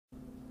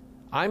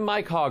I'm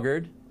Mike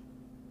Hoggard,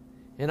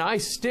 and I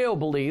still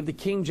believe the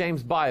King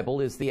James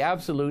Bible is the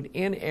absolute,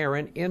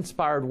 inerrant,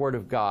 inspired Word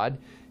of God.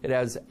 It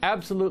has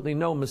absolutely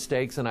no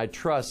mistakes, and I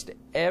trust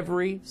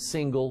every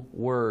single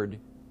word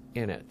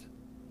in it.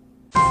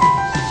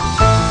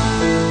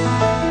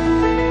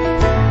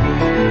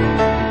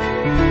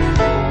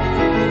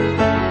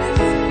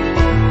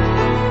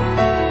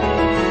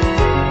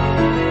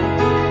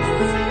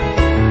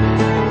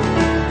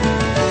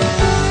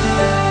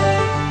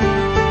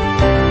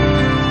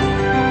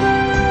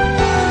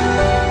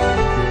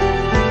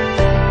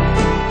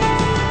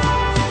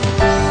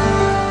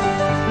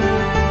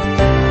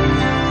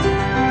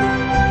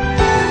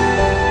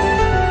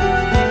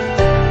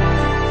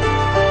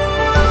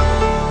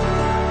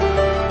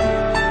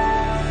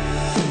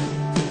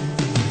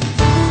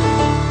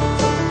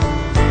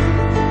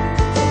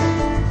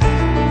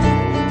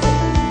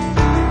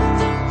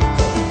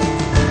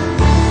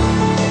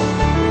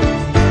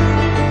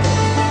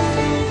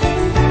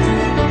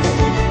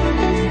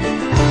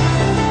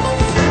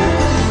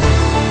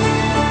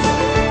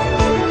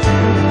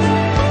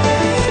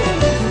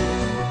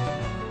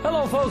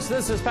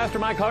 This is Pastor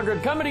Mike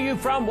Hoggard coming to you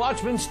from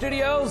Watchman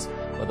Studios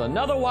with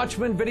another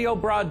Watchman video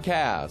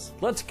broadcast.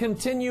 Let's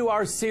continue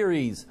our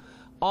series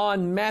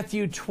on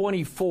Matthew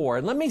 24.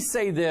 And let me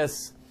say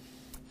this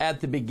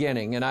at the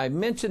beginning, and I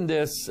mentioned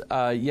this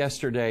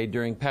yesterday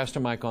during Pastor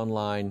Mike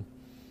Online.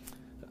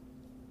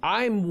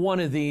 I'm one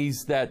of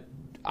these that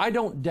I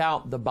don't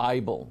doubt the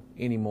Bible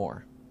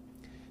anymore.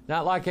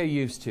 Not like I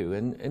used to.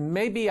 And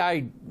maybe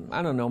I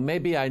don't know,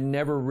 maybe I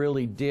never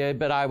really did,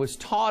 but I was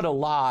taught a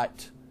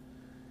lot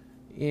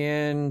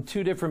in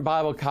two different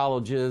Bible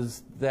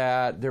colleges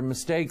that there are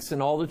mistakes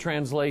in all the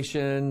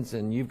translations,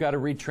 and you've got to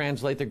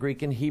retranslate the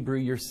Greek and Hebrew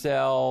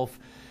yourself,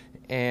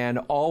 and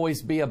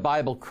always be a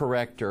Bible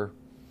corrector.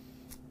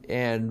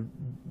 And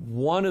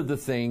one of the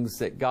things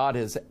that God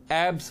has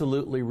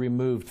absolutely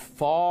removed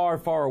far,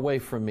 far away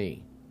from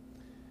me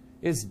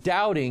is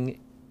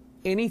doubting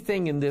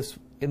anything in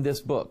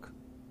this book.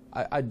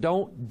 I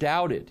don't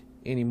doubt it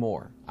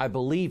anymore. I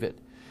believe it.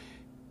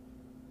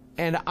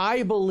 And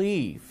I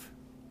believe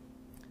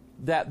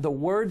that the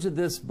words of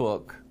this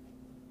book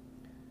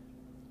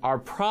are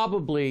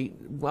probably,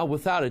 well,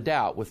 without a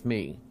doubt with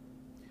me,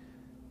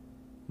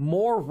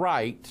 more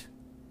right,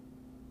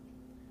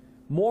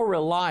 more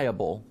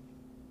reliable,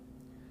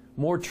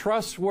 more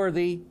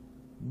trustworthy,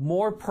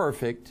 more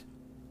perfect,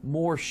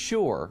 more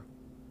sure,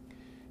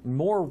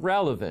 more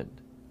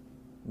relevant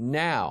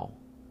now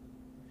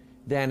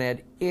than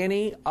at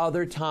any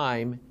other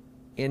time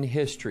in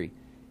history,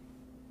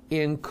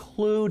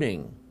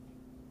 including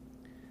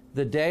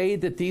the day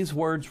that these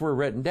words were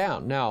written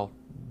down. Now,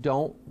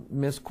 don't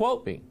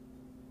misquote me.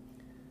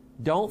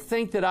 Don't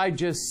think that I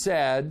just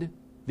said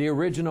the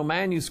original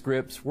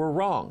manuscripts were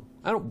wrong.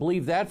 I don't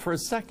believe that for a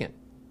second.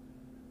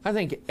 I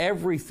think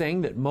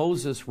everything that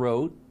Moses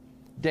wrote,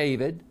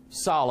 David,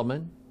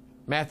 Solomon,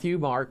 Matthew,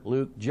 Mark,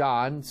 Luke,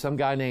 John, some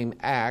guy named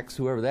Acts,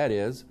 whoever that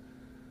is,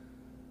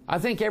 I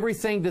think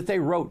everything that they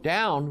wrote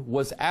down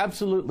was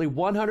absolutely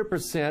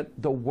 100%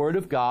 the Word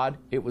of God.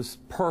 It was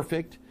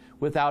perfect,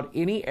 without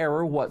any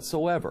error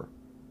whatsoever.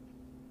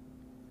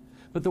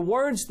 But the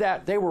words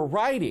that they were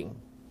writing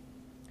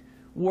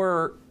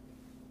were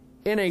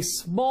in a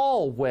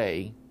small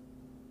way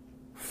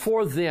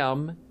for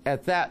them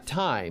at that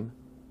time,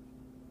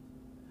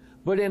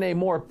 but in a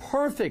more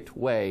perfect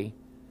way,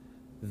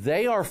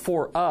 they are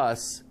for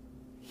us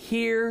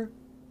here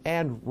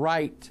and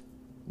right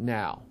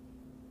now.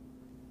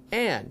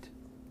 And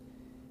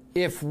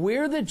if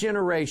we're the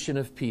generation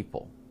of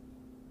people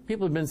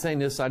have been saying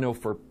this, I know,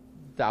 for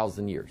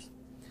 1,000 years.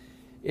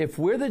 If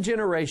we're the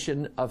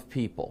generation of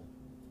people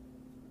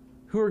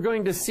who are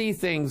going to see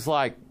things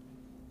like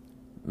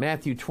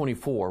Matthew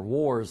 24,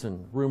 wars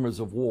and rumors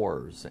of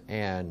wars,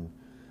 and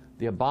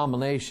the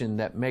abomination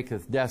that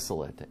maketh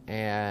desolate,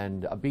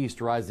 and a beast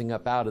rising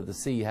up out of the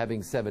sea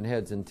having 7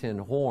 heads and 10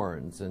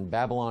 horns, and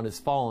Babylon is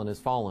fallen, is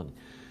fallen.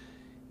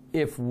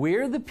 If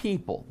we're the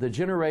people, the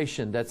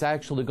generation that's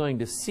actually going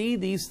to see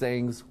these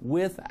things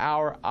with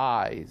our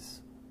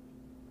eyes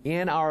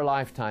in our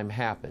lifetime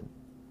happen,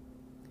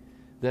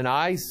 then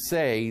I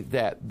say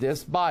that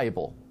this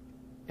Bible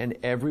and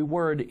every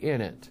word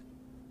in it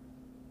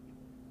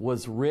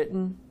was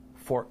written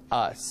for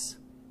us.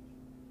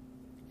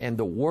 And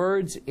the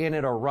words in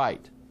it are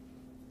right.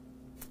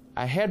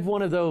 I had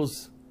one of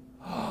those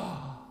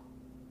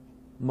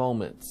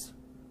moments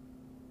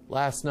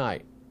last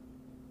night.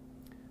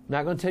 I'm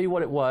not going to tell you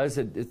what it was.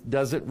 It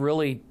doesn't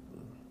really,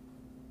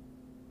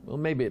 well,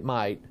 maybe it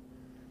might.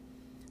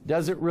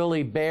 Doesn't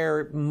really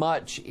bear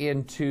much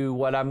into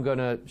what I'm going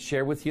to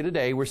share with you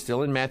today. We're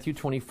still in Matthew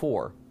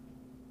 24.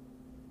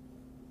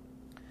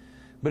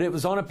 But it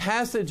was on a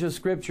passage of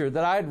Scripture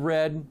that I had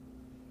read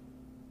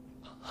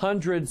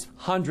hundreds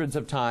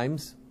of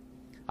times.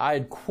 I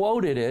had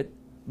quoted it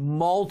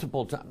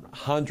multiple times,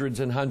 hundreds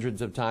and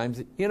hundreds of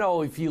times. You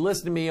know, if you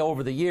listen to me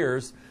over the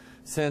years,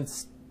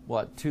 since,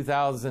 what,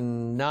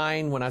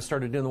 2009, when I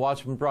started doing the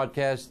Watchman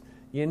broadcast,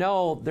 you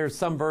know, there's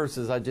some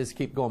verses I just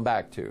keep going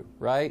back to,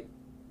 right?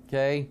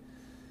 Okay?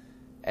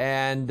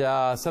 And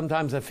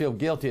sometimes I feel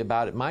guilty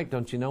about it. Mike,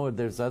 don't you know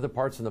there's other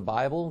parts in the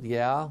Bible?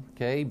 Yeah,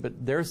 okay,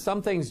 but there's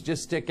some things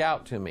just stick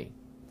out to me.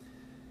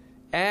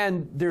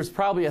 And there's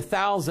probably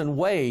 1,000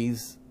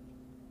 ways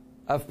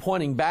of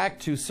pointing back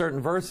to certain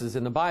verses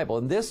in the Bible.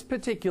 And this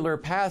particular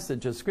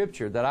passage of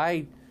Scripture that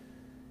I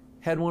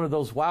had one of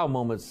those wow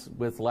moments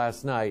with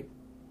last night,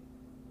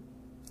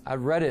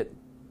 I've read it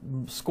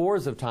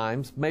scores of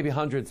times, maybe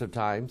hundreds of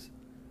times,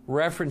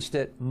 referenced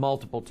it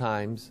multiple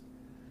times,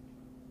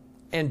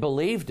 and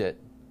believed it.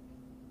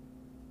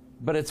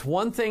 But it's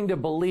one thing to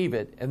believe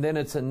it, and then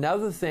it's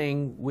another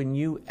thing when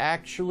you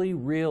actually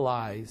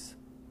realize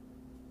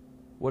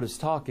what it's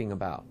talking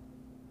about.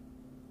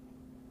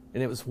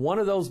 And it was one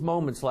of those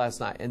moments last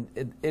night, and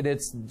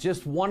it's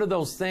just one of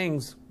those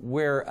things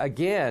where,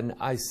 again,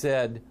 I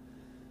said,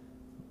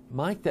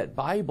 Mike, that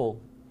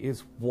Bible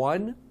is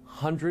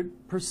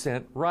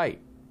 100% right.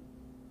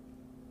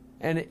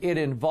 And it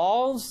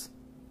involves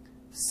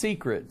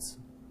secrets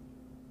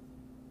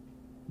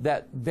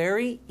that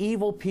very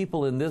evil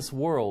people in this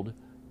world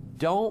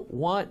don't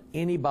want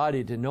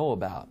anybody to know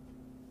about.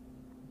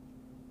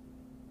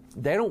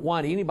 They don't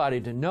want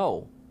anybody to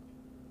know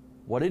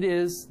what it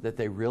is that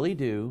they really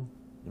do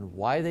and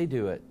why they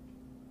do it.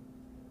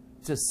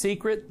 It's a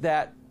secret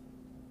that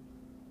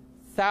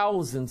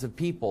thousands of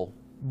people,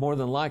 more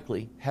than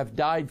likely, have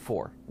died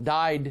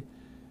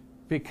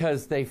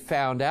because they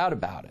found out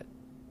about it.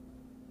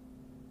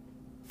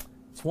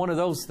 It's one of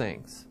those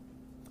things.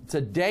 It's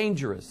a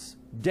dangerous,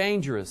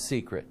 dangerous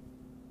secret.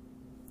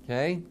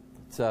 Okay?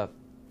 It's a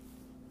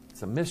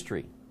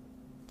mystery.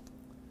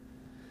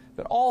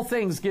 But all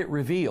things get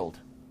revealed.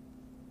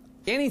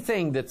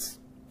 Anything that's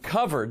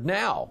covered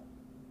now,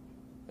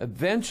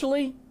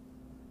 eventually,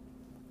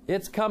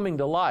 it's coming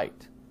to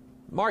light.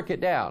 Mark it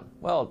down.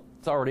 Well,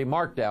 it's already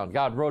marked down.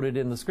 God wrote it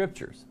in the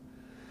Scriptures.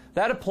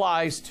 That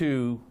applies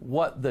to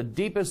what the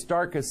deepest,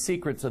 darkest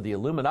secrets of the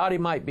Illuminati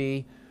might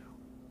be,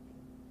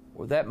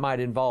 or that might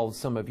involve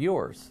some of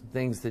yours.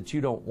 Things that you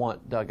don't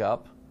want dug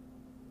up.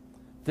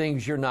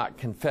 Things you're not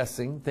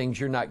confessing. Things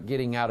you're not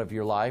getting out of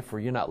your life, or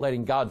you're not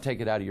letting God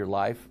take it out of your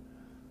life.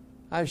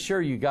 I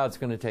assure you God's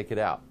going to take it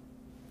out.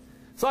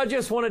 So I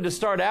just wanted to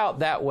start out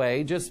that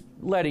way, just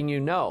letting you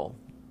know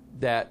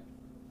that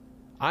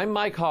I'm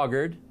Mike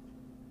Hoggard,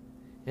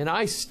 and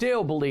I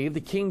still believe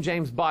the King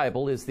James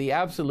Bible is the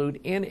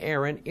absolute,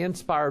 inerrant,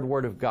 inspired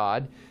Word of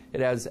God. It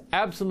has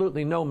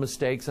absolutely no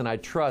mistakes, and I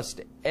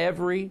trust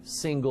every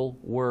single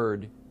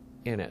word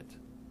in it.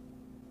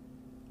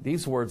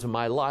 These words are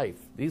my life.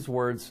 These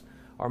words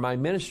are my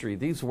ministry.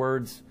 These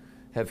words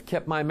have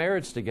kept my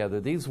marriage together.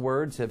 These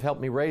words have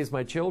helped me raise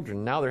my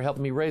children. Now they're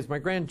helping me raise my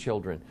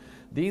grandchildren.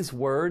 These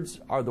words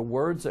are the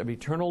words of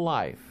eternal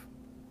life.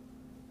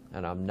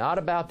 And I'm not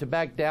about to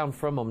back down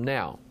from them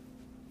now.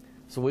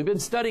 So we've been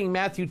studying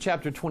Matthew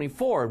chapter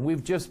 24, and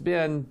we've just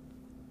been,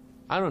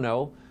 I don't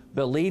know,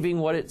 believing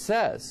what it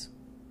says.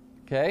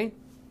 Okay?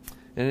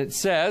 And it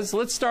says,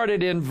 let's start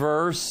it in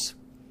verse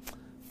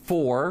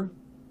 4,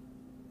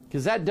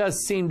 because that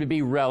does seem to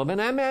be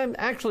relevant. I'm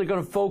actually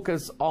going to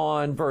focus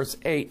on verse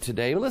 8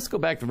 today. But let's go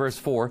back to verse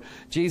 4.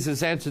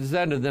 Jesus answers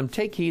unto them,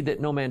 take heed that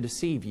no man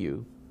deceive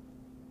you.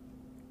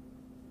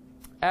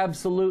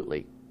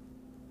 Absolutely.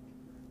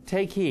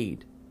 Take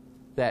heed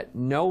that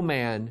no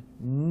man,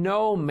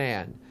 no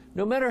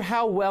matter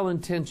how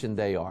well-intentioned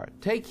they are,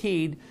 take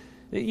heed.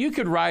 You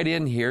could write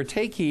in here,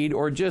 take heed,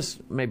 or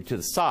just maybe to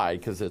the side,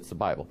 because it's the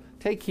Bible.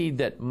 Take heed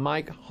that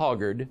Mike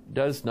Hoggard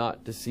does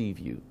not deceive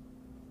you.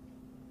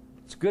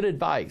 It's good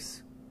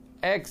advice.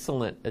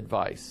 Excellent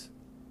advice.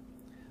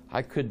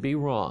 I could be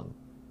wrong.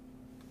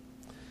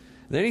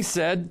 Then he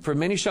said, for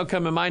many shall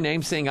come in my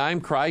name, saying, I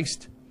am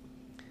Christ,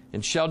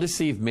 and shall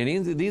deceive many.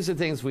 These are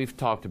things we've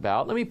talked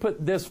about. Let me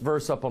put this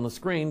verse up on the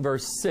screen,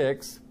 verse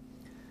 6.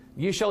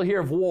 You shall hear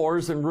of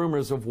wars and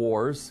rumors of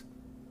wars.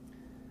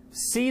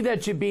 See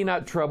that you be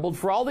not troubled,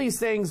 for all these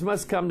things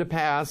must come to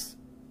pass,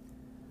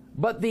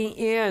 but the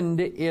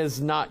end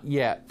is not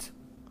yet.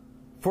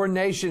 For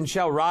nation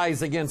shall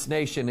rise against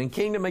nation, and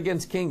kingdom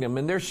against kingdom,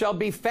 and there shall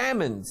be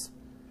famines,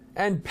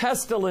 and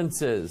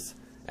pestilences,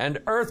 and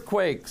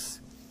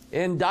earthquakes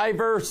in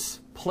diverse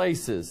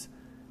places.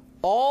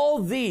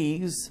 All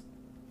these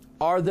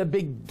are the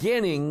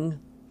beginning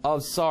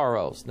of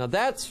sorrows. Now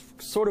that's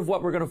sort of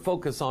what we're going to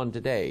focus on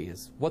today,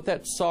 is what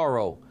that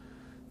sorrow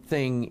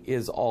thing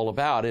is all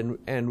about,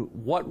 and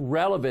what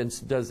relevance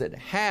does it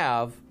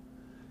have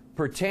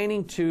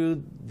pertaining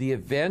to the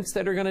events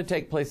that are going to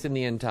take place in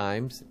the end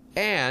times.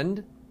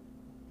 And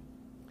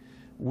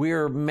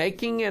we're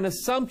making an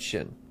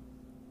assumption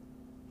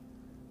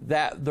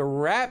that the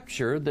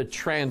rapture, the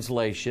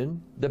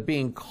translation, the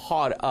being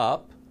caught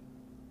up,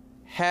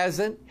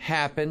 hasn't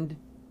happened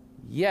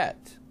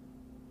yet.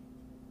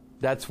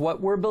 That's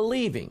what we're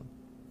believing.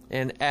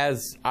 And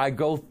as I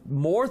go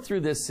more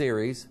through this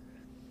series,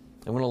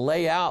 I'm going to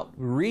lay out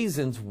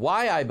reasons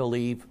why I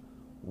believe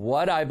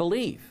what I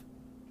believe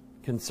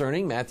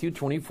concerning Matthew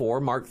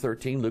 24, Mark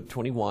 13, Luke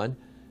 21,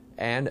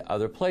 and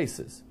other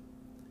places.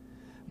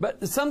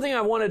 But something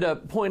I wanted to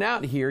point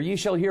out here, ye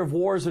shall hear of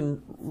wars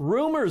and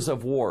rumors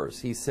of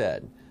wars, he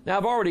said. Now,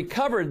 I've already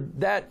covered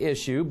that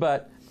issue,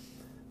 but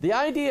the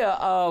idea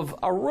of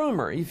a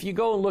rumor, if you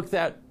go and look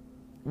that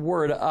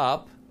word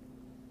up,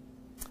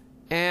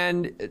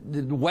 and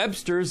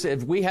Webster's,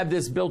 if we have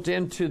this built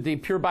into the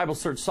Pure Bible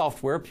Search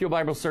software,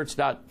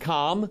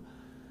 purebiblesearch.com,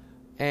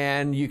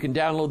 and you can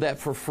download that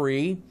for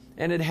free,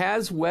 and it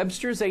has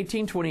Webster's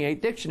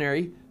 1828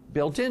 dictionary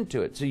built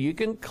into it. So you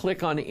can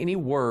click on any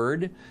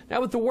word.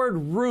 Now with the word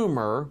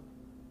rumor,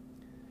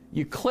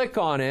 you click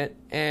on it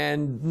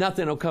and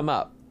nothing will come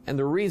up. And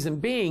the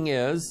reason being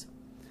is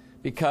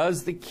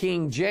because the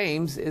King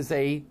James is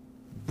a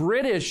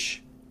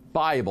British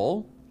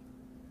Bible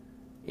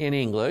in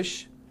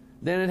English,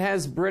 then it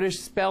has British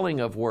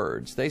spelling of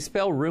words. They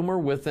spell rumor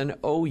with an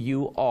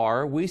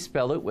O-U-R. We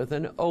spell it with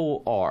an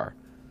O-R.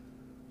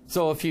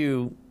 So if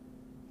you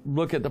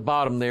look at the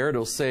bottom there,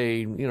 it'll say,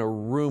 you know,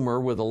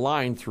 rumor with a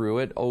line through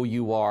it,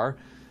 O-U-R.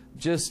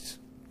 Just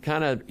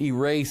kind of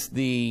erase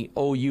the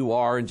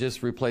O-U-R and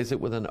just replace it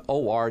with an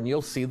O-R, and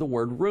you'll see the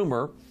word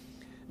rumor.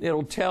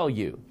 It'll tell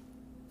you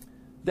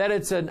that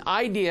it's an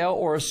idea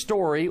or a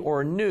story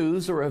or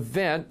news or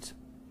event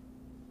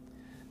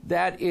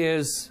that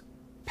is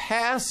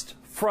passed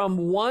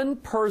from one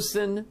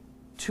person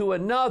to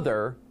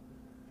another,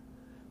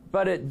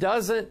 but it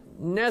doesn't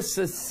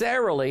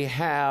necessarily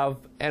have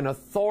an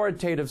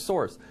authoritative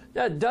source.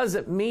 That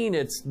doesn't mean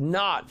it's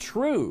not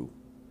true.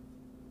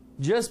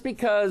 Just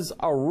because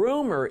a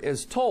rumor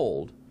is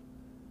told,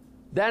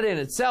 that in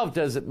itself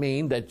doesn't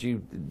mean that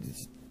you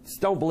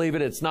don't believe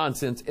it, it's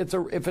nonsense.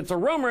 If it's a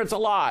rumor, it's a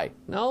lie.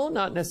 No,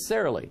 not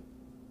necessarily.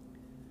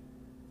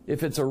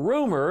 If it's a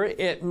rumor,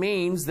 it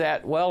means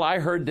that, well, I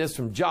heard this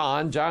from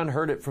John, John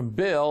heard it from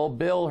Bill,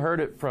 Bill heard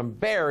it from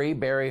Barry,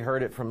 Barry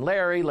heard it from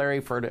Larry, Larry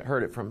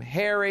heard it from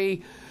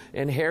Harry,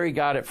 and Harry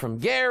got it from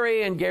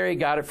Gary, and Gary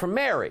got it from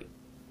Mary.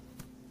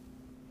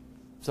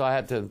 So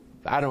I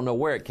don't know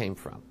where it came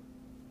from.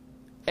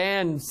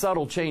 And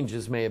subtle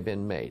changes may have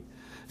been made.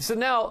 So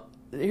now,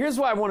 here's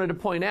what I wanted to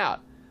point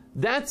out.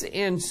 That's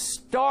in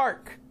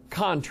stark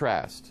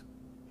contrast.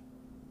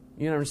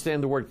 You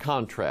understand the word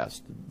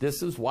contrast.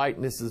 This is white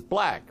and this is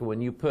black.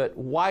 When you put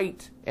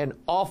white and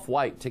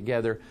off-white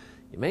together,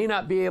 you may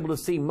not be able to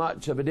see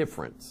much of a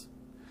difference.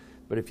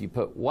 But if you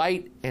put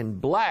white and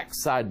black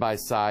side by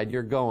side,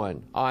 you're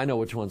going, oh, I know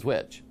which one's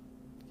which.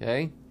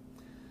 Okay?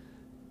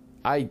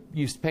 I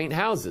used to paint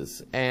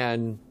houses,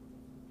 and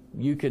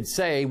you could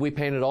say we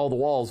painted all the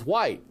walls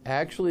white.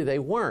 Actually, they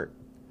weren't.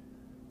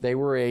 They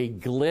were a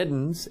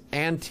Glidden's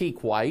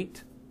antique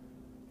white.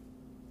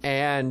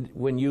 And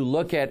when you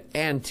look at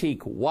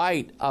antique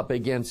white up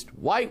against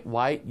white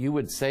white, you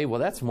would say, well,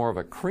 that's more of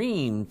a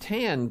cream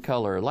tan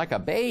color, like a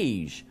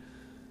beige.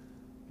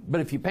 But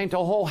if you paint a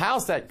whole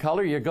house that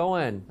color, you're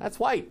going, that's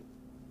white.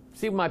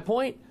 See my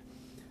point?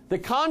 The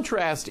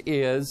contrast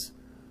is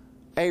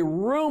a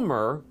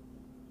rumor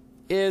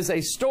is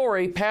a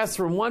story passed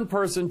from one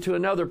person to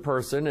another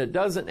person. It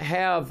doesn't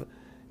have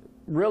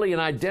really an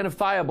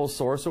identifiable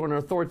source or an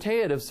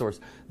authoritative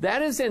source.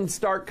 That is in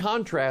stark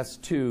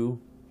contrast to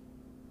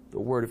the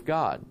Word of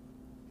God.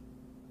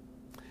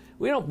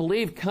 We don't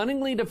believe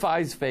cunningly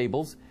devised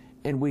fables,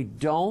 and we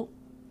don't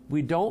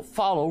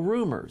follow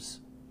rumors.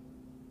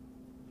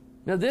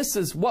 Now this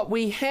is what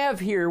we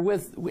have here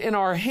in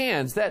our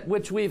hands, that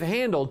which we've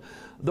handled,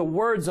 the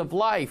words of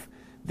life.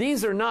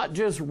 These are not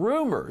just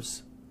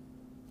rumors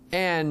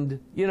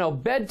and, you know,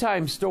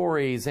 bedtime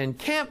stories and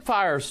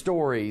campfire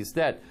stories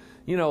that,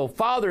 you know,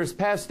 fathers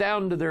pass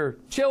down to their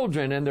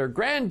children and their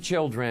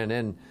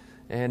grandchildren,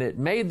 and it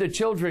made the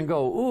children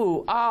go,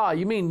 ooh, ah,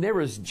 you mean there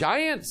was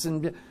giants?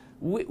 And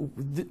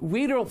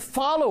we don't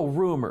follow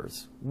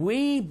rumors.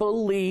 We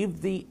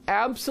believe the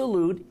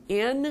absolute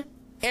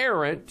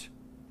inerrant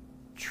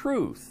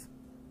truth.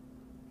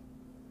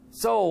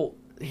 So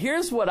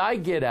here's what I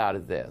get out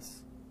of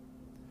this.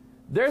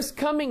 There's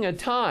coming a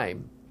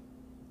time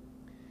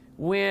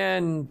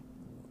when,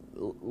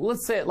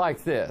 let's say it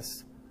like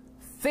this,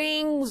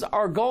 things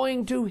are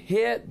going to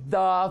hit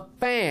the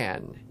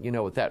fan. You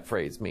know what that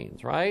phrase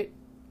means, right?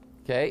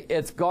 Okay,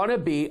 it's going to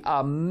be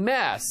a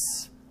mess.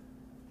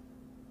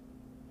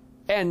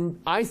 And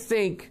I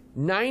think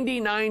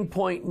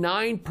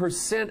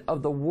 99.9%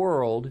 of the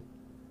world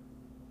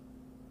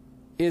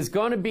is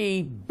going to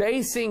be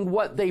basing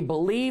what they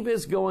believe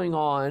is going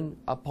on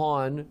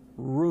upon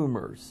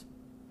rumors.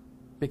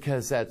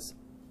 Because that's,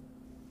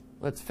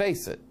 let's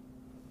face it,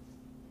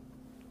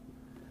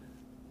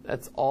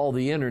 that's all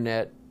the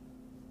internet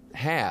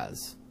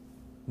has,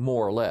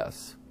 more or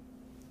less.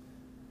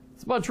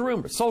 It's a bunch of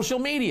rumors. Social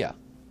media,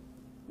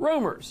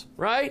 rumors,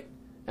 right?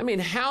 I mean,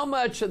 how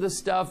much of the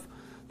stuff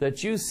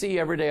that you see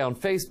every day on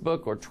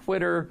Facebook or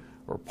Twitter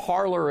or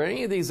Parler or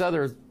any of these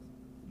other,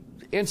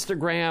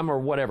 Instagram or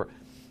whatever,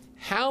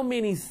 how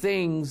many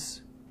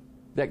things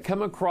that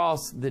come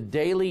across the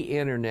daily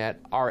internet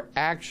are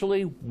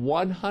actually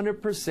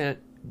 100%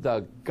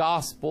 the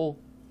gospel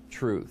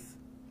truth?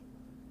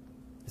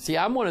 See,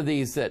 I'm one of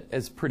these that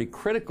is pretty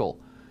critical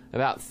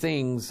about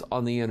things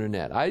on the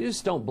internet. I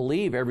just don't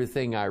believe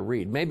everything I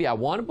read. Maybe I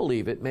want to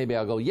believe it. Maybe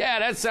I'll go, yeah,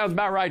 that sounds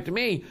about right to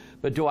me.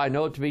 But do I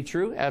know it to be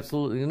true?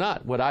 Absolutely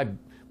not. Would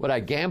I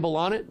gamble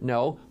on it?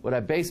 No. Would I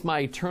base my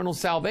eternal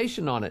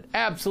salvation on it?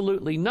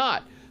 Absolutely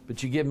not.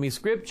 But you give me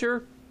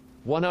Scripture,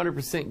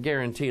 100%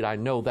 guaranteed I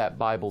know that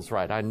Bible's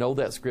right. I know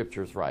that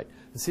Scripture's right.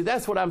 And see,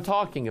 that's what I'm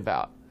talking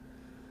about.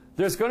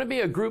 There's going to be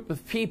a group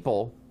of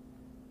people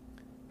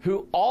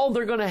who all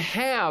they're going to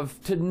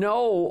have to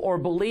know or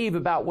believe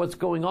about what's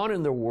going on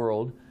in the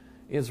world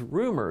is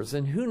rumors.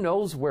 And who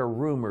knows where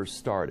rumors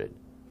started?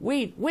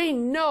 We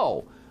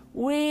know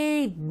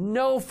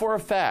for a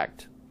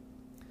fact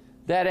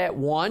that at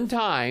one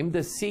time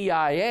the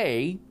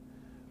CIA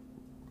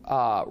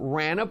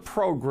ran a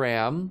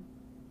program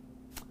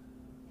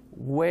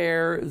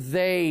where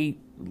they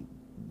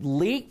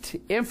leaked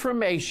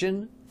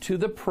information to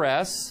the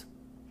press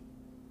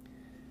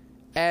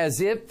as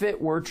if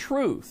it were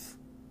truth.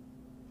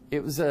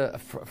 It was I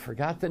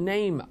forgot the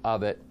name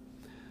of it,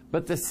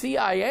 but the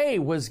CIA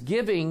was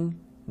giving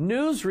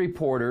news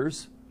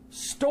reporters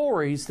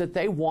stories that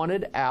they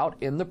wanted out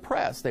in the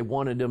press. They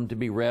wanted them to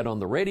be read on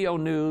the radio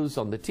news,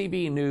 on the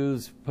TV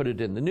news, put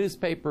it in the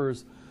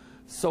newspapers,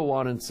 so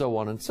on and so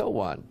on and so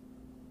on.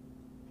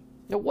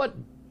 Now,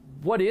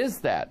 what is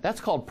that? That's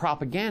called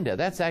propaganda.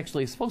 That's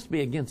actually supposed to be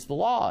against the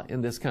law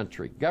in this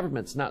country.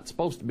 Government's not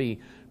supposed to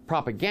be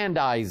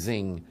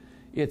propagandizing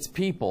its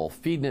people,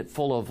 feeding it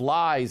full of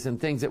lies and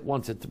things it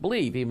wants it to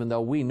believe, even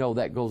though we know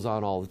that goes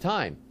on all the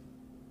time.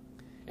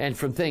 And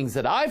from things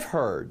that I've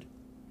heard,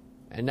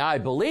 and I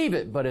believe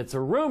it, but it's a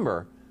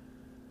rumor,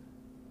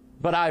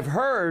 but I've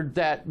heard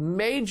that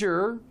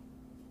major,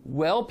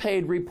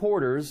 well-paid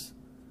reporters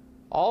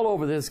all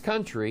over this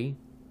country,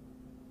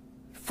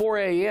 4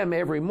 a.m.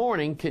 every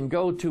morning, can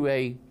go to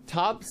a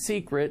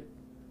top-secret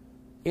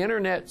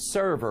internet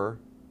server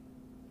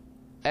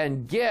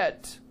and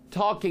get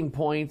talking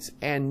points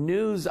and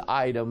news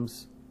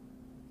items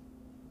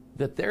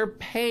that they're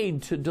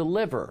paid to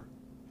deliver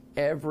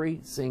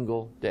every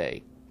single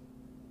day.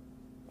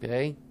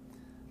 Okay?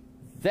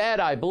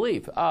 That I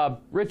believe.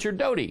 Richard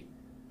Doty.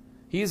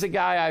 He's a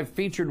guy I've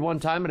featured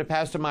one time at a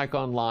Pastor Mike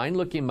Online.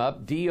 Look him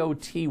up.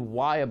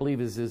 D-O-T-Y, I believe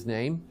is his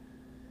name.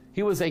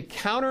 He was a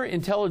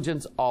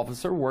counterintelligence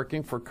officer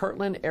working for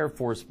Kirtland Air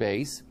Force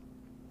Base.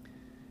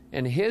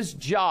 And his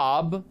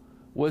job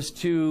was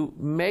to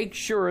make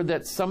sure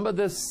that some of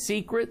the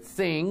secret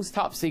things,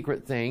 top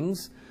secret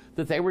things,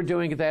 that they were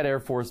doing at that Air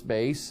Force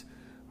base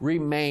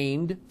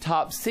remained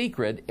top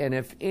secret. And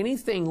if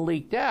anything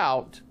leaked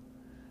out,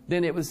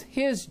 then it was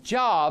his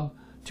job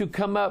to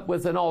come up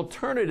with an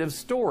alternative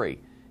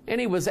story. And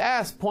he was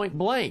asked point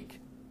blank,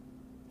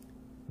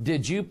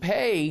 did you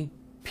pay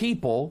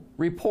people,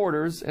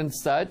 reporters and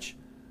such,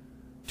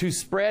 to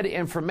spread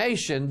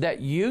information that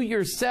you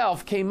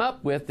yourself came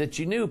up with that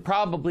you knew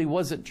probably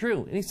wasn't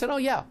true? And he said, oh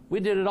yeah, we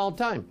did it all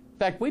the time. In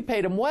fact, we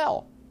paid them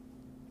well.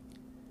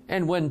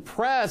 And when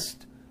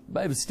pressed,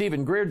 it was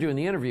Stephen Greer doing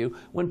the interview,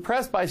 when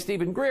pressed by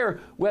Stephen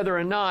Greer whether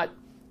or not,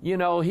 you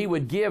know, he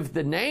would give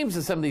the names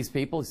of some of these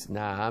people, he said,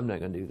 nah, I'm not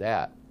going to do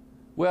that.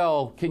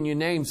 Well, can you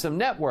name some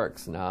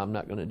networks? No, I'm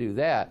not going to do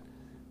that.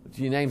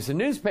 Can you name some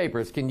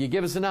newspapers? Can you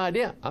give us an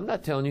idea? I'm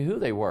not telling you who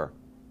they were.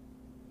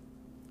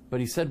 But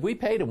he said, we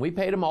paid them. We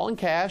paid them all in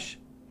cash.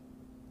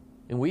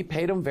 And we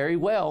paid them very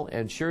well.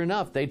 And sure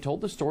enough, they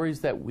told the stories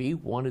that we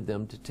wanted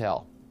them to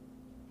tell.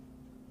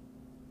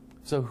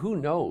 So who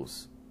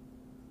knows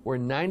where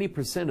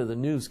 90% of the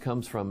news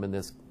comes from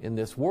in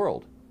this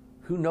world?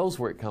 Who knows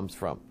where it comes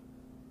from?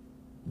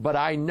 But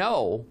I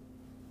know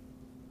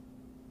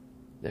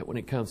that when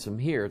it comes from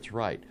here, it's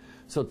right.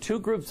 So two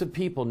groups of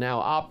people now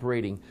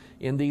operating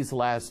in these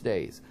last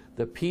days.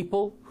 The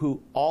people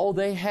who all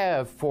they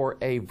have for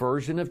a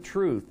version of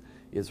truth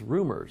is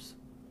rumors.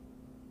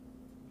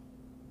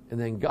 And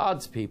then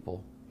God's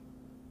people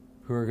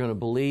who are going to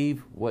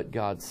believe what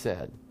God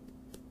said.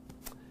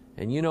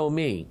 And you know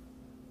me,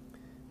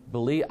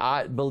 believe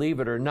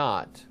it or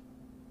not,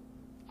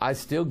 I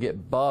still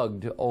get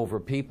bugged over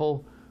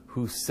people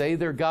who say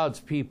they're God's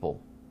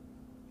people.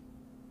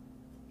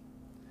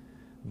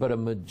 But a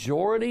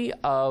majority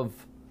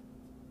of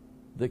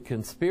the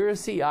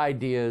conspiracy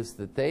ideas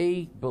that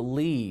they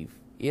believe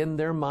in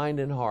their mind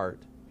and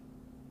heart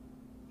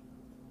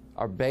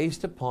are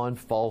based upon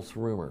false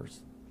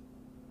rumors.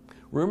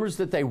 Rumors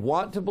that they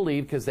want to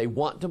believe because they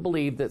want to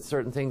believe that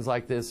certain things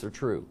like this are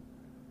true.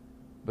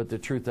 But the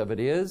truth of it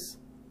is,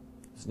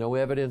 there's no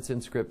evidence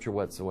in Scripture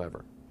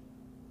whatsoever.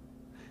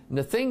 And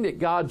the thing that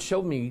God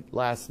showed me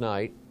last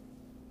night,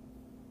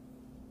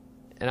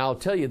 and I'll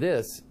tell you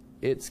this,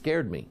 it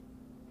scared me.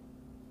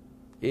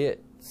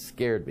 It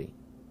scared me.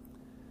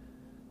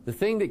 The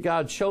thing that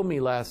God showed me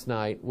last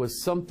night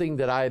was something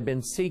that I had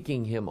been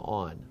seeking Him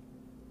on.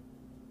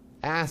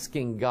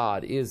 Asking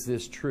God, is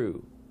this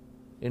true?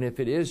 And if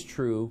it is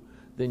true,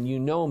 then you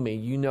know me.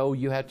 You know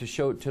you have to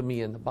show it to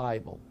me in the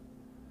Bible.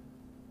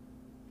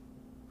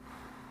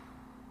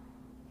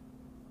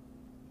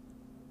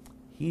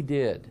 He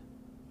did.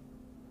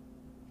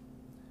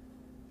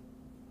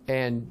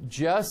 And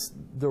just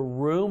the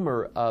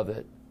rumor of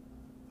it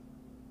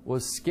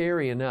was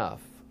scary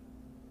enough.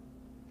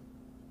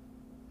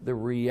 The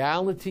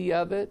reality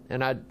of it,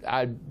 and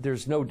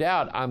there's no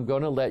doubt I'm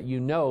going to let you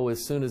know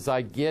as soon as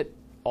I get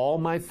all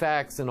my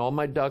facts and all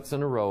my ducks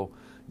in a row.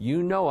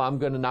 You know I'm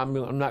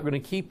not going to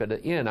keep it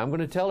in. I'm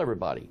going to tell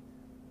everybody.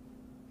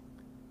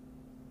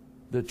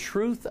 The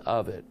truth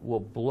of it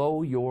will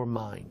blow your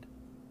mind.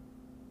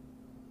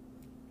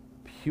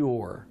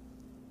 Pure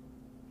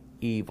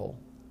evil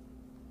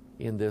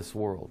in this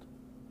world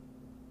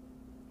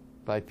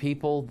by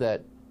people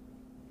that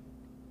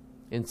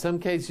in some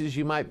cases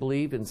you might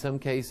believe, in some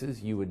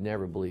cases you would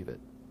never believe it.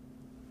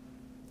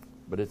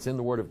 But it's in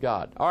the Word of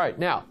God. All right,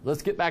 now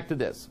let's get back to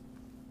this.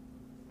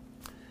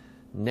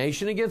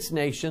 Nation against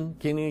nation,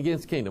 kingdom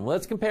against kingdom.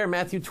 Let's compare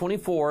Matthew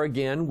 24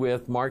 again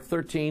with Mark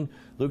 13,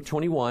 Luke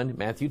 21,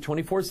 Matthew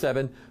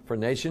 24:7. For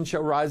nation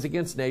shall rise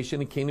against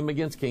nation, and kingdom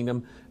against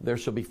kingdom. There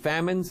shall be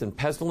famines and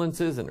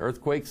pestilences and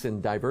earthquakes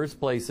in diverse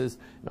places,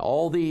 and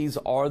all these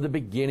are the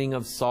beginning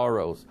of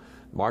sorrows.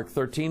 Mark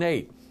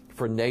 13:8.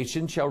 For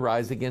nation shall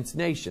rise against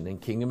nation, and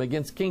kingdom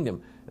against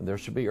kingdom. And there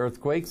shall be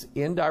earthquakes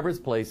in divers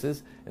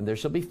places, and there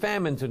shall be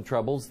famines and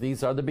troubles.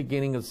 These are the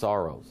beginning of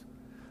sorrows.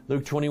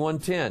 Luke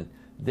 21:10.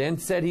 Then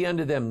said he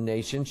unto them,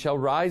 nation shall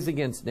rise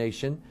against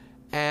nation,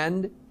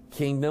 and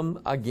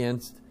kingdom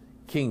against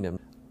kingdom.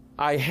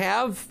 I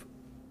have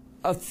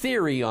a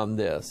theory on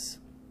this,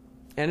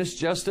 and it's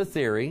just a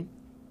theory,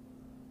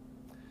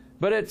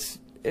 but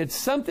it's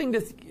something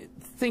to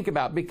think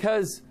about,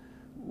 because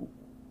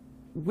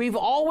we've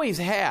always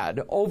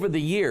had over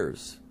the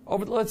years,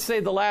 over let's say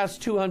the last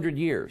 200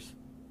 years,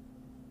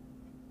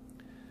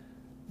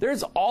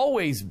 there's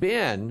always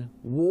been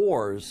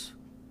wars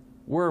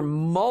where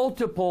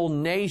multiple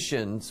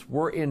nations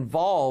were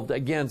involved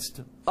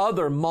against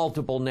other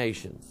multiple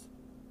nations.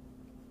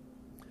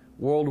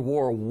 World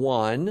War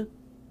I,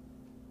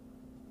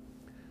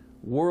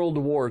 World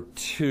War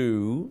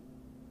II,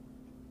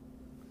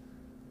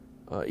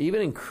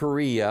 even in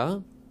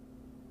Korea.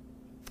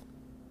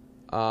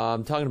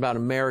 I'm talking about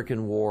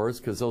American wars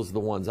because those are the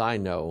ones I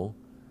know.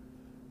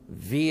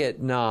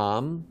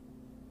 Vietnam.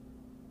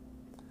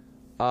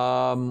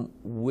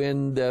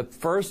 When the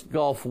first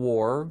Gulf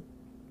War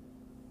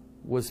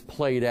was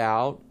played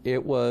out,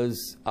 it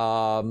was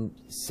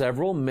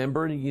several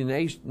member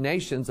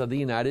nations of the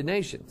United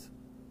Nations.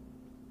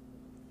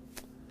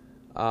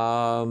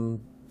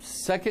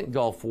 Second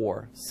Gulf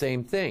War,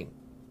 same thing.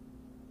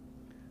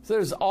 So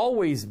there's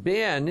always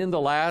been, in the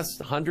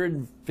last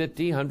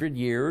 150, 100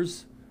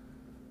 years,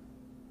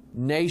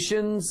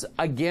 nations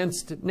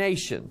against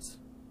nations.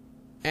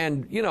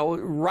 And, you know,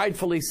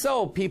 rightfully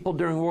so, people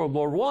during World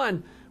War I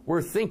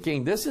were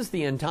thinking, this is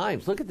the end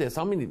times. Look at this.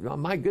 I mean,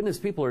 my goodness,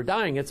 people are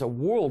dying. It's a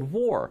world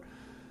war.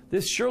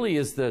 This surely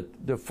is the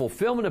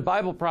fulfillment of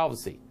Bible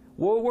prophecy.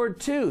 World War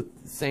II,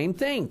 same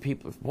thing.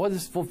 People, what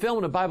is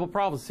fulfillment of Bible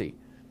prophecy?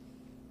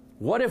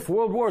 What if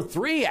World War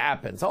III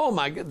happens? Oh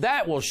my God,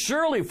 that will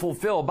surely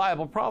fulfill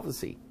Bible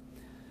prophecy.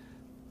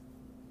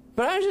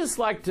 But I just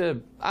like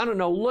to, I don't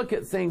know, look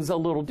at things a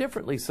little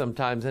differently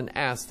sometimes and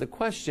ask the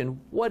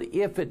question, what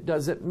if it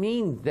doesn't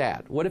mean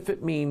that? What if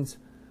it means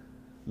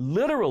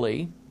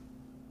literally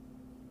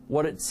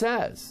what it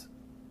says?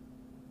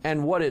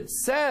 And what it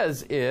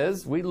says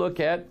is, we look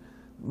at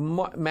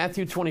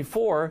Matthew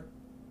 24,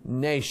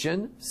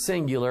 nation,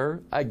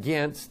 singular,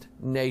 against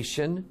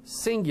nation,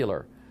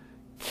 singular.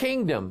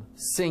 Kingdom,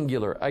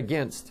 singular,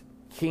 against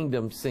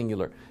kingdom,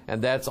 singular.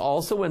 And that's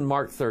also in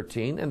Mark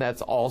 13, and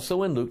that's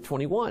also in Luke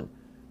 21.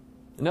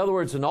 In other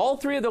words, in all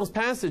three of those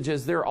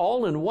passages, they're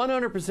all in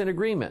 100%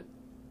 agreement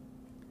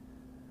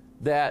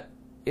that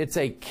it's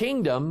a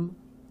kingdom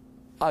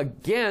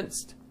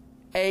against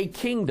a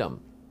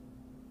kingdom.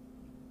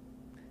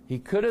 He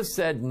could have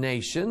said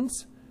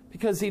nations,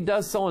 because he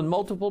does so in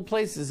multiple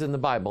places in the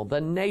Bible.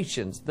 The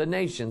nations, the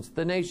nations,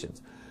 the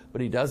nations. But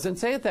he doesn't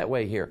say it that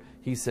way here.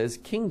 He says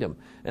kingdom.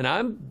 And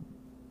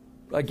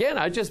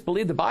I just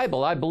believe the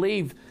Bible. I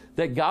believe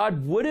that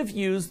God would have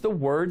used the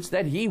words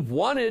that he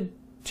wanted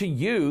to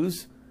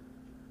use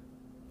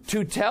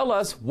to tell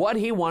us what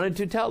he wanted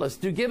to tell us,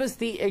 to give us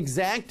the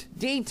exact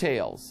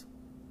details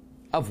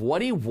of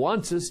what he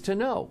wants us to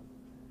know.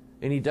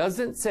 And he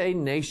doesn't say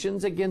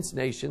nations against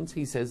nations.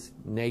 He says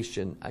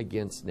nation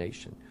against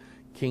nation,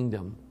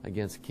 kingdom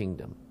against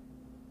kingdom.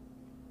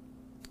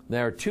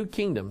 There are two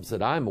kingdoms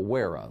that I'm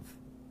aware of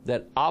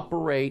that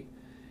operate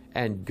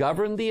and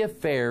govern the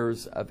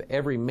affairs of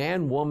every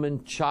man,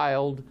 woman,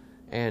 child,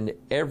 and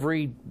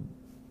every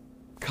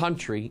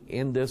country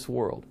in this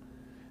world.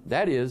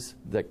 That is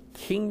the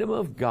kingdom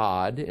of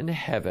God in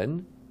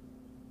heaven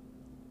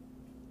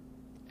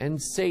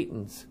and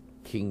Satan's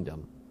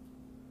kingdom.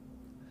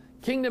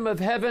 Kingdom of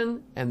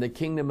heaven and the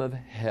kingdom of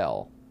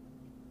hell.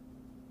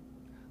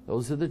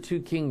 Those are the two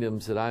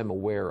kingdoms that I'm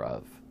aware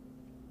of.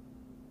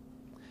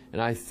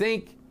 And I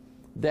think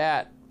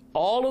that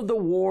all of the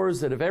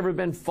wars that have ever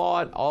been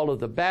fought, all of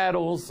the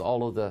battles,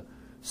 all of the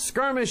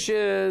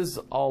skirmishes,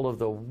 all of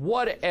the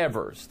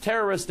whatevers,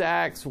 terrorist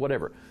acts,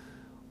 whatever,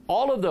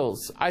 all of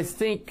those, I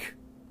think,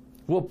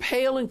 will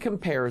pale in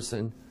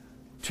comparison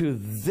to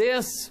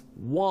this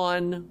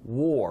one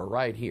war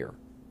right here.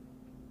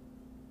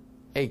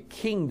 A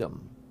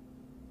kingdom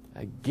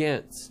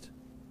against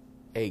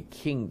a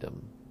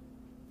kingdom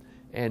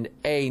and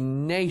a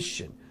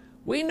nation.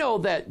 We know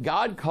that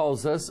God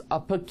calls us a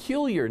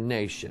peculiar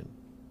nation,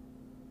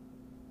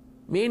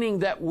 meaning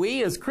that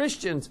we as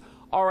Christians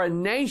are a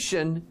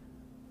nation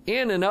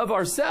in and of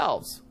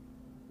ourselves.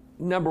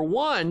 Number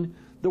one,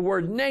 the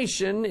word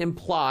nation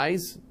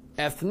implies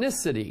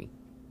ethnicity.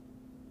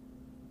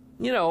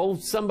 You know,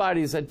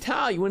 somebody's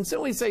Italian. When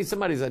we say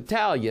somebody's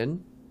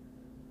Italian,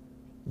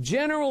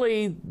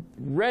 generally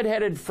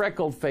red-headed,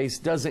 freckled face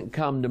doesn't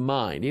come to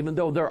mind, even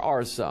though there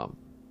are some.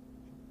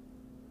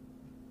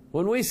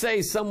 When we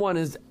say someone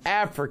is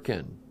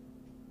African,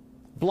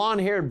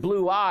 blonde-haired,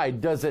 blue-eyed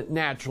doesn't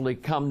naturally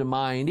come to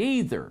mind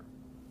either.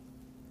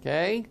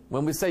 Okay?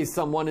 When we say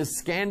someone is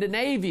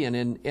Scandinavian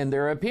in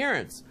their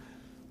appearance,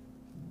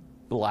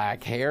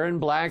 black hair and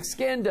black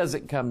skin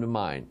doesn't come to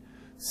mind.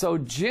 So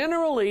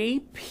generally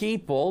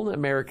people,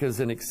 America's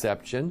an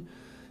exception,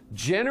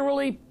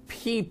 generally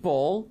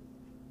people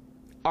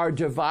are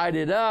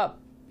divided up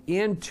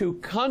into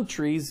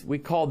countries, we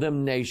call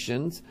them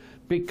nations,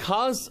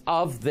 because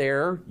of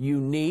their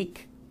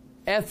unique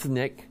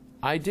ethnic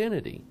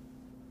identity.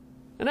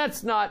 And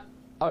that's not,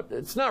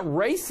 it's not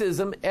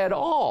racism at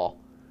all.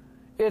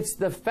 It's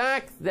the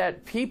fact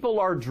that people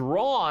are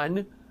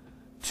drawn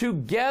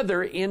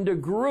together into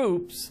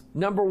groups,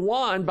 number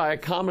one, by a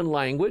common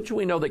language.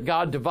 We know that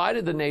God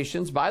divided the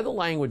nations by the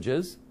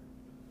languages.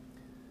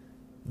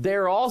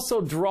 They're also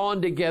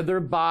drawn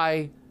together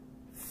by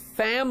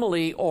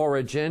family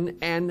origin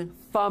and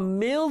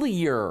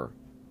familiar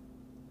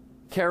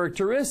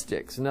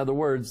characteristics. In other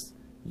words,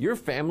 your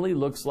family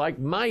looks like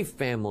my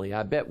family.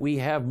 I bet we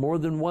have more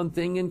than one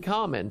thing in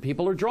common.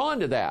 People are drawn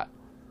to that.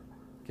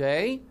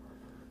 Okay?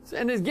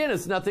 And again,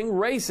 it's nothing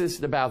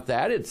racist about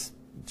that. It's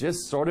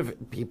just sort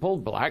of people,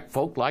 black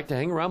folk like to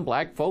hang around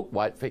black folk,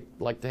 white folk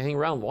like to hang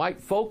around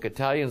white folk,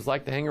 Italians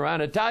like to hang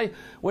around Italian.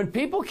 When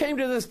people came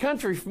to this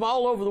country from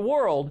all over the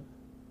world,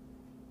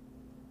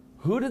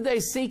 who did they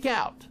seek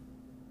out?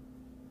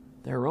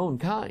 Their own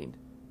kind.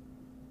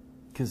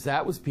 Because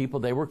that was people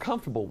they were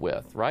comfortable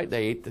with, right?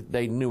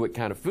 They knew what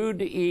kind of food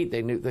to eat.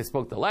 They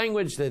spoke the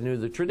language. They knew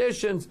the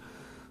traditions.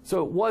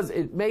 So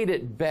it made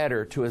it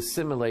better to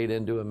assimilate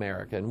into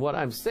America. And what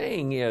I'm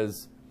saying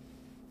is,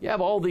 you have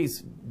all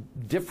these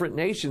different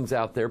nations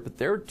out there, but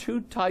there are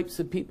two types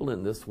of people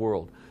in this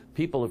world: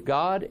 people of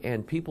God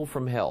and people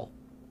from hell,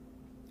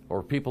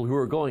 or people who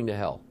are going to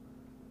hell.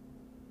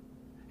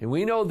 And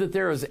we know that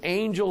there is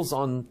angels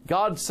on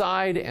God's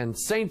side and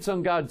saints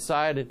on God's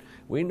side, and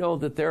we know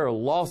that there are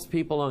lost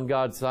people on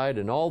God's side,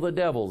 and all the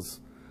devils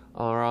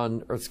are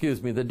on, or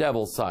excuse me, the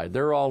devil's side.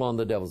 They're all on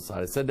the devil's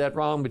side. I said that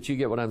wrong, but you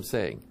get what I'm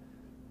saying.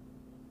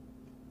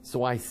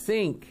 So I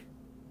think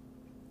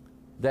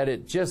that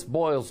it just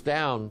boils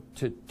down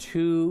to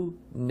two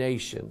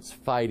nations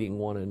fighting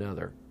one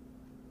another: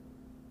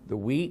 the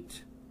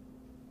wheat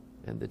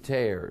and the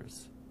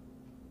tares,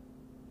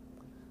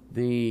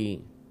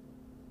 the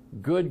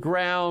good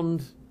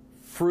ground,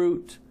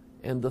 fruit,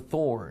 and the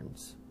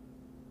thorns.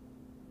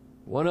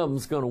 One of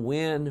them's going to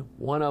win,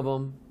 one of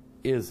them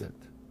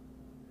isn't.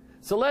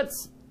 So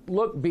let's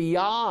look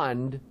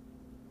beyond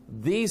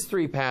these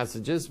three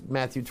passages: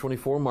 Matthew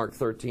 24, Mark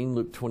 13,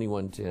 Luke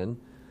 21:10.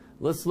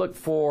 Let's look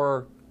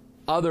for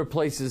other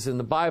places in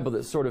the Bible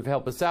that sort of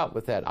help us out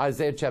with that.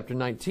 Isaiah chapter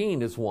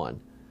 19 is one.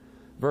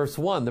 Verse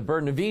 1, the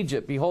burden of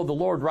Egypt. Behold, the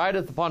Lord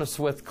rideth upon a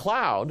swift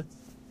cloud.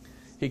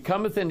 He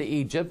cometh into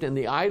Egypt, and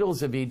the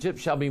idols of Egypt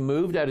shall be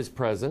moved at his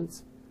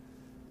presence.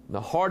 And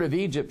the heart of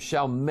Egypt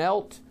shall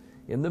melt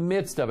in the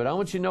midst of it. I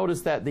want you to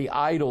notice that the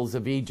idols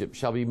of Egypt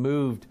shall be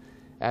moved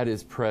at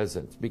his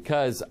presence.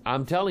 Because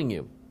I'm telling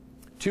you,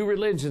 two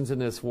religions in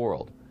this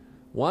world.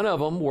 One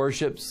of them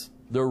worships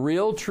the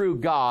real true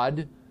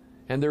God,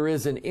 and there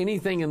isn't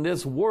anything in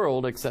this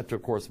world, except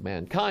of course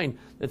mankind,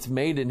 that's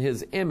made in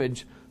his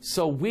image.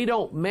 So we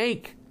don't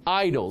make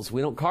idols.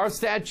 We don't carve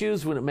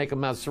statues. We don't make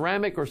them out of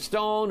ceramic or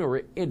stone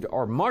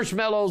or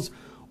marshmallows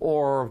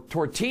or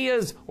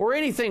tortillas or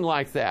anything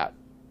like that.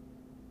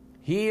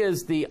 He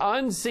is the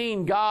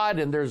unseen God,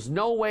 and there's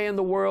no way in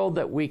the world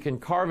that we can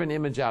carve an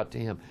image out to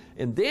him.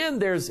 And then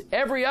there's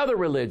every other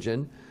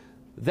religion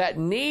that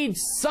needs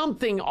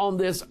something on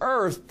this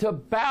earth to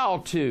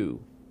bow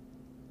to.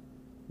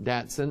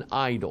 That's an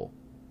idol.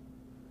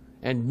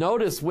 And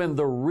notice when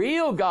the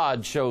real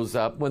God shows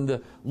up, when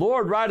the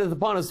Lord rideth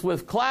upon a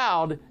swift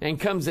cloud and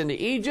comes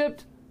into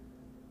Egypt,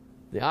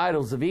 the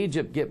idols of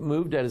Egypt get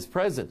moved at his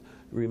presence.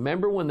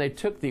 Remember when they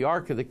took the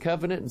Ark of the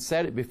Covenant and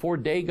set it before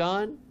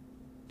Dagon?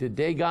 Did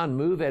Dagon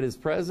move at his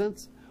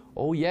presence?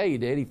 Oh yeah, he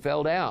did. He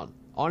fell down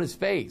on his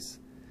face.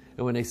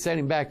 And when they set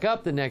him back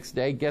up the next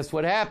day, guess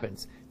what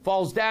happens?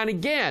 Falls down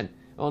again.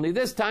 Only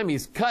this time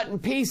he's cut in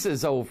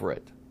pieces over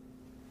it.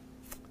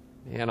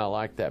 Man, I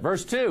like that.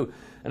 Verse 2,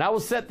 and I will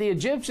set the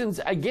Egyptians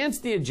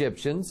against the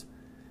Egyptians,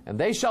 and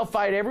they shall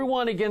fight every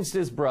one against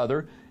his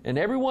brother, and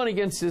every one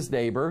against his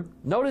neighbor.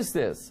 Notice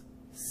this: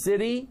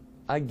 city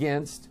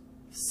against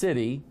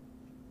city,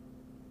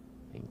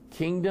 and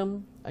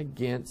kingdom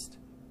against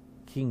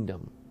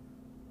kingdom.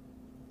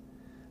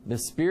 The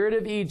spirit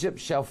of Egypt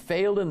shall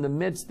fail in the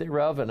midst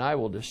thereof, and I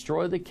will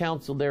destroy the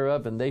counsel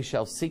thereof, and they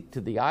shall seek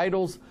to the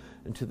idols,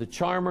 and to the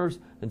charmers,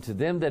 and to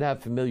them that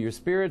have familiar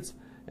spirits,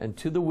 and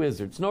to the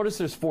wizards. Notice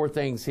there's 4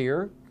 things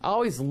here. I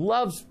always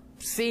love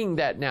seeing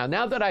that now.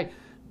 Now that I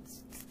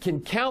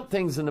can count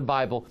things in the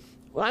Bible,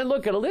 when I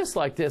look at a list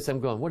like this, I'm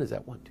going, what is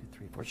that? 1, 2,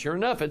 3, 4. Sure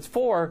enough, it's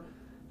 4.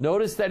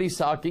 Notice that he's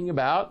talking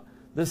about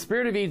the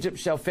spirit of Egypt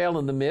shall fail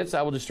in the midst.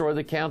 I will destroy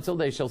the counsel.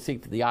 They shall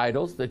seek to the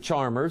idols, the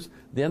charmers,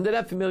 them that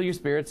have familiar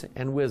spirits,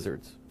 and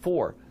wizards.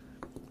 4.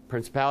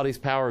 Principalities,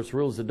 powers,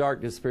 rules of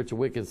darkness, spiritual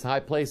wickedness, high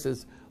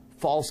places,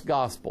 false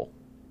gospel.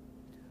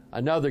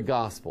 Another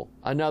gospel,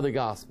 another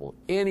gospel,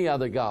 any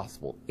other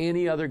gospel,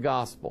 any other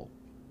gospel.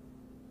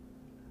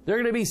 They're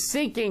going to be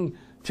seeking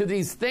to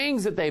these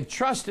things that they've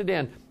trusted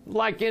in,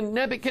 like in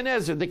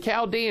Nebuchadnezzar, the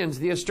Chaldeans,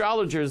 the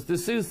astrologers, the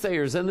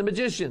soothsayers, and the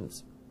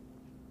magicians.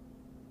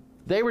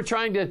 They were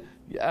trying to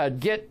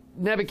get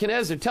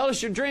Nebuchadnezzar, tell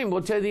us your dream,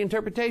 we'll tell you the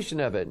interpretation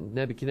of it. And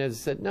Nebuchadnezzar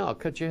said, no, I'll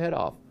cut your head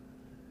off.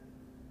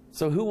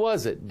 So who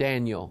was it?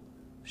 Daniel,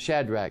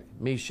 Shadrach,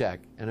 Meshach,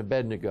 and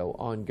Abednego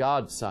on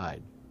God's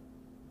side,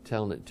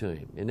 telling it to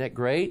him. Isn't that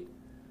great?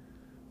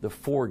 The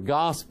 4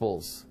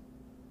 Gospels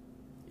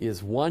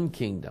is one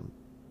kingdom.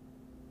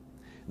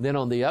 And then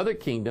on the other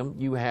kingdom,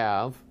 you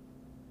have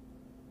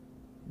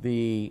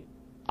the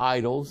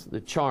idols,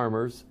 the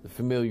charmers, the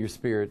familiar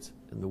spirits,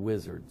 and the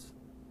wizards.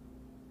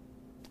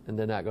 And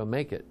they're not going to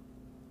make it.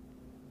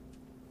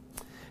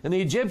 And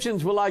the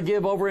Egyptians will I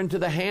give over into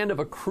the hand of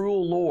a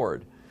cruel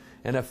lord,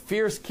 and a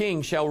fierce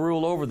king shall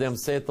rule over them,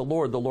 saith the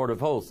Lord of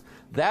hosts.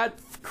 That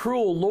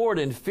cruel lord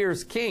and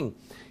fierce king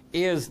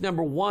is,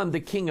 number 1, the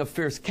king of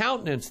fierce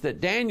countenance that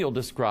Daniel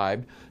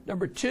described.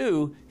 Number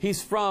 2,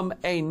 he's from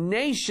a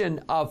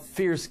nation of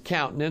fierce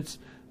countenance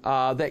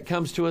that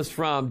comes to us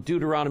from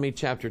Deuteronomy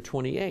chapter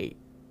 28.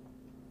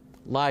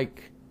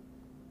 Like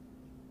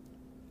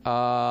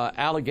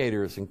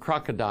alligators and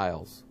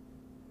crocodiles.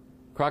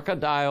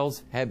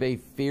 Crocodiles have a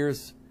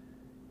fierce,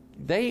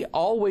 they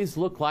always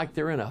look like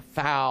they're in a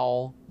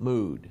foul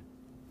mood.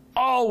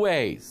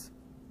 Always.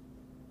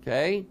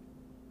 Okay?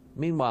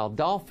 Meanwhile,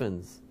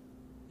 dolphins,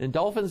 and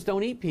dolphins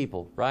don't eat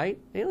people, right?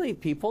 They don't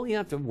eat people. You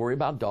don't have to worry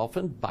about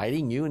dolphins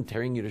biting you and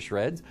tearing you to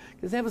shreds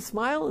because they have a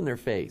smile on their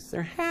face.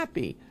 They're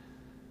happy.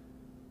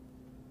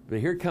 But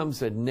here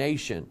comes a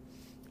nation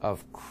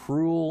of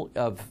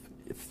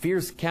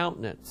fierce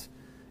countenance.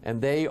 And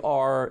they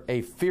are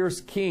a fierce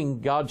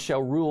king, God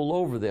shall rule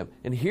over them.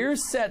 And here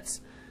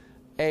sets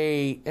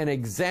an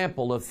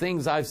example of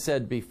things I've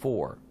said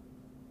before.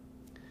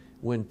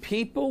 When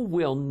people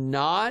will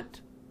not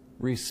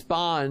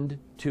respond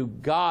to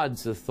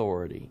God's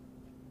authority,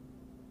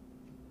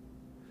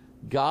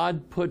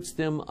 God puts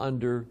them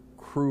under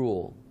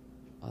cruel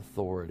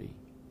authority.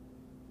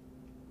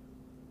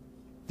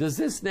 Does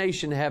this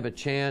nation have a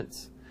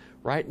chance?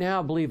 Right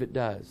now, I believe it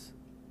does.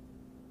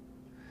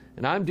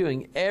 And I'm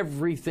doing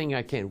everything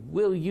I can.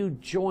 Will you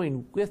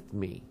join with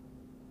me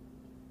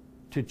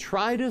to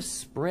try to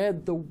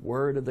spread the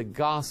word of the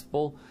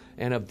gospel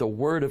and of the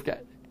word of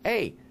God?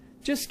 Hey,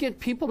 just get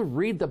people to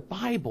read the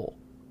Bible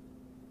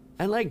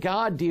and let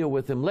God deal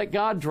with them. Let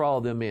God draw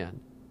them in.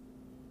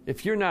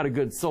 If you're not a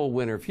good soul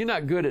winner, if you're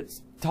not good at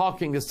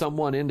talking to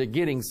someone into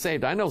getting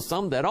saved, I know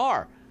some that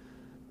are.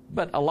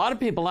 But a lot of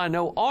people I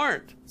know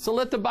aren't. So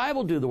let the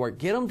Bible do the work.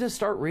 Get them to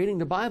start reading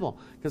the Bible.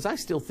 Because I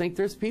still think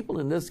there's people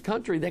in this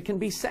country that can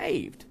be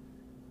saved.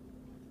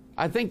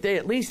 I think they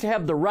at least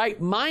have the right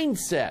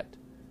mindset.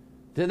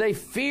 Do they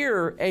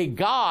fear a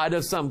God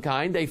of some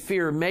kind? They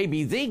fear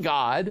maybe the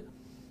God.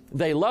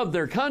 They love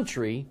their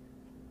country.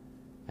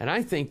 And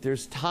I think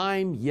there's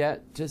time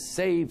yet to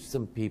save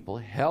some people.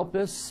 Help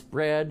us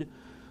spread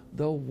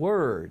the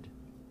word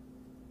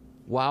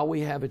while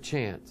we have a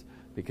chance.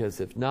 Because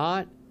if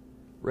not,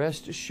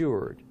 rest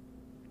assured,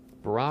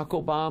 Barack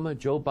Obama,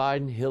 Joe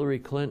Biden, Hillary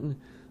Clinton,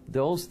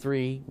 those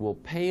 3 will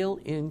pale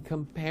in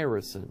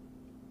comparison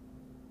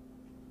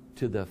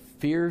to the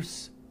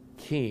fierce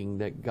king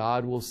that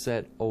God will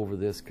set over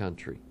this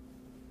country.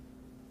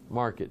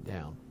 Mark it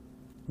down.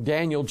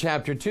 Daniel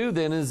chapter 2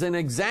 then is an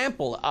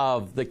example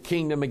of the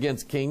kingdom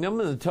against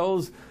kingdom. And the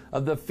toes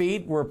of the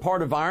feet were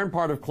part of iron,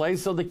 part of clay,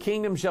 so the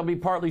kingdom shall be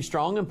partly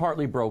strong and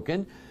partly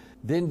broken.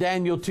 Then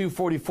Daniel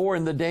 2:44,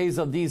 in the days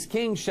of these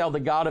kings shall the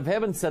God of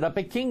heaven set up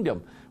a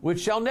kingdom, which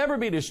shall never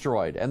be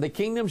destroyed, and the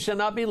kingdom shall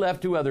not be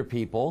left to other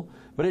people,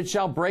 but it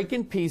shall break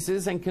in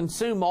pieces and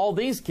consume all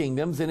these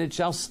kingdoms, and it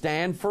shall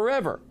stand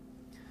forever.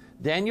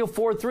 Daniel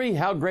 4:3,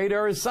 how great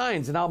are his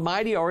signs, and how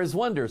mighty are his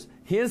wonders.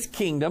 His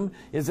kingdom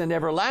is an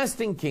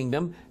everlasting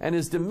kingdom, and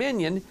his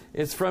dominion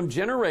is from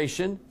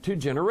generation to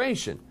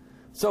generation.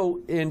 So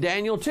in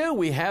Daniel 2,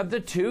 we have the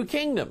 2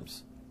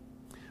 kingdoms.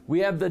 We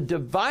have the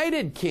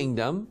divided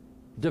kingdom,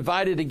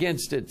 divided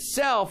against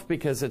itself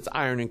because it's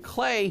iron and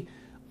clay,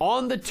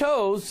 on the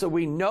toes, so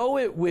we know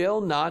it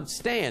will not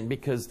stand,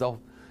 because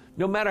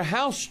no matter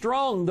how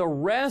strong the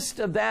rest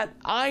of that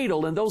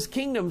idol and those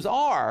kingdoms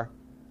are,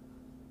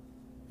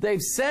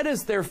 They've set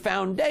as their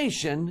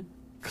foundation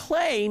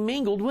clay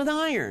mingled with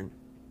iron.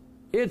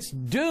 It's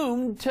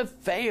doomed to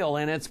fail,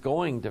 and it's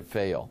going to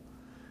fail.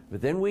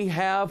 But then we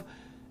have,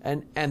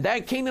 and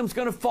that kingdom's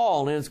going to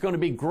fall, and it's going to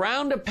be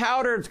ground to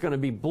powder. It's going to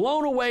be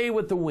blown away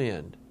with the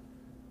wind.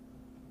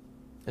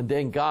 And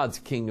then God's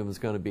kingdom is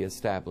going to be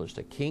established,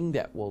 a kingdom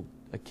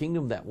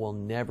that will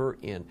never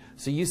end.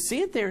 So you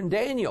see it there in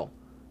Daniel,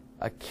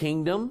 a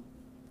kingdom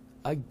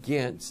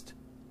against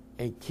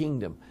a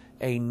kingdom,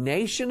 a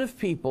nation of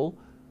people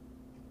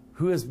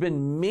who has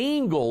been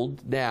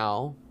mingled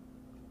now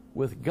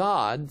with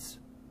God's,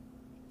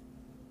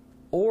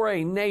 or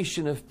a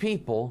nation of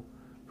people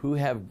who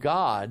have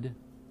God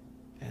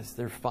as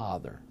their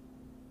father.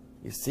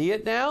 You see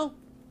it now?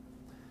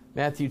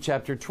 Matthew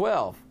chapter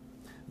 12,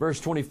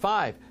 verse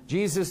 25.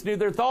 Jesus knew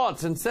their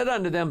thoughts and said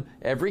unto them,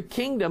 every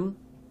kingdom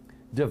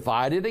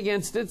divided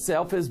against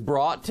itself is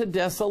brought to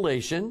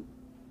desolation.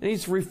 And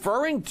he's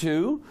referring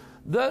to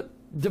the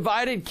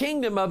divided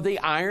kingdom of the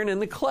iron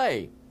and the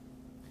clay.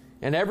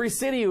 And every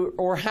city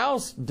or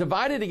house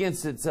divided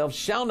against itself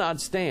shall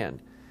not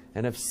stand.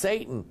 And if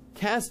Satan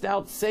cast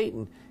out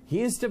Satan,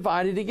 he is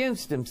divided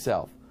against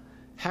himself.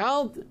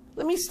 How?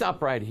 Let me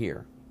stop right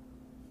here.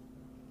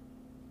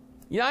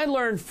 You know, I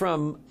learned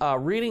from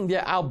reading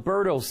the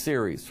Alberto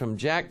series from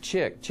Jack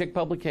Chick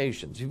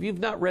Publications. If you've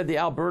not read the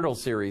Alberto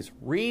series,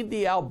 read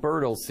the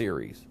Alberto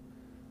series.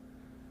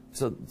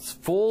 It's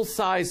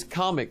full-size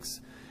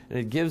comics, and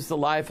it gives the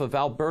life of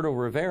Alberto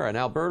Rivera. And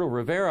Alberto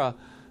Rivera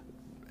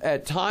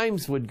at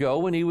times would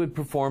go and he would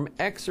perform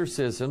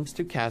exorcisms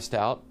to cast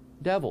out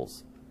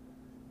devils.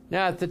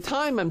 Now, at the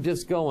time, I'm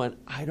just going,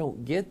 I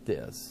don't get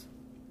this.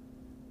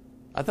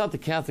 I thought the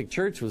Catholic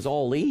Church was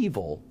all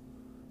evil.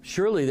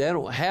 Surely they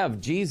don't have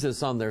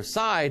Jesus on their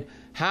side.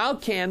 How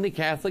can the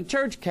Catholic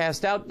Church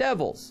cast out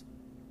devils?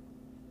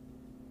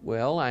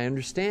 Well, I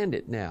understand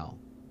it now.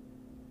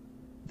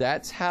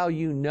 That's how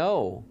you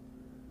know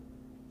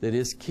that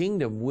his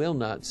kingdom will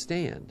not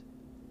stand.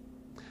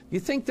 You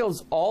think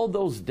all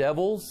those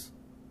devils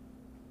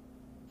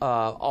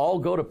all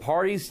go to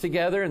parties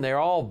together, and they're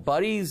all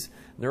buddies,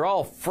 and they're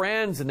all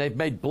friends, and they've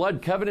made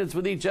blood covenants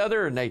with each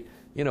other, and they,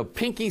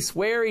 pinky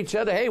swear each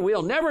other, hey,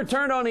 we'll never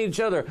turn on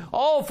each other,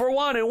 all for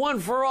one and one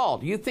for all.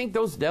 Do you think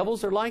those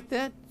devils are like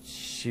that?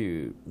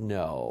 Shoot,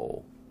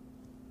 no.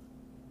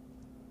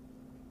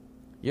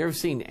 You ever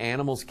seen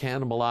animals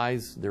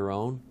cannibalize their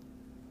own?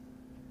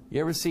 You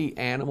ever see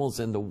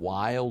animals in the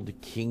wild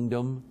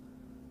kingdom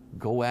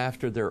go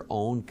after their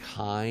own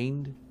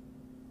kind?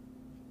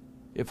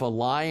 If a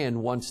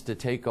lion wants to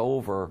take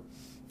over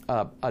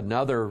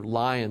another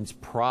lion's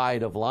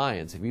pride of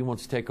lions, if he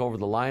wants to take over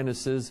the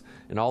lionesses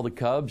and all the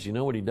cubs, you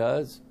know what he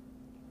does?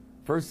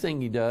 First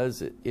thing he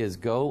does is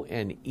go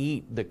and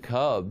eat the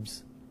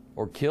cubs,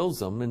 or kills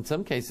them, in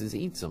some cases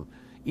eats them,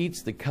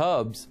 eats the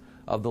cubs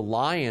of the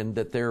lion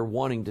that they're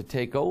wanting to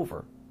take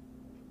over.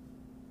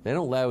 They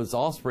don't allow his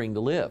offspring to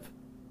live.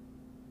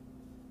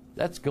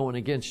 That's going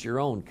against your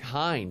own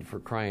kind, for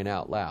crying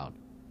out loud.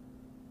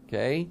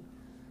 Okay?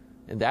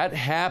 And that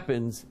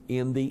happens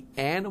in the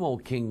animal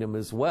kingdom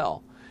as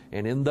well.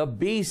 And in the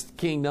beast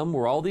kingdom,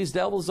 where all these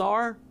devils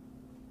are,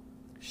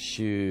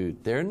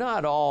 shoot, they're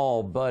not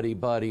all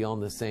buddy-buddy on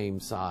the same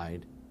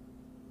side.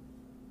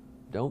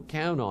 Don't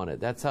count on it.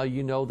 That's how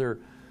you know their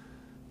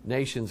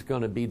nation's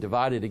going to be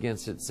divided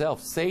against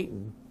itself.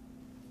 Satan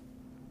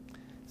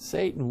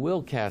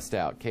will cast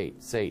out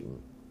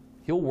Satan.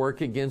 He'll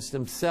work against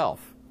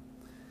himself.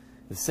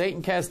 If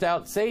Satan cast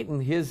out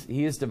Satan, he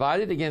is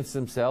divided against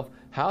himself.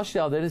 How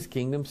shall then his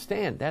kingdom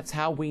stand? That's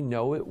how we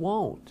know it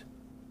won't.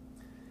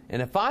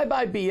 And if I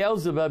by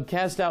Beelzebub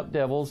cast out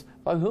devils,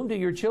 by whom do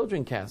your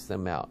children cast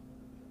them out?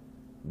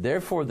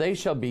 Therefore they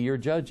shall be your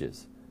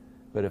judges.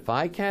 But if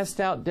I cast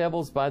out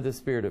devils by the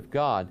Spirit of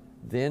God,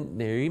 then,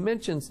 there he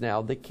mentions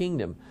now the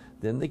kingdom,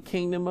 then the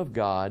kingdom of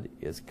God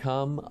is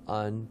come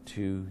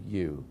unto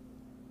you.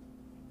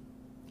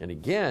 And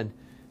again,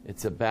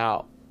 it's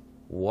about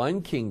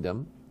one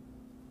kingdom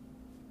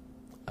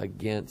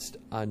against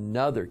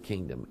another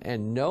kingdom.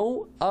 And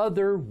no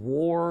other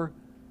war,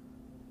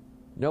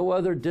 no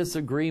other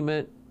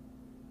disagreement,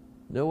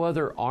 no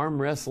other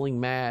arm wrestling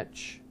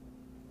match,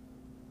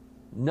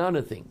 none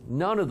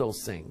of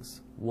those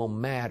things will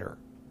matter.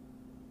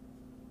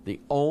 The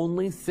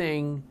only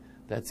thing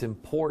that's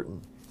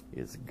important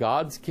is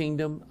God's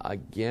kingdom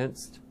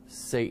against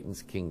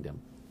Satan's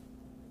kingdom.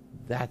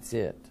 That's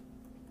it.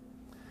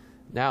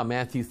 Now,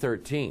 Matthew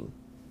 13.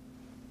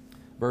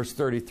 Verse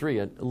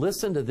 33,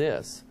 listen to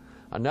this.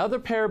 Another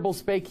parable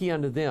spake he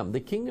unto them.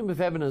 The kingdom of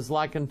heaven is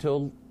like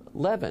unto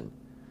leaven,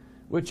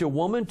 which a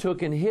woman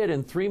took and hid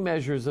in 3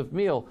 measures of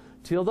meal,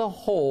 till the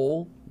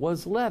whole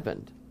was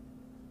leavened.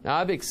 Now,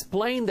 I've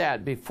explained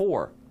that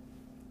before.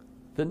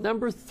 The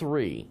number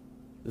 3,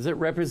 does it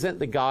represent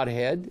the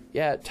Godhead?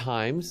 Yeah, at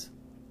times.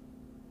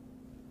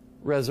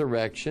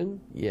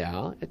 Resurrection?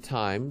 Yeah, at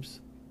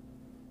times.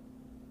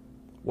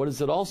 What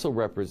does it also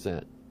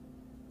represent?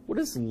 What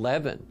is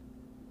leaven?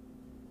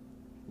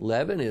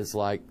 Leaven is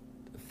like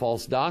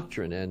false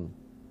doctrine and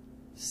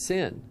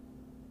sin.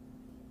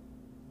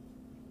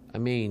 I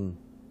mean,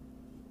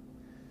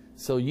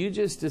 so you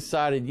just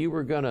decided you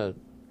were going to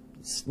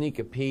sneak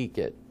a peek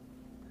at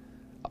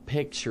a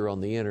picture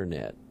on the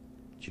internet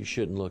that you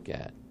shouldn't look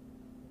at.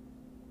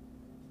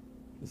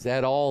 Is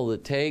that all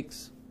it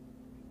takes?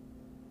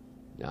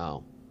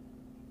 No.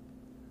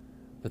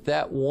 But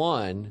that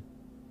one,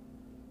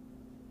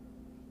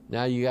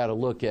 now you got to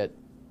look at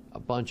a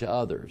bunch of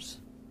others.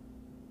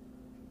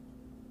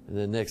 And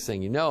the next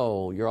thing you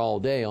know, you're all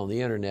day on the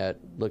internet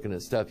looking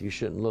at stuff you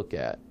shouldn't look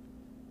at.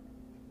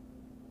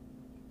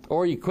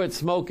 Or you quit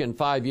smoking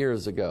 5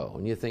 years ago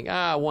and you think,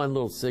 one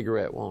little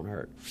cigarette won't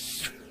hurt.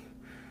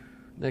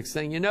 Next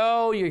thing you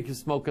know, you're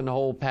smoking the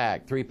whole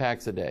pack, 3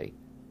 packs a day.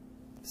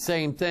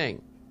 Same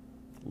thing.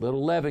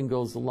 Little leaven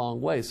goes a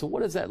long way. So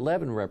what does that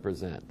leaven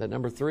represent? That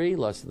number 3,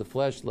 lust of the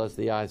flesh, lust of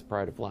the eyes,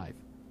 pride of life.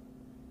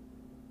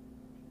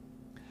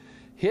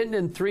 Hidden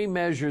in 3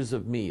 measures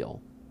of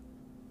meal.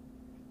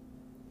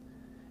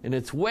 And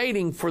it's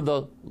waiting for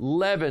the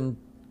leaven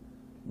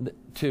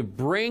to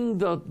bring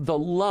the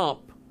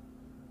lump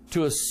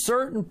to a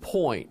certain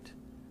point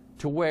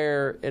to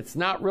where it's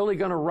not really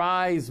going to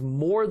rise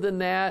more than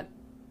that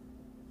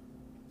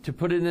to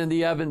put it in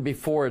the oven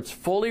before it's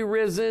fully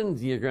risen.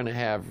 You're going to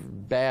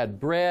have bad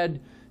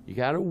bread. You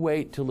got to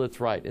wait till it's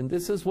right. And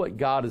this is what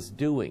God is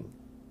doing.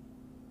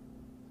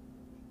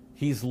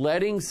 He's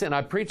letting sin,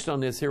 I preached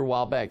on this here a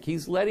while back,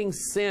 He's letting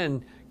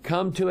sin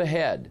come to a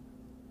head.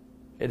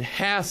 It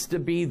has to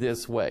be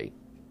this way.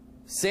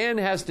 Sin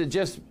has to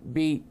just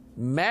be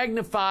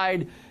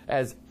magnified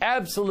as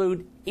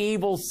absolute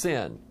evil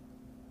sin.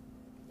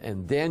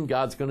 And then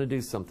God's going to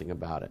do something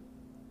about it.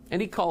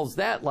 And He calls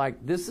that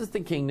like, this is the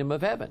kingdom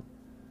of heaven.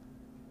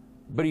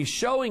 But He's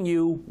showing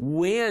you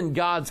when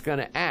God's going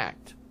to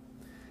act.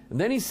 And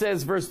then He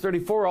says, verse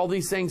 34, all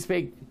these things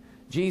spake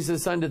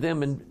Jesus unto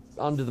them and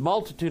unto the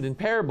multitude in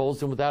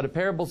parables, and without a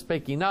parable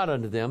spake He not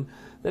unto them,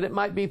 that it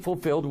might be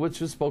fulfilled which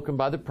was spoken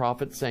by the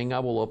prophet, saying, I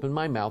will open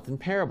my mouth in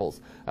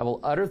parables. I will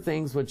utter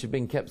things which have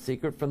been kept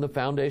secret from the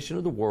foundation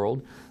of the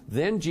world.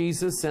 Then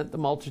Jesus sent the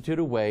multitude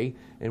away,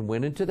 and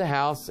went into the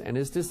house, and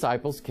His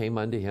disciples came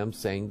unto Him,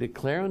 saying,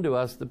 Declare unto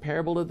us the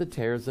parable of the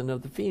tares and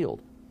of the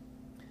field.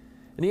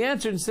 And He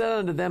answered and said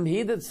unto them,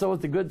 He that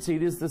soweth the good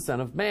seed is the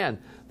Son of Man.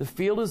 The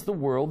field is the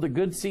world, the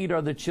good seed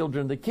are the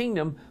children of the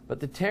kingdom, but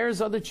the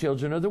tares are the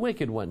children of the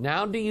wicked one.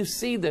 Now do you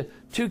see the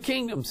 2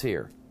 kingdoms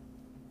here?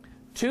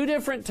 2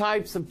 different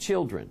types of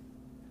children.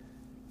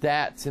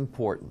 That's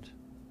important.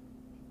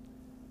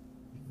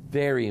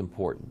 Very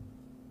important.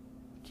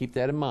 Keep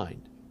that in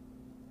mind.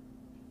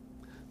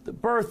 The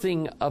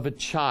birthing of a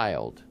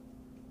child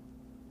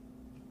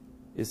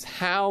is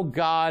how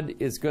God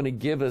is going to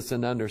give us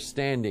an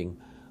understanding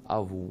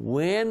of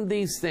when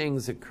these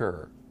things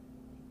occur.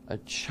 A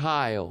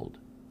child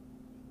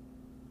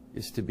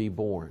is to be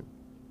born.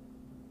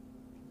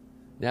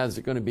 Now, is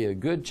it going to be a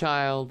good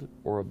child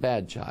or a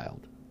bad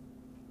child?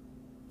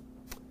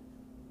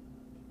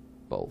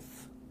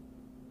 Both.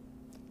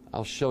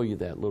 I'll show you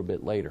that a little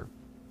bit later.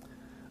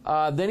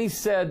 Then He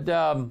said,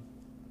 the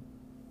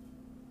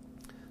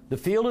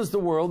field is the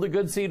world, the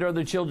good seed are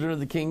the children of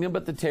the kingdom,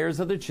 but the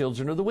tares are the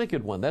children of the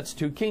wicked one. That's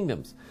 2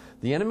 kingdoms.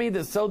 The enemy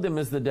that sowed them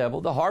is the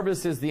devil. The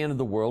harvest is the end of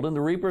the world, and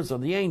the reapers are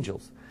the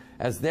angels.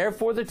 As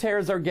therefore the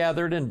tares are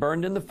gathered and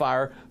burned in the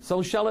fire,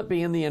 so shall it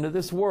be in the end of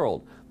this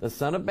world. The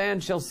Son of Man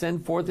shall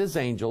send forth His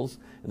angels,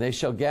 and they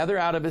shall gather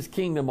out of His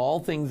kingdom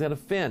all things that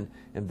offend,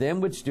 and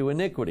them which do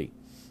iniquity.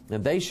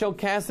 And they shall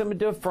cast them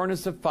into a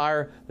furnace of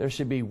fire. There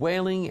shall be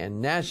wailing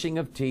and gnashing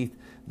of teeth.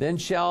 Then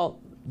shall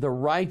the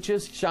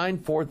righteous shine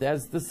forth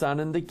as the sun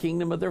in the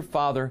kingdom of their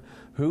Father.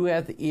 Who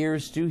hath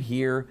ears to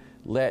hear,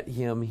 let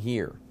him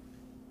hear.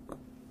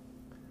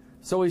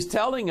 So He's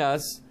telling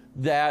us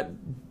that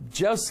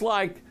just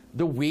like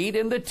the wheat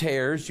and the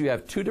tares, you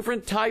have 2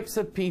 different types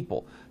of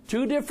people,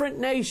 2 different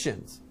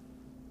nations.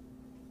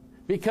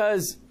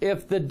 Because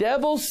if the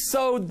devil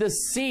sowed the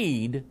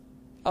seed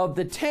of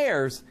the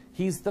tares,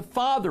 he's the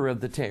father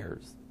of the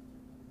tares.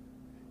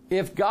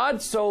 If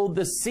God sowed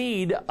the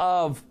seed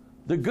of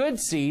the good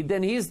seed,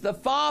 then He's the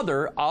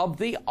father of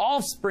the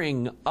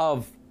offspring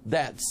of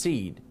that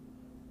seed.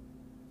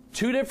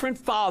 2 different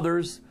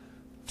fathers,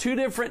 2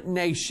 different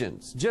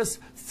nations. Just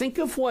think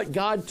of what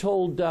God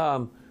told,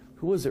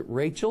 who was it,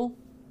 Rachel?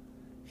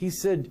 He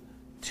said,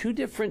 2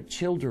 different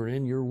children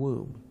in your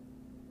womb.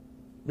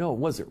 No, it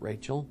wasn't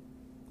Rachel.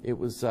 It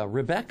was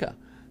Rebecca.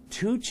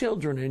 2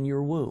 children in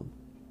your womb.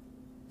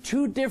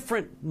 2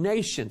 different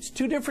nations,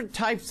 2 different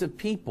types of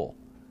people.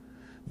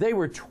 They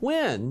were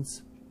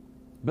twins,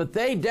 but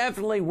they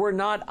definitely were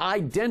not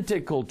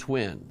identical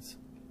twins.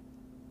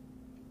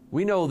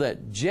 We know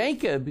that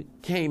Jacob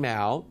came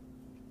out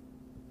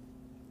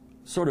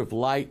sort of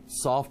light,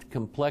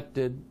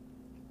 soft-complected.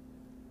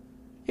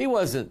 He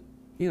wasn't,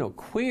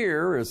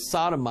 queer or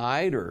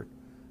sodomite or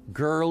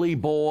girly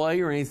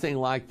boy or anything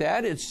like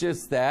that. It's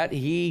just that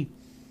he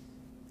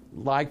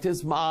liked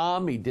his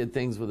mom. He did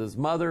things with his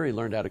mother. He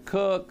learned how to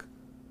cook.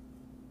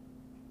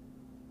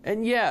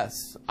 And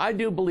yes, I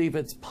do believe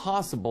it's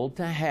possible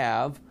to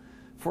have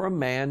for a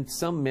man,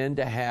 some men,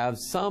 to have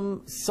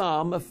some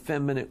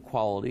effeminate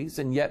qualities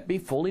and yet be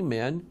fully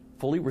men,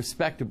 fully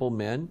respectable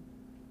men.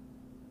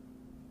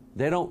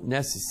 They don't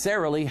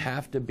necessarily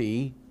have to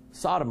be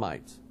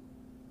sodomites.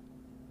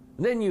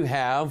 And then you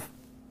have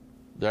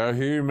the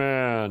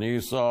He-Man,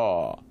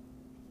 Esau.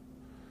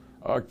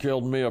 I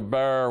killed me a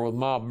bear with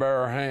my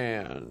bare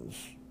hands.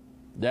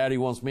 Daddy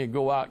wants me to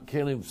go out and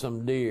kill him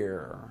some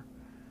deer.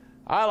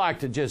 I like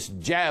to just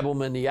jab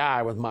them in the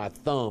eye with my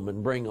thumb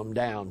and bring them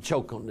down,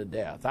 choke them to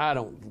death. I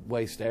don't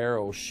waste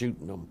arrows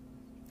shooting them.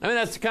 I mean,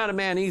 that's the kind of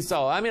man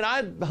Esau. I mean,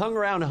 I hung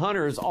around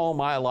hunters all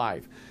my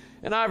life.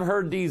 And I've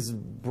heard these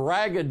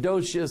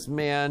braggadocious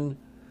men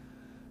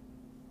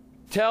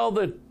tell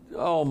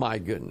oh my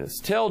goodness,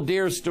 tell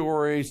deer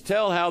stories,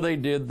 tell how they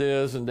did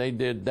this and they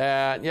did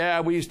that.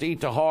 Yeah, we used to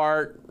eat the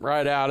heart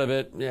right out of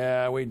it.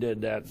 Yeah, we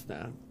did that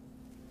stuff.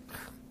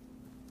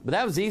 But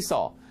that was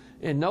Esau.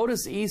 And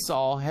notice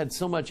Esau had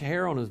so much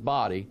hair on his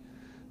body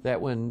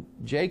that when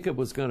Jacob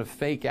was going to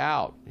fake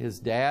out his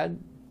dad,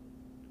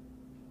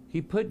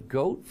 he put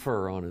goat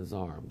fur on his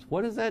arms.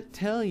 What does that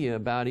tell you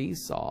about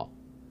Esau?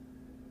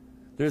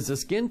 There's a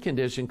skin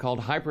condition called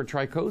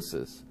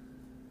hypertrichosis,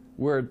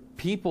 where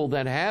people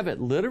that have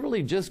it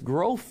literally just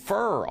grow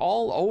fur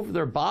all over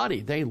their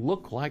body. They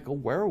look like a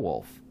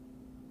werewolf.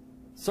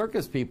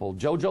 Circus people,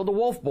 Jojo the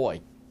Wolf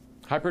Boy,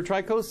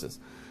 hypertrichosis.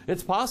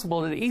 It's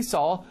possible that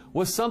Esau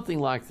was something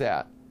like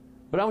that.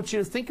 But I want you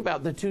to think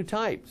about the two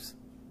types.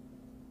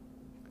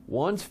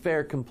 One's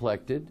fair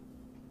complected.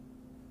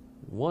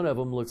 One of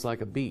them looks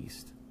like a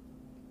beast.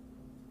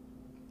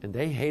 And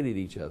they hated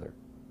each other.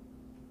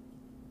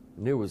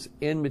 And there was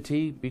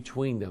enmity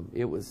between them.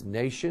 It was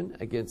nation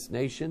against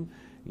nation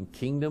and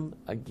kingdom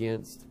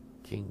against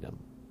kingdom.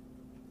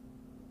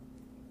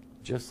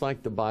 Just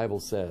like the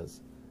Bible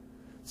says.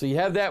 So you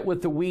have that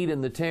with the wheat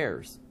and the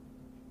tares.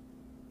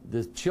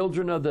 The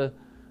children of the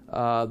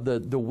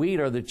wheat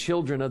are the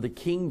children of the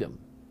kingdom.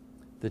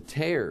 The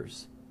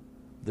tares,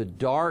 the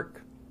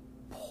dark,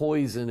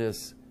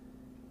 poisonous,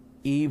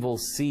 evil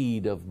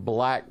seed of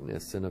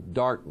blackness and of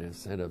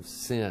darkness and of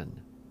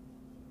sin.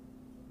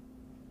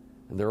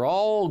 And they're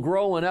all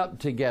growing up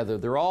together.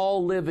 They're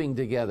all living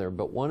together.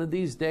 But one of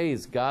these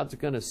days, God's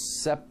going to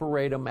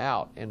separate them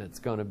out. And it's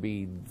going to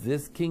be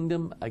this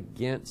kingdom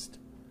against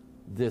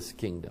this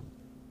kingdom.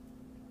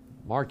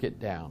 Mark it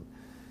down.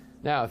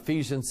 Now,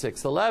 Ephesians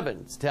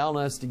 6:11, it's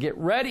telling us to get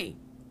ready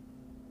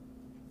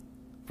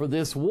for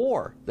this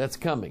war that's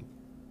coming.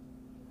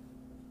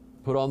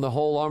 Put on the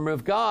whole armor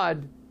of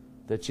God,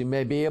 that you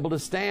may be able to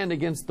stand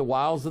against the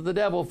wiles of the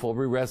devil. For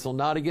we wrestle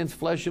not against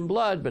flesh and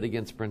blood, but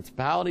against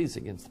principalities,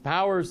 against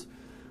powers,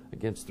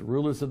 against the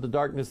rulers of the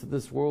darkness of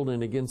this world,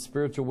 and against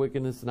spiritual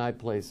wickedness in high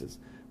places.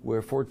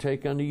 Wherefore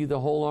take unto you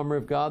the whole armor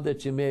of God,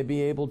 that you may be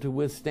able to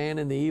withstand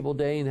in the evil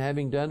day, and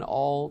having done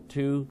all,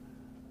 to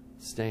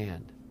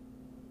stand.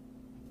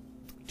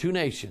 Two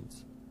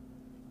nations,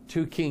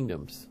 two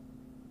kingdoms,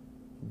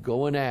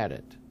 going at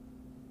it.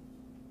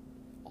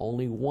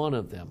 Only one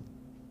of them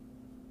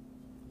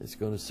is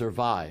going to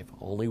survive.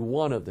 Only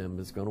one of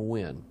them is going to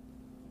win.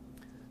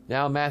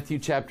 Now Matthew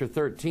chapter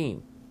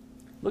 13.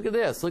 Look at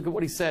this. Look at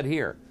what he said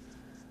here.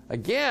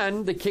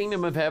 Again, the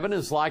kingdom of heaven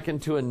is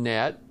likened to a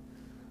net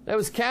that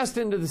was cast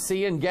into the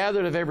sea and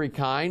gathered of every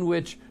kind,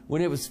 which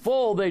when it was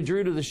full they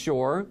drew to the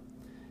shore,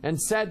 and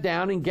sat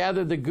down and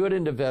gathered the good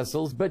into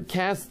vessels, but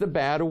cast the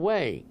bad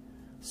away.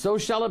 So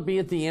shall it be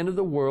at the end of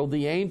the world.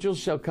 The angels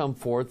shall come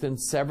forth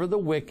and sever the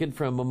wicked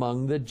from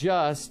among the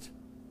just.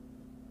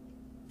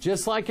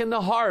 Just like in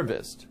the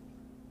harvest.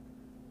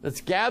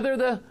 Let's gather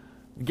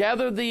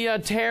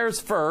the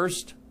tares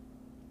first.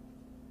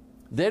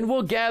 Then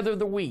we'll gather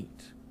the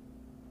wheat.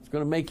 It's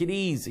going to make it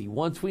easy.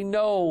 Once we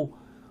know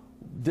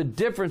the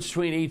difference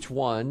between each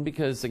one,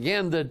 because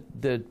again,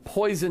 the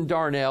poison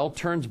darnel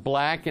turns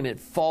black and it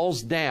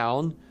falls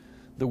down.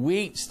 The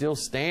wheat still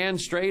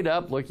stands straight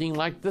up, looking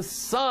like the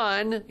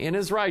sun in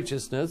his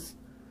righteousness.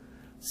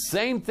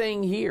 Same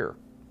thing here.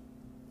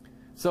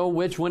 So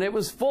which when it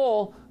was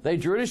full, they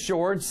drew to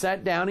shore and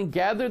sat down and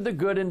gathered the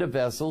good into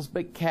vessels,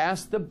 but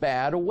cast the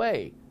bad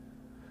away.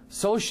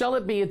 So shall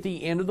it be at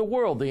the end of the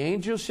world. The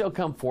angels shall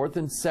come forth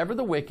and sever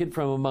the wicked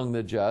from among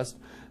the just,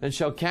 and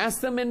shall cast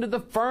them into the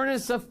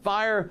furnace of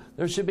fire.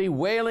 There shall be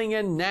wailing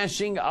and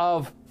gnashing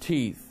of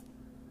teeth.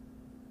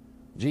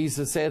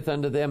 Jesus saith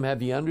unto them,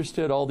 Have ye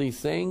understood all these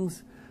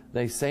things?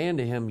 They say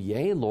unto him,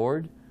 Yea,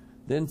 Lord.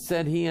 Then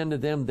said he unto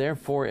them,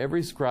 Therefore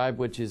every scribe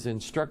which is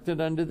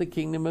instructed unto the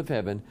kingdom of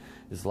heaven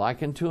is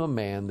likened to a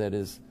man that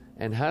is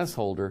an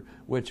householder,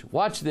 which,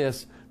 watch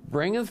this,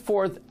 bringeth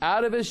forth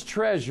out of his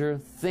treasure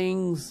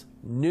things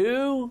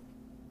new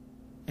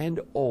and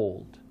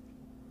old.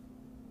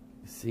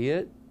 You see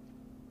it?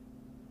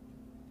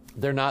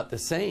 They're not the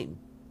same.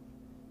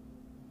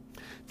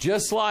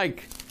 Just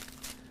like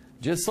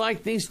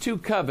these two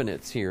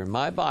covenants here in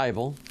my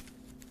Bible,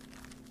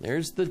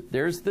 there's the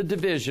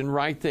division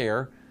right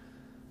there.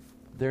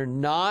 They're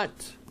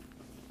not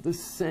the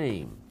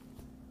same.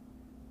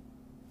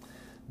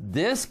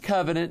 This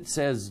covenant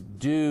says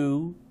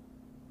do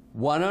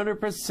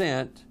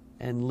 100%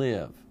 and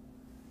live.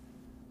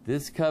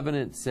 This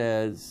covenant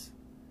says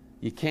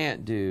you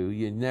can't do,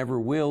 you never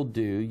will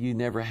do, you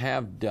never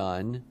have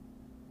done.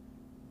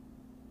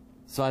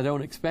 So I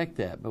don't expect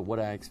that. But what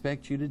I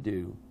expect you to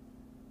do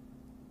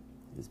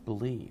is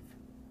believe.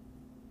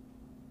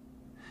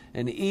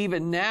 And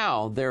even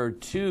now, there are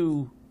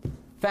two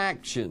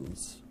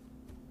factions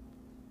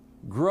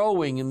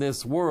growing in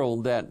this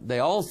world that they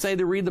all say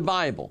to read the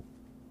Bible.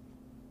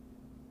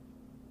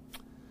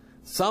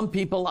 Some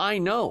people I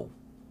know,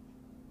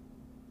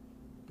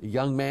 a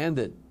young man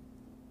that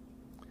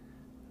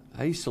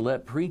I used to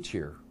let preach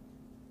here,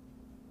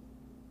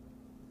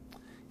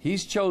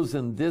 he's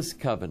chosen this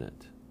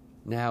covenant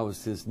now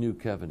as his new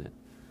covenant.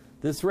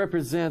 This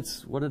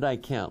represents, what did I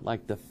count,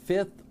 like the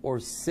 5th or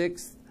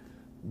 6th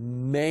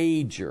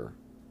major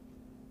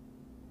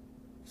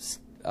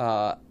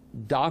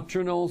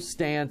doctrinal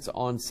stance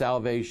on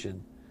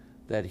salvation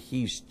that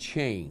he's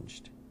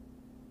changed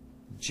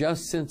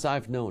just since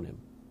I've known him.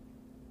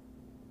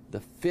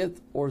 The 5th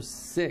or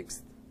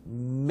 6th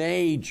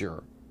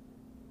major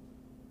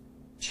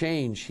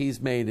change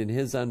he's made in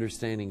his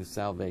understanding of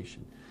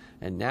salvation.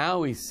 And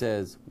now he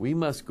says we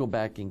must go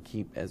back and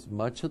keep as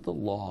much of the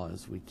law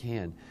as we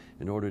can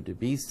in order to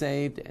be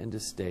saved and to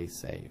stay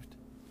saved.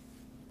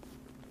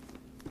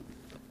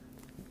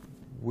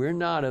 We're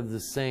not of the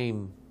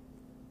same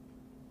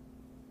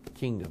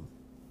kingdom.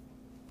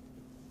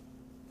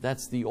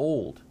 That's the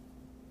old.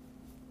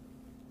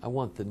 I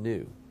want the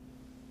new.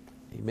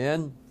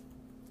 Amen.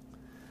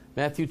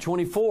 Matthew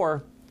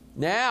 24.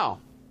 Now,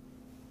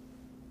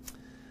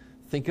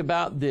 think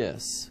about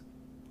this,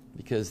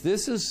 because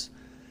this is,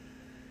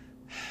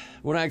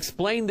 when I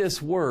explain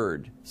this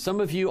word,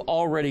 some of you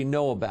already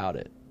know about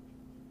it.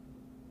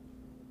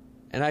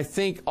 And I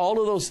think all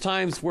of those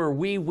times where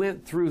we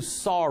went through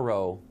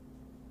sorrow,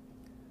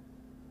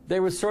 they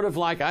were sort of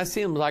like, I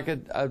see them like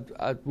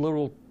a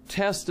little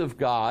test of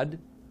God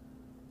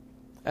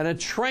and a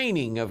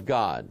training of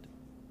God,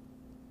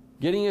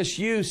 getting us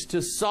used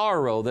to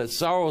sorrow, that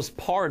sorrow is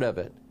part of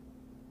it.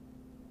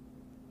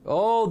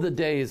 Oh, the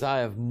days I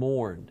have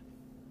mourned,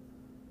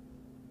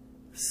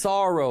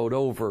 sorrowed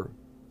over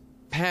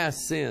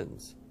past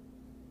sins,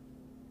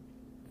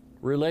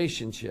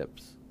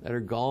 relationships that are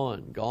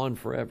gone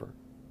forever.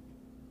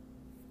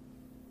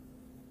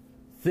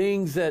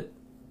 Things that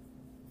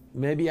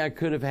maybe I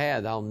could have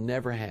had, I'll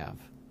never have.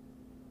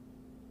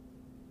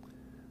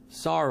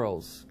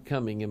 Sorrows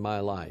coming in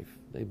my life,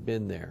 they've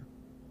been there.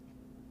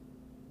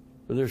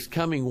 But there's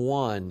coming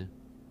one,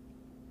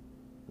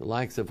 the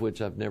likes of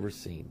which I've never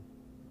seen.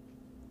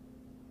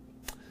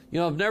 You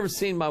know, I've never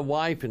seen my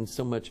wife in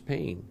so much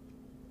pain.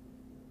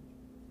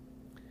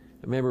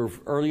 I remember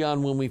early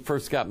on when we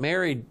first got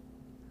married,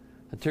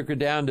 I took her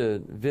down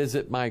to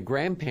visit my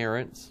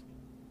grandparents.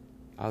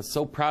 I was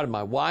so proud of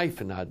my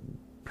wife and I'm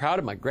proud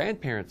of my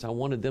grandparents. I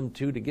wanted them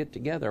two to get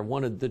together. I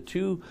wanted the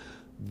two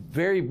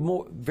very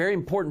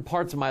important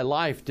parts of my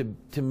life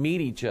to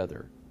meet each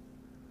other.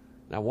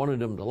 And I wanted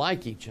them to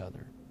like each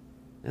other.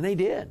 And they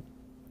did.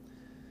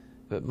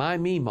 But my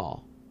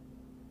Meemaw,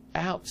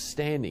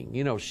 outstanding.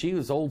 You know, she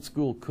was old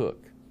school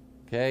cook.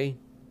 Okay?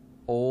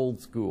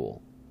 Old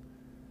school.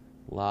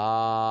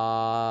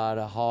 Lot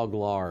of hog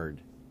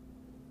lard.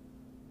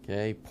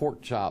 Okay?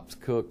 Pork chops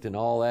cooked and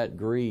all that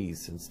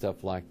grease and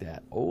stuff like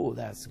that. Oh,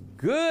 that's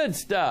good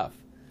stuff.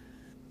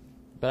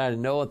 But I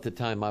didn't know at the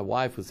time my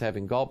wife was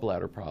having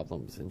gallbladder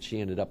problems and she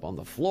ended up on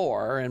the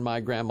floor in my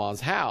grandma's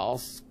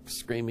house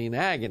screaming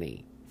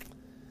agony.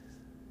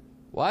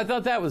 Well, I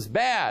thought that was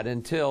bad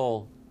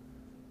until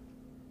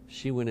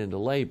she went into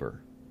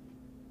labor.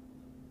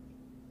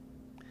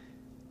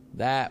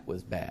 That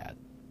was bad.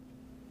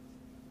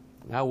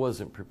 I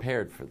wasn't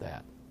prepared for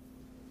that.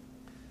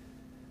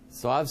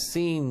 So I've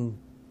seen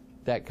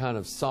that kind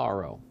of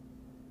sorrow.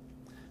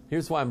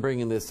 Here's why I'm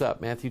bringing this up.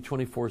 Matthew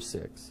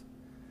 24:6.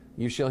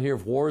 You shall hear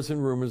of wars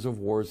and rumors of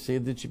wars. See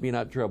that you be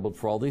not troubled,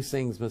 for all these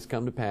things must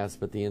come to pass,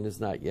 but the end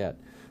is not yet.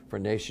 For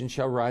nation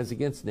shall rise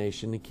against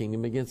nation, and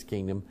kingdom against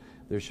kingdom.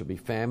 There shall be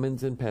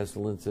famines and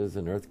pestilences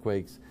and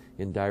earthquakes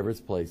in divers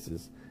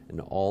places,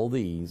 and all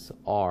these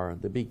are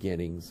the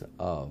beginnings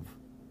of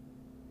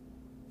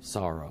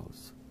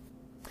sorrows.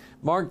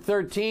 Mark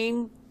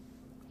 13,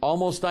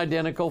 almost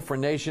identical. For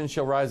nation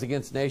shall rise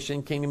against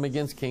nation, kingdom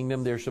against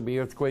kingdom. There shall be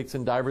earthquakes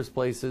in divers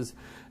places,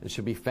 and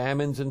shall be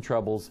famines and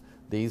troubles.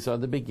 These are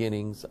the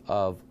beginnings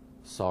of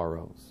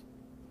sorrows.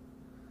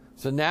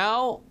 So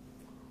now,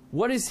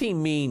 what does he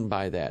mean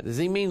by that? Does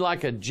he mean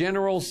like a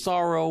general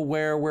sorrow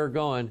where we're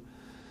going,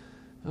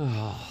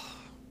 oh,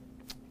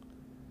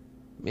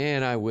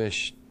 man, I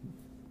wish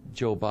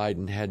Joe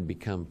Biden had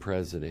become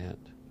president.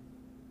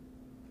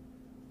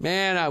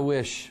 Man, I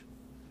wish,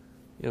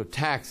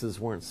 taxes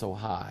weren't so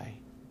high.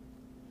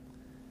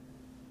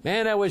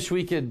 Man, I wish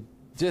we could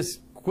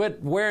just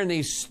quit wearing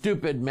these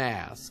stupid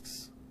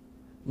masks.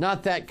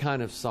 Not that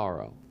kind of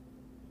sorrow.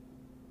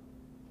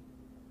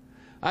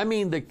 I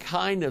mean the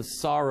kind of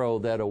sorrow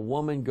that a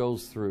woman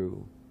goes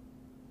through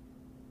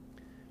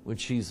when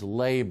she's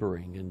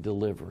laboring and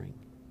delivering.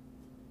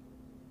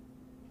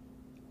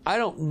 I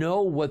don't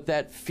know what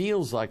that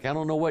feels like. I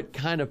don't know what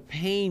kind of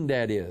pain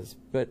that is.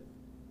 But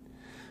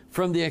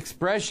from the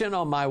expression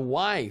on my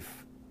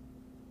wife,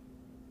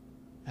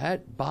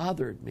 that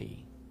bothered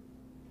me.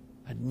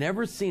 I'd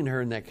never seen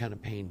her in that kind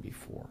of pain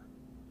before.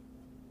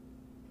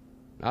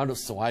 I don't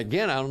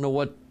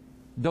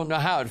know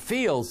how it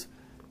feels,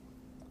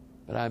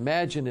 but I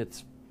imagine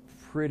it's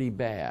pretty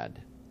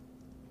bad.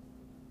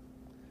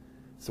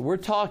 So we're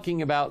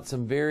talking about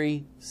some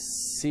very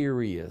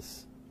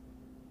serious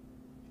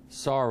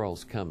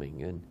sorrows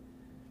coming.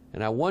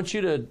 And I want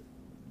you to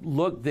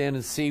look then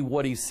and see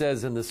what he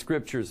says in the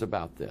scriptures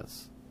about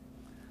this.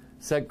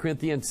 2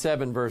 Corinthians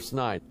 7 verse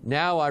 9.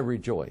 Now I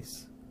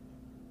rejoice,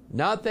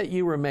 not that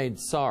you were made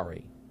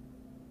sorry,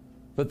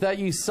 but that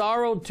you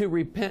sorrowed to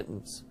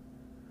repentance.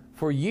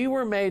 For you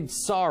were made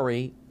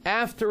sorry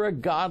after a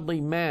godly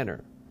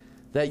manner,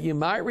 that you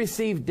might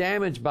receive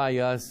damage by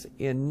us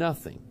in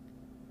nothing.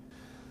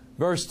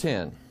 Verse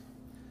 10.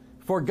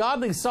 For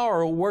godly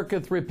sorrow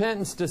worketh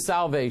repentance to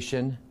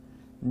salvation,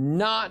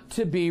 not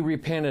to be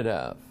repented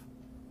of.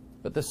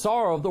 But the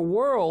sorrow of the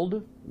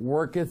world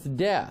worketh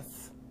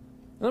death.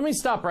 Let me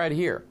stop right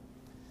here.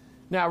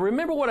 Now,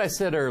 remember what I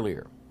said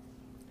earlier,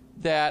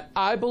 that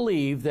I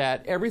believe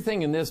that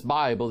everything in this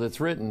Bible that's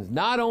written is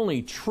not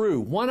only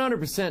true,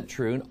 100%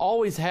 true, and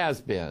always has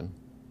been,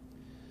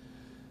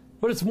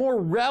 but it's more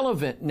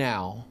relevant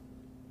now,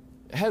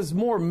 has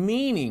more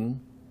meaning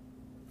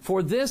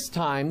for this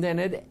time than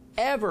it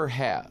ever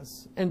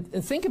has. And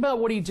think about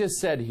what he just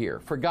said here.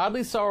 For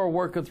godly sorrow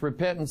worketh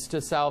repentance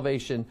to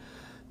salvation,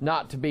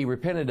 not to be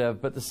repented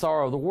of, but the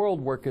sorrow of the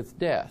world worketh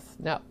death.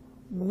 Now,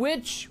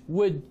 which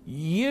would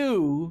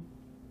you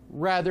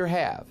rather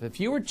have? If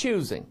you were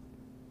choosing,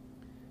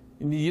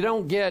 you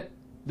don't get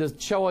the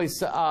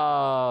choice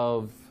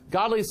of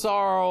godly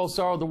sorrow,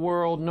 sorrow of the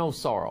world, no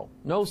sorrow.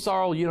 No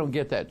sorrow, you don't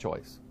get that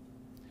choice.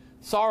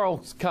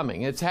 Sorrow's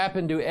coming. It's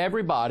happened to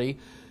everybody.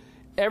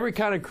 Every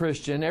kind of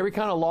Christian, every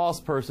kind of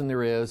lost person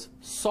there is,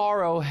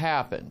 sorrow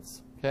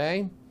happens,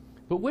 okay?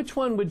 But which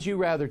one would you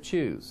rather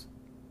choose?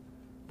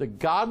 The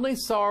godly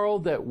sorrow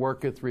that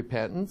worketh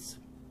repentance,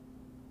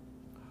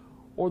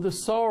 or the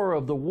sorrow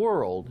of the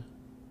world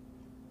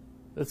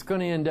that's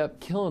going to end up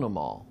killing them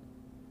all?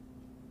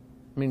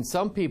 I mean,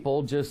 some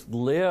people just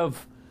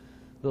live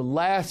the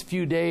last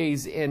few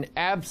days in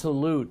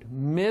absolute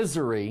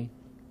misery,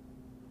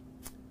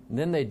 and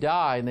then they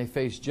die and they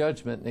face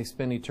judgment and they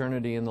spend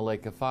eternity in the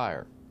lake of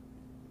fire.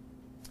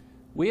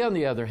 We, on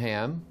the other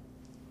hand,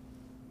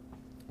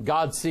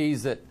 God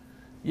sees that,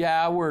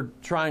 yeah, we're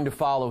trying to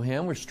follow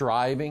Him. We're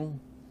striving,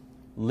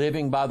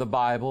 living by the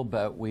Bible,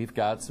 but we've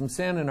got some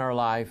sin in our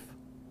life.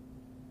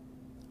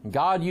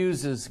 God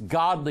uses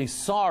godly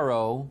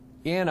sorrow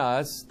in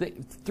us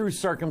through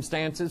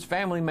circumstances,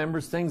 family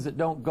members, things that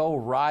don't go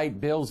right,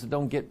 bills that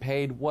don't get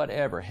paid,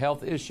 whatever,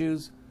 health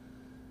issues.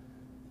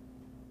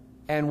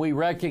 And we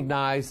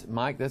recognize,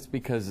 Mike, that's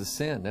because of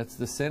sin. That's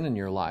the sin in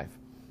your life.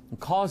 It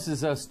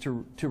causes us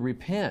to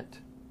repent.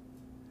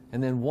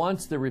 And then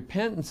once the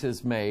repentance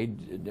is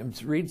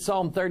made, read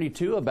Psalm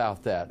 32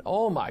 about that.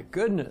 Oh my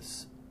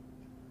goodness.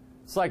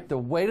 It's like the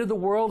weight of the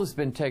world has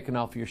been taken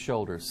off your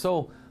shoulders.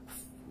 So,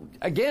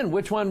 again,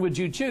 which one would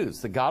you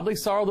choose? The godly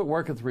sorrow that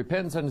worketh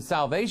repentance unto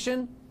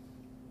salvation,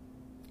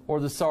 or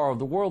the sorrow of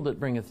the world that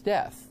bringeth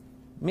death?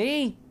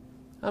 Me?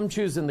 I'm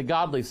choosing the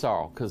godly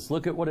sorrow, because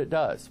look at what it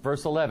does.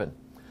 Verse 11.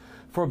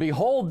 For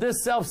behold,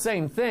 this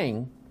selfsame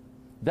thing,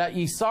 that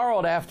ye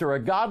sorrowed after a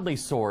godly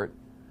sort,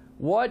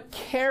 what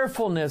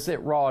carefulness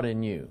it wrought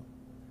in you.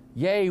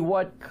 Yea,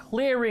 what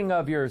clearing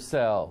of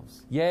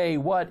yourselves. Yea,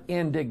 what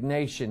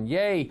indignation.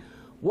 Yea,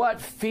 what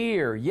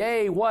fear.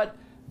 Yea, what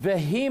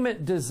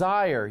vehement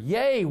desire.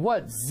 Yea,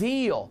 what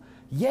zeal.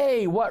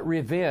 Yea, what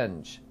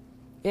revenge.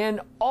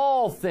 In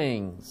all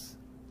things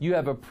you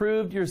have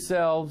approved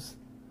yourselves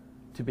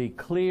to be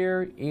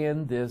clear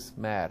in this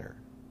matter.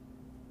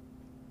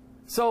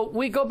 So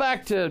we go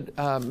back to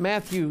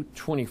Matthew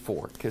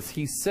 24, because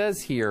he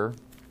says here,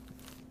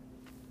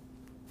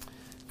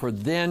 for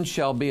then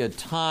shall be a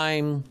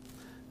time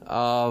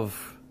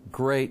of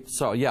great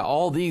sorrow. Yeah,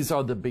 all these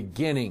are the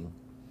beginning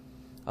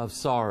of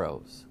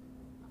sorrows.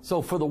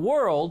 So for the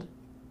world,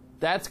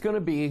 that's going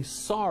to be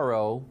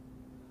sorrow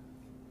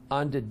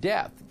unto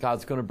death.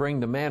 God's going to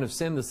bring the man of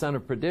sin, the son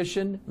of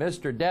perdition,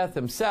 Mr. Death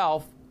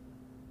himself,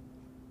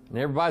 and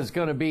everybody's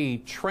going to be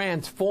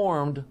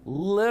transformed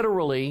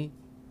literally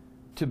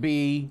to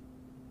be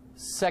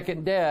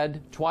second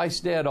dead, twice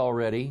dead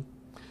already,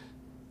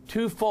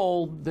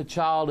 twofold the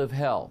child of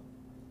hell,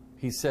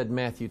 he said in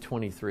Matthew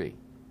 23.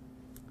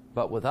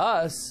 But with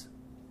us,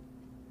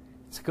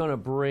 it's going to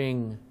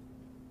bring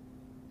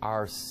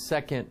our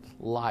second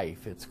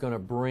life. It's going to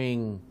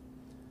bring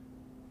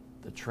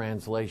the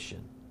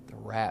translation, the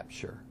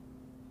rapture.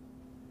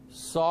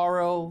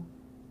 Sorrow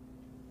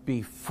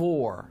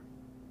before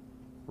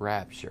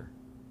rapture.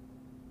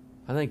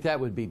 I think that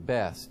would be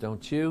best,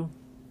 don't you?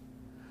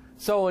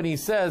 So when he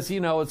says, you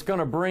know, it's going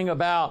to bring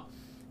about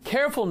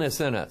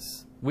carefulness in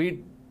us.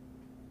 We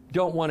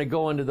don't want to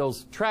go into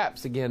those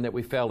traps again that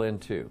we fell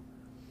into.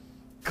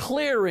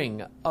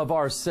 clearing of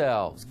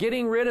ourselves,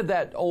 getting rid of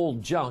that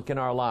old junk in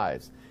our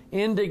lives.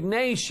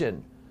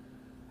 Indignation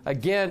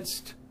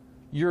against,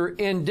 you're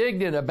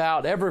indignant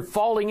about ever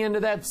falling into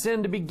that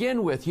sin to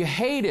begin with. You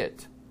hate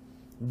it.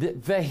 The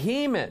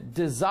vehement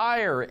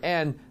desire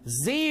and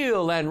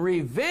zeal and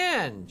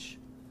revenge.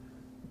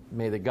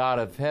 May the God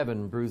of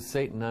heaven bruise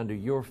Satan under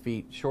your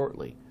feet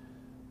shortly.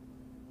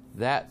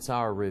 That's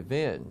our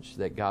revenge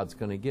that God's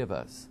going to give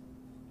us.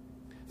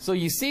 So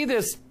you see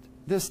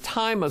this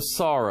time of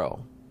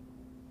sorrow.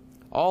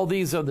 All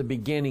these are the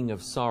beginning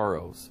of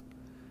sorrows.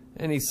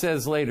 And he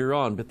says later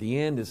on, but the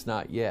end is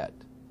not yet.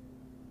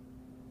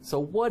 So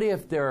what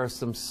if there are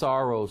some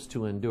sorrows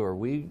to endure?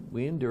 We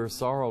endure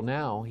sorrow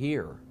now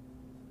here.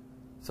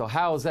 So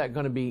how is that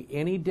going to be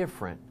any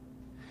different?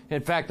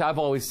 In fact, I've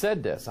always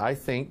said this. I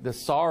think the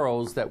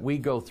sorrows that we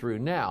go through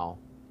now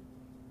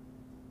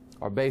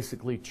are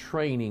basically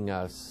training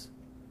us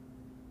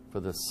for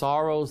the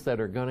sorrows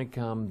that are going to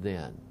come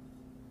then.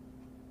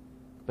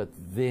 But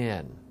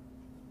then,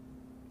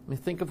 I mean,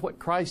 think of what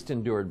Christ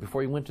endured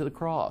before he went to the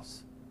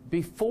cross.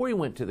 Before he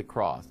went to the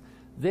cross.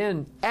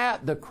 Then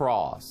at the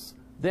cross.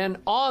 Then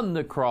on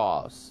the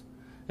cross.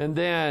 And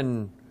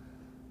then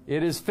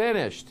it is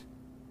finished.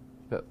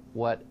 But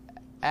what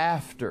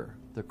after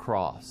the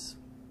cross?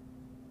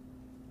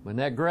 Wasn't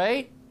that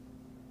great?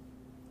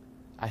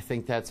 I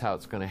think that's how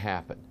it's going to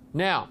happen.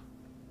 Now,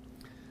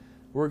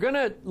 we're going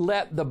to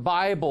let the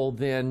Bible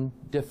then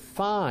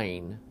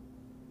define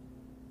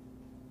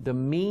the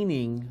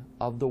meaning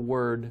of the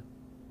word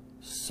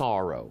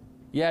sorrow.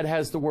 Yeah, it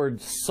has the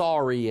word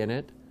sorry in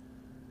it.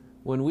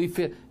 When we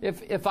feel,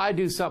 if I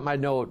do something I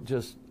know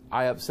just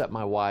I upset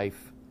my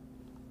wife,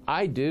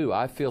 I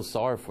feel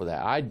sorry for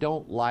that. I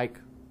don't like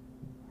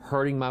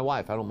hurting my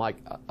wife. I don't like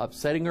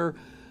upsetting her.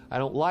 I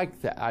don't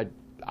like that.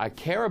 I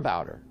care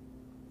about her.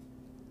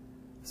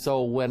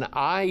 So when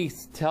I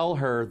tell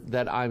her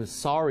that I'm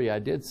sorry I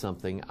did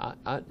something,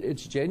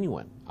 it's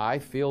genuine. I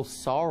feel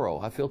sorrow.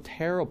 I feel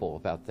terrible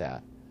about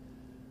that.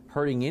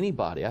 Hurting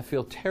anybody, I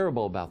feel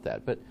terrible about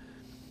that. But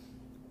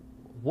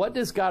what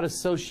does God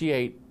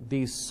associate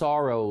these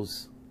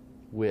sorrows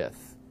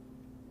with?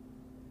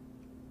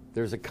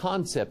 There's a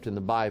concept in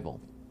the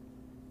Bible.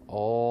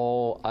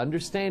 Oh,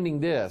 understanding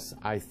this,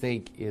 I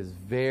think, is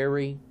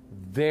very,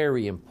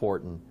 very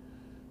important.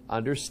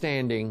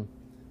 Understanding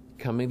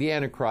coming the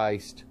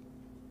Antichrist,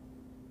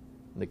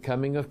 the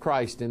coming of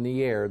Christ in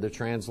the air, the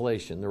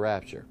translation, the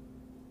rapture.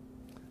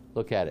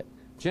 Look at it.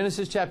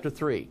 Genesis chapter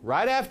 3,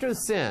 right after the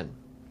sin,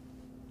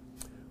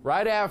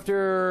 right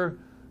after,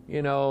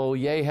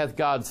 yea hath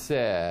God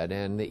said,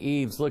 and the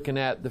Eve's looking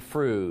at the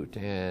fruit,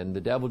 and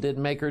the devil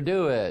didn't make her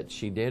do it.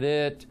 She did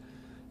it,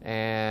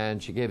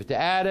 and she gave it to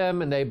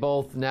Adam, and they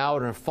both now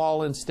are in a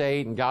fallen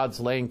state, and God's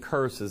laying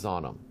curses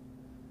on them.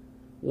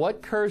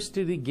 What curse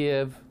did he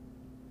give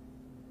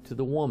to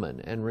the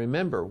woman? And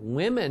remember,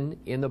 women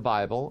in the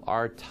Bible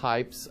are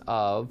types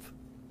of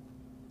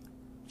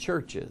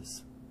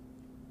churches.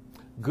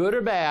 Good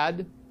or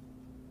bad,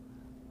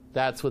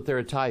 that's what they're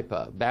a type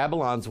of.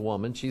 Babylon's a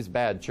woman, she's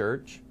bad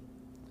church.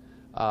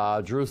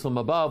 Jerusalem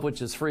above,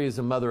 which is free as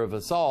the mother of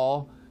us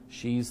all,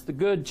 she's the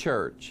good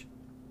church.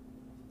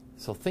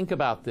 So think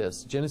about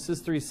this.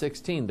 Genesis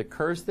 3:16, the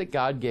curse that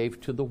God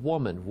gave to the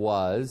woman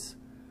was,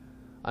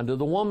 unto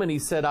the woman he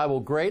said, I will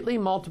greatly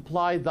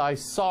multiply thy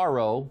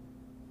sorrow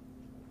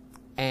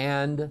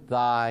and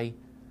thy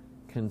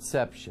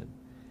conception.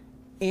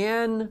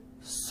 In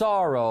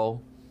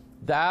sorrow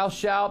thou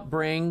shalt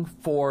bring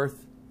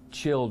forth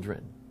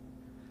children,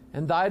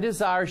 and thy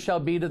desire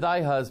shall be to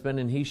thy husband,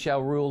 and he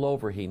shall rule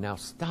over thee. Now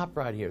stop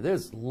right here.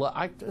 There's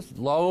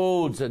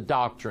loads of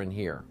doctrine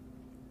here.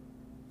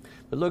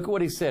 But look at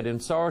what he said. In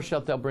sorrow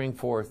shalt thou bring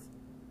forth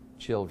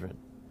children.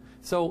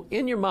 So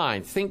in your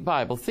mind, think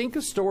Bible. Think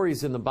of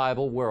stories in the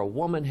Bible where a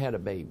woman had a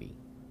baby.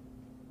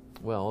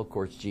 Well, of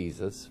course,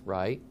 Jesus,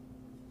 right?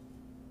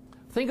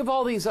 Think of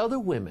all these other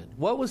women.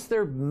 What was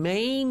their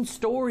main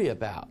story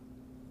about?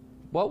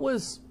 What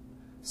was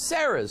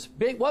Sarah's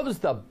big, what was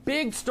the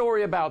big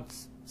story about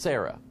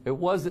Sarah? It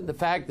wasn't the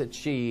fact that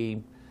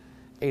she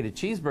ate a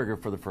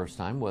cheeseburger for the first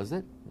time, was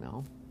it?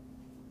 No.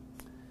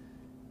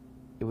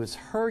 It was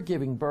her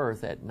giving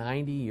birth at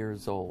 90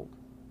 years old.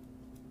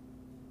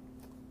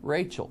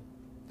 Rachel.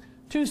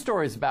 Two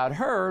stories about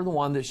her. The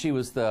one that she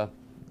was the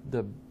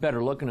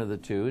better looking of the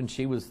two, and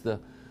she was the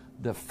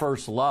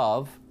first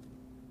love.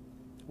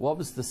 What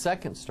was the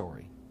second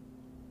story?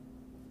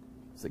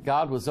 It's that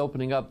God was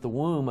opening up the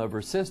womb of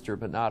her sister,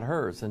 but not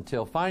hers,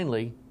 until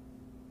finally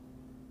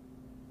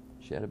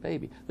she had a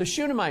baby. The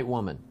Shunammite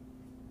woman,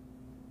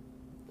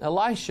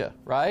 Elisha,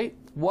 right?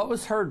 What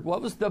was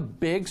the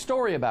big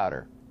story about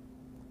her?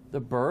 The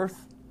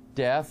birth,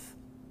 death,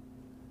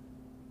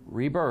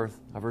 rebirth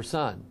of her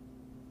son.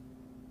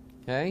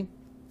 Okay?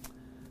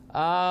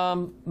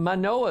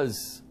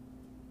 Manoah's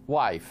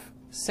wife,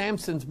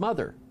 Samson's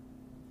mother.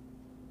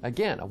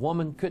 Again, a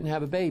woman couldn't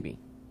have a baby.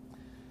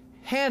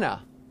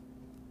 Hannah,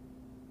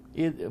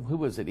 who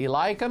was it?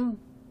 Eliakim?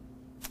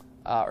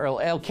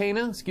 Or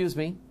Elkanah, excuse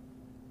me.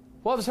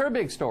 What was her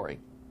big story?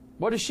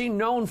 What is she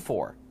known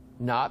for?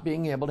 Not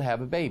being able to have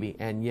a baby.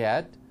 And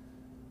yet,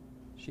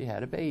 she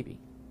had a baby.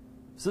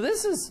 So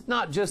this is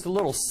not just a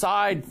little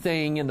side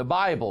thing in the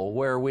Bible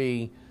where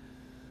we,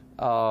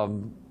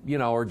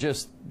 or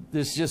just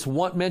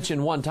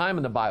mentioned one time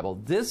in the Bible.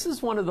 This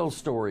is one of those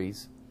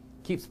stories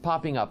keeps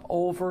popping up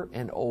over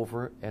and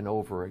over and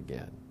over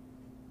again.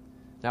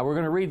 Now we're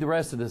going to read the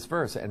rest of this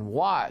verse and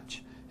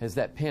watch as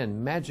that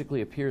pen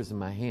magically appears in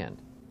my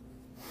hand.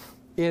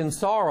 In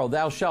sorrow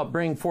thou shalt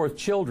bring forth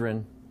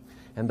children,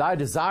 and thy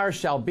desire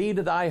shall be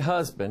to thy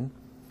husband,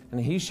 and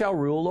he shall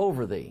rule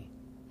over thee.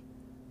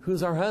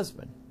 Who's our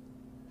husband?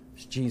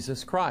 It's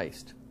Jesus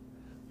Christ.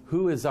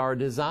 Who is our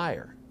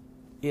desire?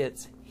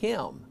 It's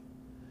Him.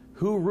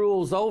 Who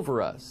rules over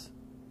us?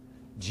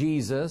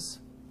 Jesus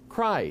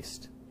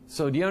Christ.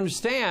 So do you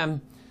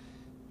understand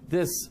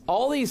this?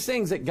 All these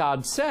things that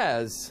God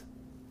says,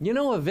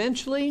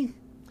 eventually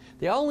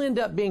they all end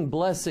up being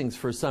blessings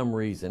for some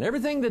reason.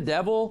 Everything the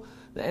devil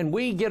and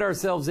we get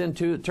ourselves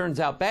into, it turns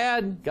out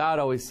bad. God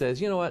always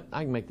says, you know what?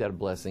 I can make that a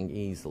blessing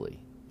easily.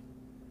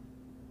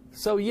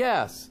 So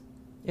yes,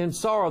 in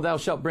sorrow thou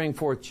shalt bring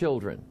forth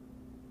children.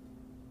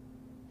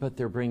 But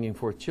they're bringing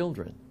forth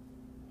children.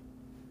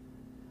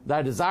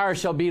 Thy desire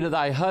shall be to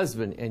thy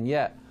husband. And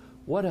yet,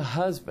 what a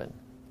husband.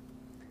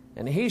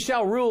 And he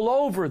shall rule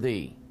over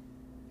thee.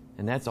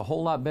 And that's a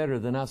whole lot better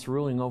than us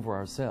ruling over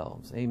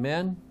ourselves.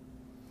 Amen?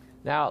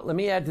 Now, let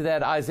me add to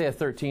that Isaiah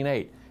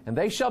 13:8. And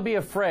they shall be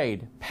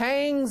afraid,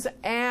 pangs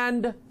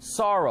and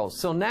sorrows.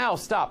 So now,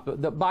 stop.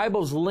 The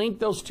Bible's linked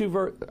those two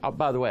verses. Oh,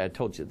 by the way, I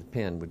told you the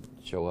pen would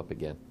show up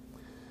again.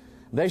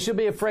 They shall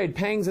be afraid,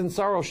 pangs and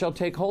sorrow shall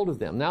take hold of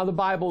them. Now the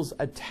Bible's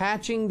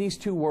attaching these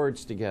two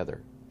words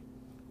together.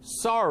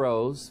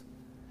 Sorrows,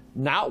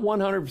 not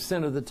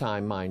 100% of the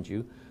time, mind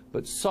you,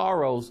 but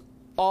sorrows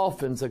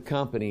often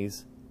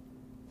accompanies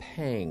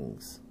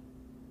pangs.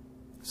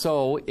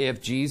 So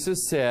if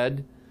Jesus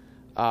said,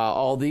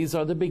 all these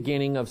are the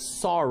beginning of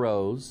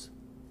sorrows,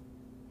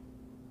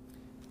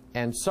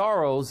 and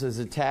sorrows is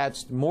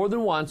attached more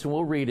than once, and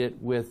we'll read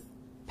it, with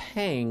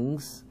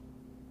pangs.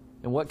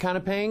 And what kind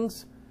of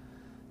pangs?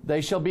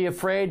 They shall be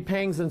afraid,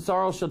 pangs and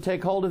sorrows shall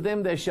take hold of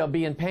them. They shall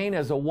be in pain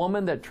as a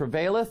woman that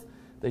travaileth.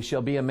 They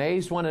shall be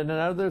amazed one at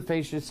another. Their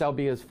faces shall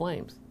be as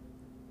flames.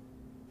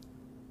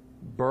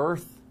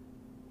 Birth,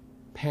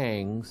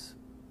 pangs,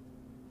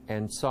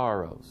 and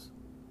sorrows.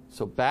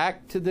 So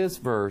back to this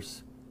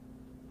verse.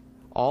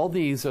 All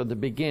these are the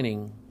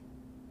beginning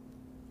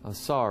of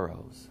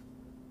sorrows.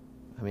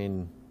 I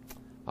mean,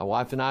 my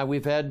wife and I,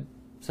 we've had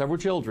several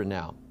children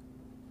now.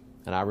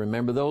 And I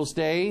remember those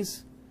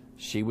days.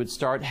 She would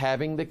start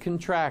having the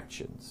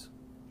contractions.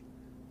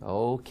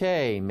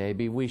 Okay,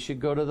 maybe we should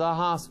go to the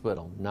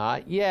hospital.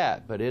 Not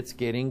yet, but it's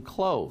getting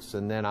close.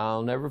 And then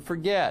I'll never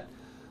forget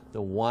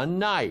the one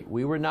night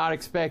we were not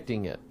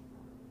expecting it.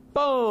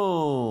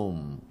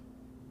 Boom!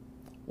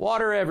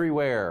 Water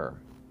everywhere.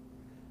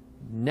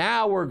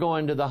 Now we're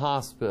going to the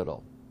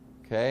hospital.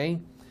 Okay?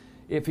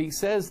 If he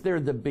says they're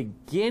the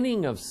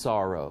beginning of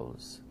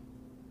sorrows,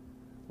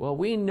 well,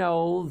 we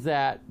know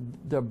that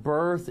the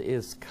birth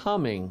is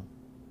coming.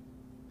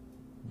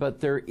 But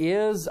there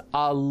is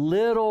a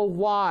little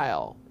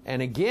while.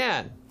 And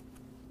again,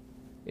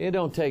 it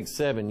don't take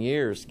 7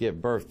 years to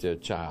give birth to a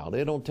child.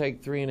 It don't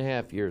take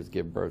 3.5 years to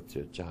give birth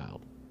to a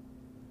child.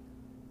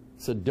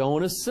 So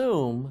don't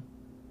assume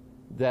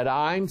that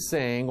I'm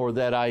saying, or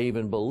that I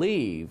even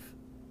believe,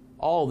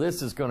 all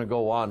this is going to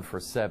go on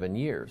for 7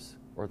 years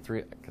or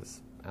 3,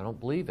 because I don't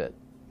believe it.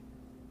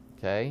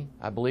 Okay?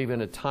 I believe in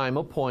a time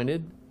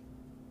appointed,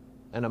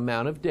 an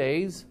amount of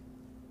days.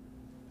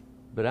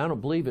 But I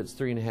don't believe it's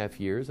 3.5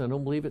 years. I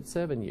don't believe it's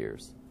 7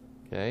 years.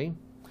 Okay?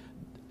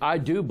 I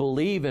do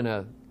believe in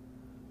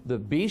the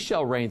beast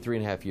shall reign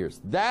 3.5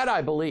 years. That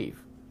I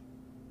believe.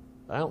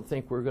 I don't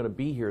think we're going to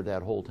be here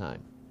that whole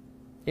time.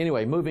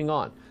 Anyway, moving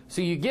on.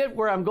 So you get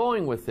where I'm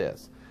going with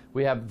this.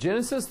 We have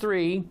Genesis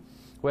 3.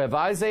 We have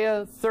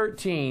Isaiah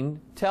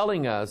 13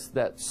 telling us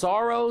that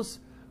sorrows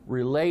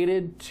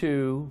related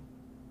to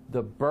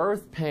the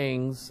birth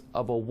pangs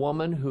of a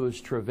woman who is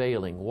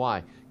travailing.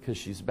 Why? Because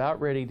she's about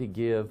ready to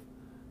give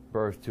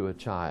birth to a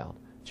child.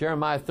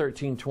 Jeremiah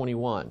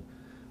 13:21.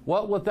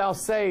 What wilt thou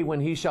say when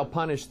he shall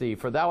punish thee?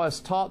 For thou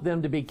hast taught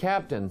them to be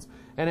captains,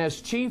 and as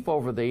chief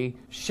over thee.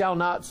 Shall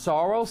not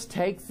sorrows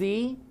take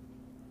thee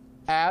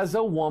as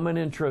a woman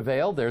in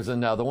travail? There's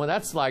another one.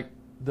 That's like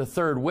the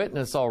third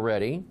witness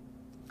already.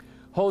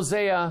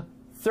 Hosea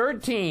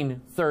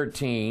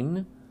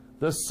 13:13.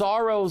 The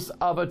sorrows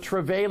of a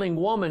travailing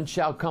woman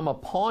shall come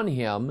upon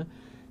him.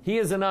 He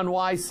is an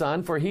unwise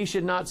son, for he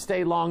should not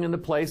stay long in the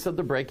place of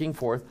the breaking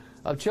forth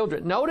of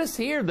children. Notice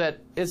here that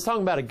it's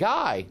talking about a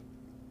guy.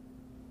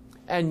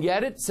 And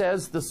yet it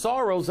says the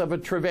sorrows of a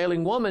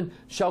travailing woman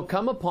shall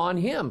come upon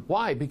him.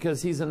 Why?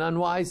 Because he's an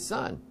unwise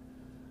son.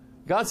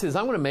 God says,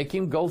 I'm going to make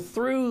him go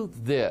through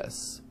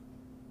this.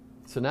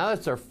 So now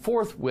that's our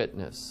fourth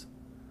witness.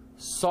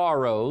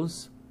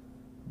 Sorrows,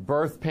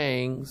 birth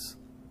pangs,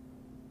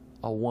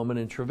 a woman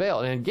in travail.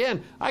 And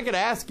again, I could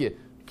ask you,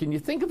 Can you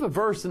think of a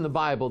verse in the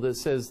Bible that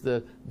says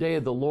the day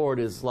of the Lord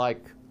is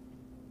like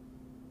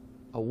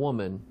a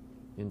woman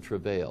in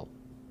travail?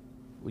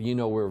 Well, you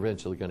know we're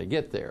eventually going to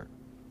get there.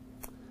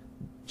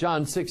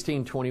 John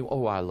 16:20.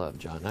 Oh, I love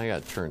John. I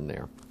got to turn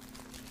there.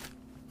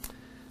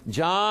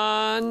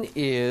 John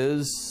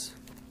is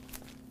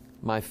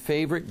my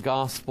favorite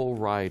gospel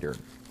writer.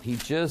 He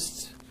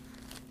just,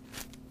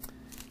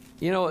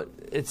 you know,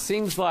 it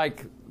seems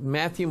like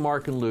Matthew,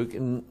 Mark, and Luke,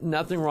 and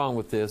nothing wrong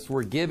with this,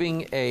 we're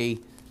giving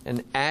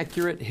an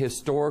accurate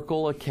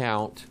historical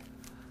account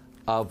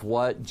of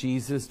what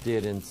Jesus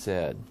did and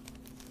said.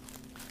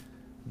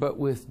 But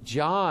with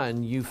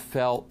John, you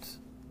felt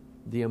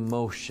the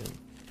emotion,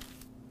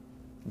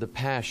 the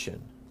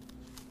passion.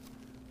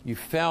 You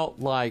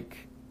felt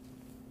like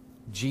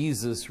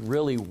Jesus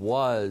really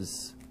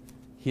was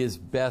his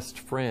best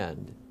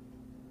friend.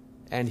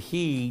 And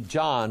he,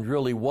 John,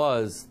 really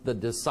was the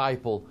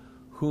disciple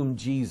whom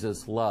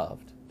Jesus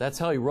loved. That's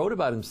how he wrote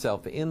about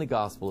himself in the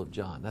Gospel of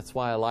John. That's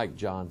why I like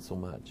John so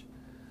much.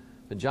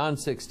 But John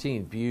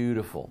 16,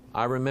 beautiful.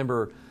 I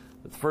remember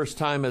the first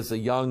time as a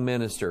young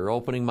minister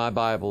opening my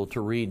Bible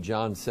to read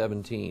John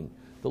 17,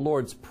 the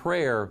Lord's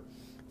Prayer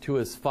to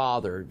his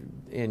Father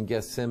in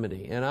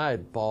Gethsemane. And I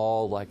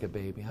bawled like a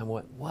baby. I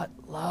went, what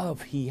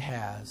love he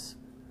has.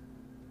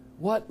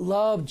 What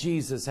love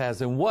Jesus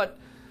has. And what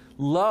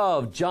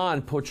love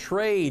John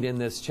portrayed in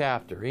this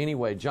chapter.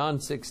 Anyway, John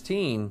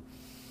 16,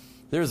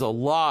 there's a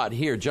lot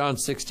here. John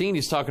 16,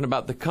 he's talking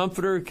about the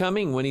Comforter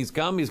coming. When he's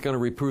come, he's going to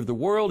reprove the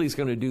world. He's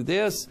going to do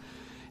this.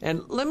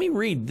 And let me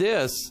read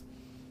this.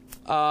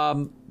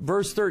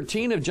 Verse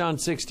 13 of John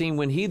 16,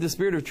 when he, the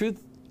Spirit of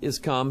truth, is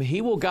come,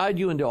 he will guide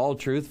you into all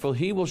truth, for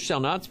he shall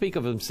not speak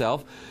of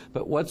himself,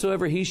 but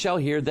whatsoever he shall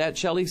hear, that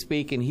shall he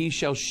speak, and he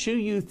shall shew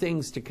you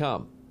things to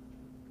come.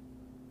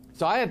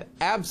 So I have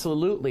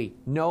absolutely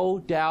no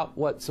doubt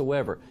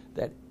whatsoever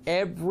that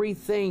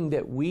everything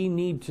that we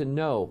need to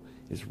know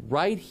is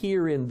right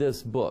here in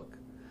this book.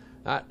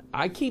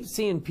 I keep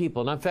seeing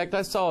people, and in fact,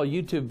 I saw a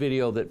YouTube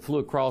video that flew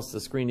across the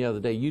screen the other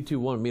day. YouTube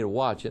wanted me to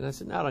watch it, and I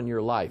said, not on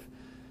your life.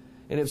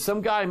 And if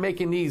some guy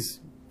making these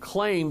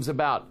claims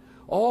about,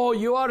 oh,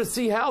 you ought to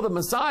see how the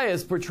Messiah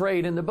is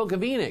portrayed in the book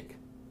of Enoch,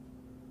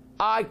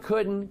 I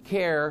couldn't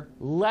care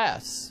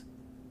less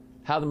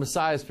how the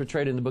Messiah is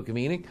portrayed in the book of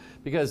Enoch,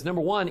 because number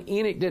one,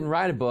 Enoch didn't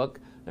write a book.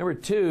 Number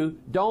two,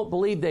 don't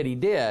believe that he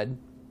did.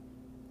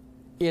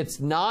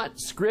 It's not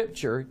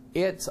scripture.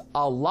 It's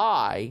a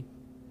lie.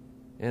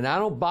 And I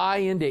don't buy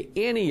into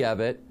any of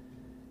it.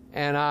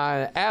 And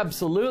I'm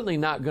absolutely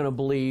not going to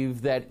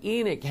believe that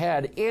Enoch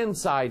had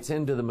insights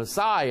into the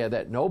Messiah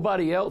that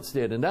nobody else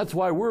did. And that's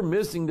why we're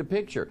missing the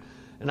picture.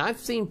 And I've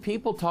seen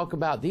people talk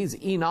about these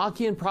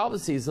Enochian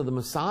prophecies of the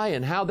Messiah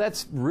and how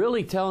that's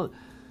really telling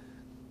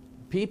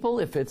people,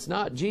 if it's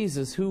not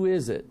Jesus, who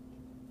is it?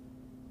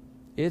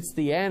 It's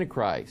the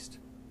Antichrist.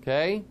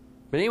 Okay?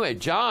 But anyway,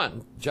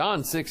 John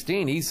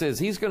 16, he says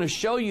he's going to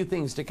show you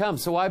things to come.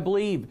 So I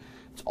believe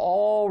it's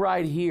all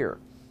right here.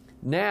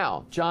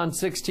 Now, John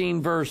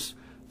 16, verse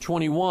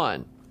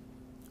 21.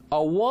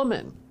 A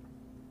woman,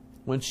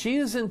 when she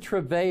is in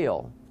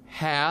travail,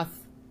 hath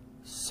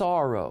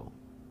sorrow.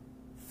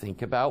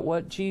 Think about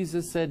what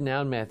Jesus said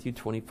now in Matthew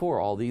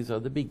 24. All these are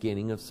the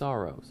beginning of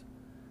sorrows.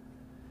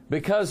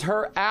 Because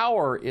her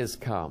hour is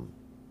come.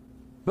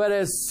 But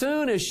as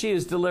soon as she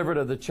is delivered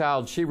of the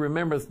child, she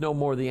remembereth no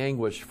more the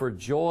anguish for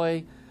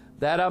joy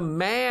that a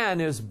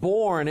man is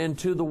born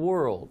into the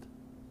world.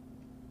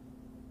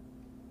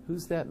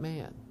 Who's that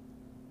man?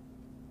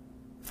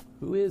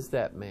 Who is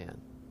that man?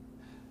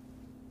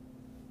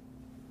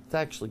 It's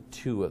actually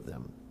two of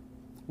them.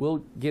 We'll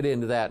get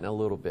into that in a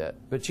little bit.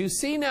 But you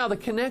see now the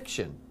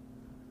connection.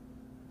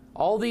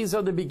 All these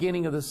are the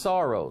beginning of the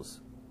sorrows.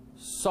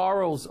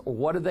 Sorrows,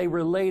 what are they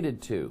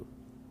related to?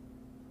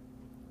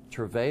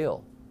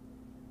 Travail,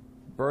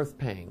 birth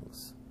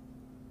pangs,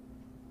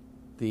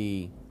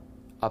 the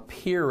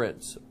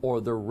appearance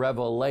or the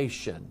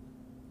revelation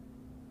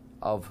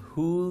of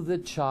who the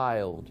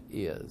child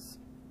is.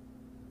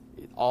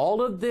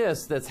 All of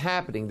this that's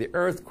happening, the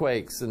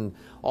earthquakes and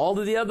all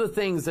of the other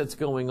things that's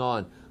going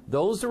on,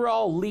 those are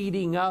all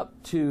leading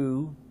up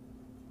to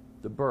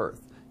the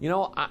birth. You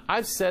know,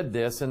 I've said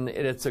this, and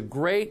it's a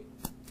great,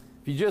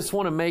 if you just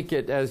want to make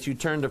it, as you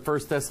turn to 1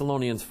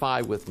 Thessalonians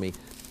 5 with me,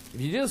 if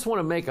you just want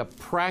to make a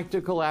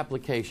practical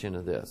application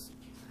of this,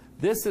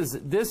 this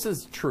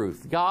is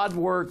truth. God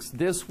works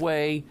this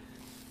way,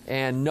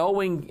 and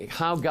knowing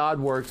how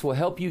God works will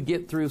help you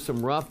get through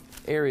some rough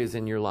areas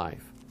in your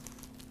life.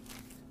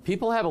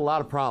 People have a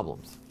lot of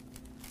problems.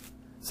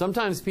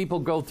 Sometimes people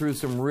go through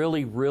some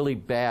really, really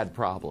bad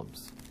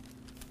problems.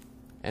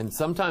 And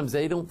sometimes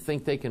they don't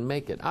think they can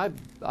make it.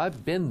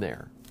 I've been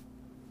there.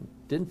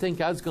 Didn't think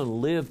I was going to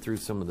live through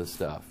some of the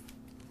stuff.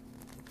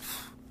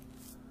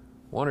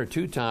 One or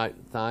two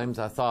times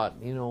I thought,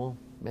 you know,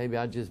 maybe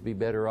I'd just be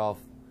better off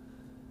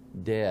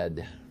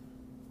dead.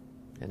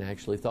 And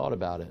actually thought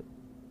about it.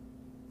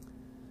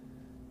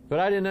 But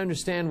I didn't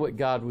understand what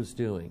God was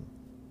doing.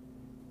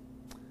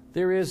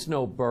 There is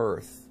no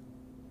birth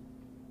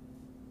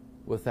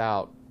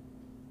without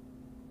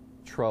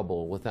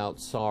trouble, without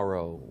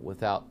sorrow,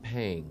 without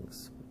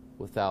pangs,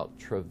 without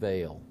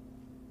travail.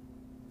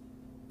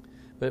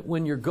 But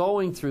when you're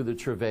going through the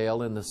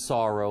travail and the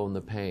sorrow and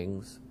the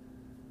pangs,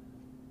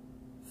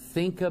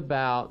 think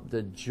about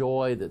the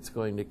joy that's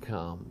going to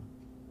come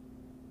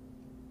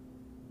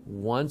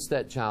once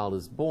that child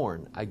is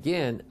born.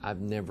 Again,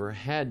 I've never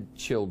had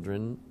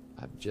children.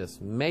 I've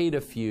just made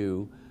a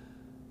few.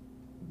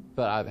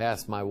 But I've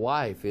asked my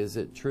wife, is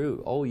it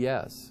true? Oh,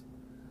 yes.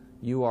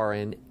 You are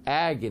in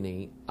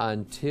agony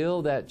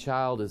until that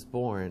child is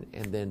born,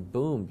 and then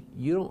boom,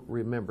 you don't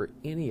remember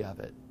any of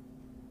it.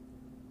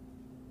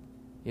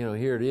 You know,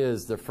 here it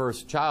is, the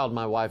first child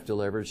my wife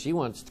delivered. She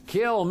wants to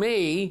kill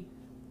me.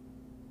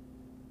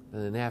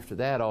 And then after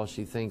that, all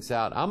she thinks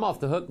out, I'm off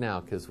the hook now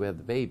because we have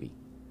the baby.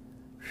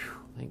 Whew,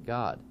 thank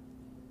God.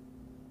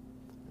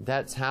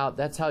 That's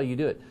how you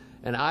do it.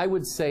 And I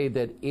would say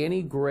that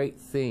any great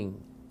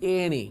thing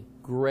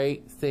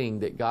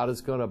that God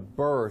is going to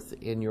birth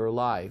in your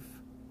life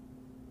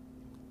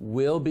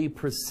will be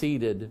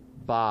preceded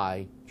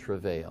by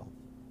travail,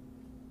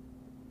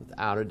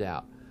 without a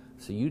doubt.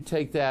 So you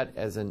take that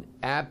as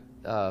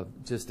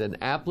just an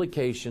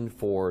application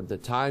for the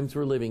times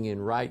we're living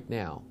in right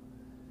now.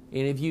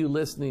 Any of you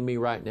listening to me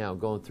right now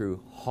going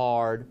through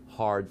hard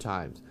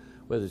times,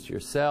 whether it's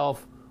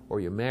yourself or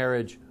your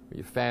marriage or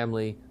your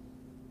family,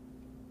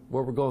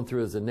 what we're going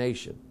through as a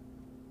nation.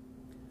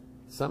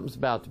 Something's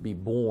about to be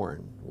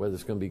born. Whether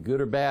it's going to be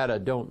good or bad, I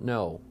don't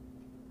know.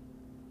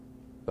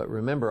 But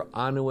remember,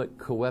 annuit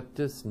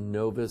coeptus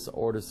novus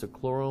ordo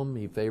seclorum.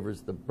 He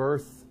favors the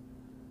birth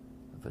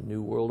of a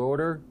new world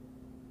order.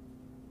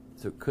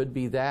 So it could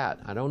be that.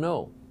 I don't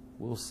know.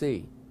 We'll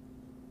see.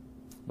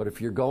 But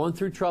if you're going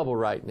through trouble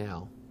right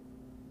now,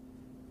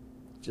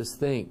 just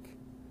think,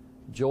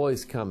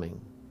 joy's coming,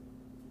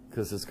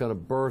 because it's going to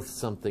birth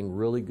something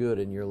really good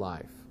in your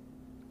life.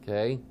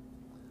 Okay?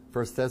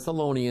 1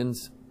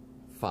 Thessalonians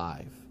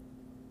 5.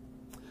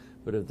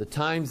 But of the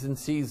times and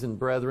season,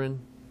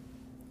 brethren,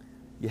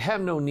 you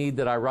have no need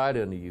that I write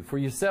unto you, for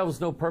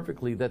yourselves know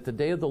perfectly that the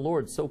day of the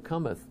Lord so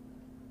cometh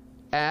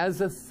as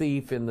a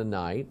thief in the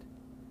night.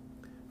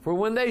 For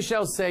when they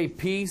shall say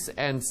peace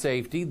and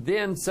safety,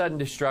 then sudden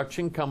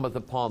destruction cometh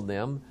upon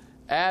them,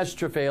 as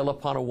travail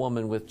upon a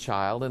woman with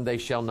child, and they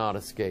shall not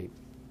escape.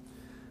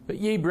 But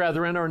ye,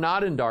 brethren, are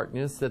not in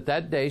darkness, that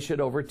that day should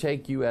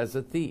overtake you as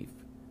a thief.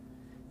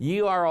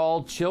 Ye are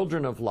all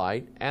children of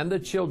light, and the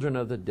children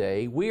of the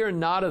day. We are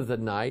not of the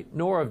night,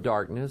 nor of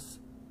darkness.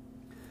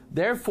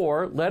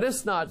 Therefore, let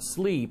us not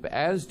sleep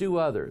as do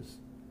others,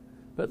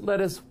 but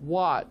let us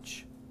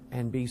watch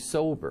and be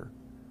sober.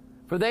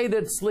 For they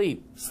that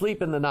sleep,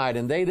 sleep in the night,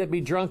 and they that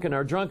be drunken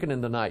are drunken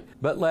in the night.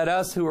 But let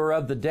us who are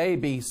of the day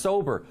be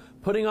sober,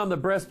 putting on the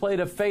breastplate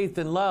of faith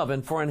and love,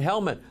 and for an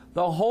helmet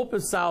the hope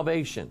of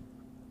salvation.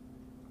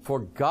 For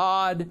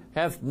God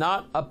hath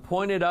not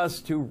appointed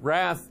us to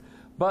wrath,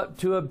 but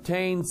to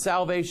obtain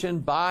salvation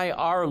by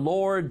our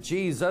Lord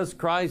Jesus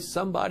Christ.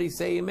 Somebody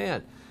say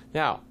amen.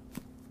 Now,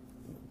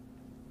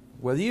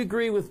 whether you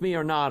agree with me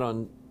or not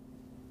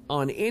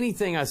on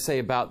anything I say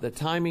about the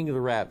timing of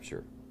the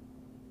rapture,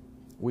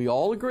 we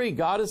all agree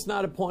God has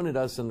not appointed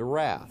us unto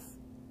wrath.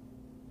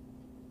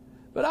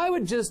 But I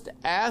would just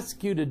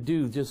ask you to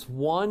do just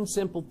one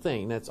simple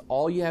thing. That's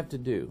all you have to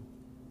do.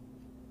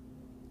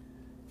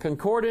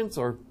 Concordance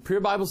or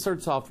Pure Bible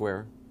Search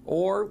software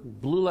or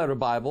Blue Letter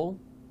Bible,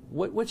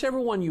 whichever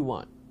one you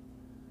want.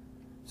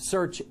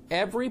 Search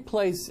every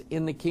place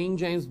in the King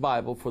James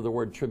Bible for the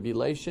word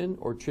tribulation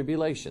or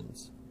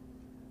tribulations.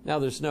 Now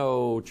there's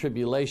no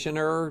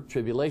tribulationer,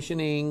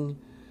 tribulationing,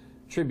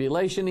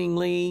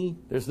 tribulationingly.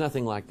 There's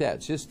nothing like that.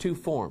 It's just two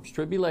forms.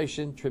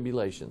 Tribulation,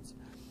 tribulations.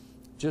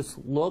 Just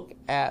look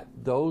at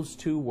those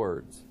two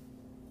words.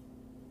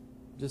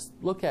 Just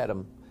look at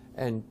them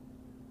and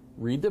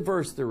read the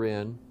verse they're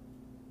in.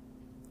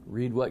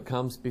 Read what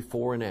comes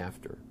before and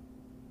after.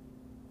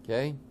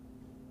 Okay?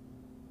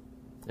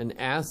 And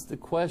ask the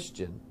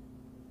question,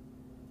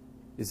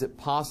 is it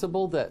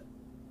possible that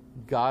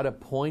God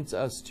appoints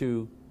us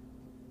to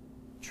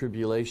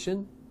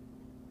tribulation?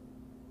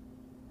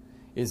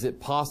 Is it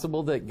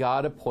possible that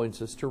God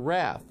appoints us to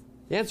wrath?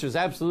 The answer is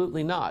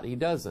absolutely not. He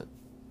doesn't.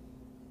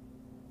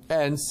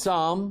 And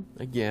some,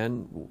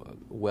 again,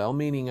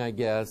 well-meaning, I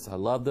guess. I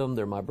love them.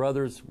 They're my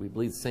brothers. We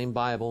believe the same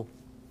Bible.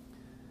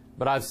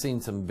 But I've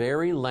seen some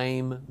very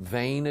lame,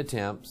 vain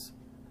attempts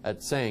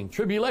at saying,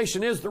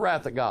 tribulation is the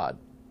wrath of God.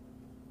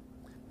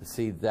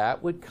 See,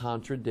 that would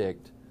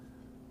contradict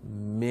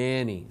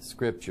many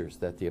scriptures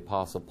that the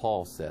Apostle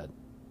Paul said.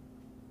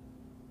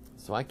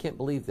 So I can't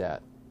believe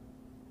that.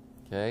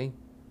 Okay?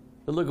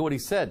 But look at what he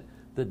said.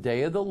 The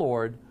day of the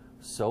Lord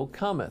so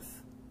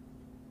cometh.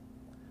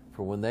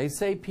 For when they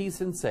say peace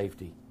and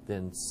safety,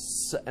 then,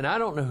 and I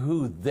don't know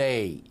who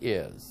they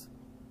is.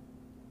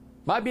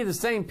 Might be the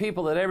same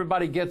people that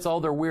everybody gets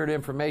all their weird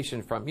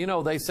information from. You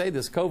know, they say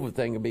this COVID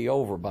thing will be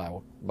over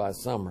by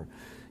summer.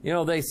 You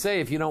know, they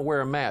say if you don't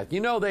wear a mask. You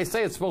know, they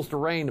say it's supposed to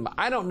rain.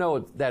 I don't know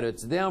that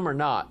it's them or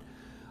not.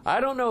 I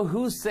don't know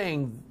who's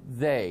saying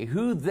they,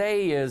 who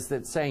they is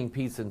that's saying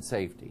peace and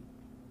safety.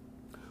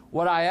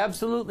 What I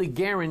absolutely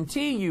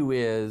guarantee you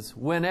is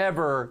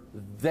whenever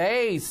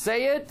they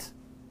say it,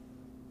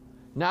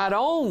 not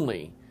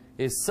only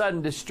is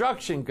sudden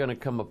destruction going to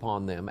come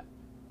upon them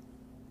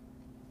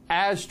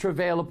as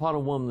travail upon a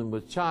woman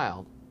with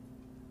child,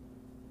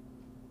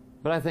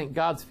 but I think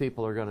God's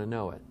people are going to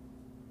know it.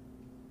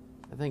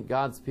 I think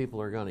God's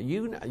people are going to.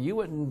 You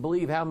wouldn't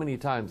believe how many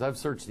times I've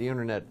searched the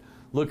internet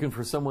looking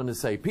for someone to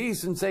say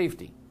peace and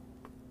safety.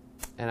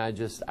 And I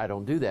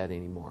don't do that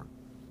anymore.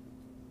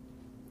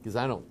 Because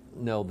I don't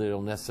know that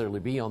it'll necessarily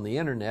be on the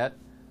internet.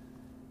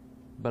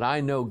 But I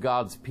know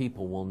God's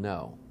people will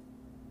know.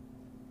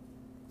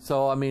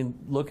 So, I mean,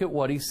 look at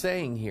what he's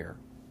saying here.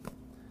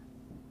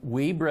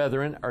 We,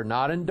 brethren, are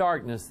not in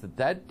darkness, that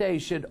that day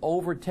should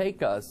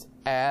overtake us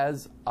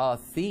as a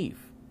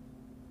thief.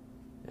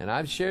 And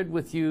I've shared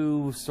with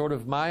you sort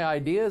of my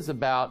ideas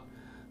about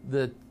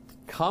the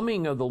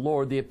coming of the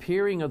Lord, the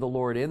appearing of the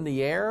Lord in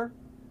the air,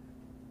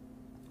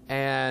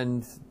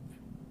 and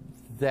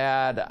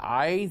that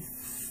I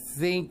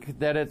think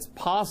that it's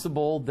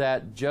possible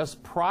that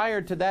just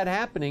prior to that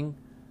happening,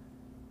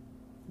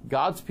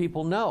 God's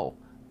people know.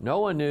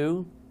 Noah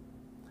knew,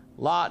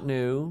 Lot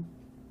knew.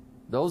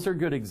 Those are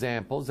good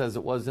examples, as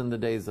it was in the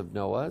days of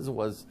Noah, as it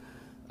was.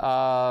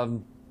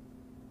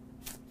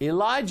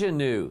 Elijah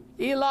knew.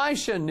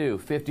 Elisha knew.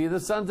 50 of the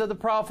sons of the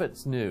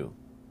prophets knew.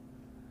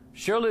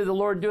 Surely the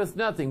Lord doeth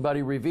nothing, but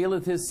he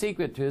revealeth his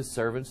secret to his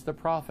servants, the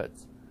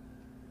prophets.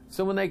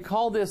 So when they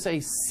call this a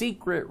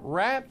secret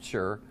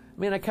rapture, I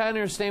mean, I kind of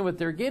understand what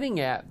they're getting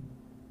at,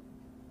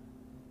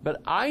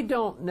 but I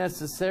don't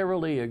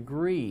necessarily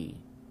agree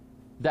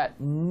that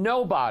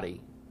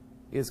nobody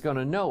is going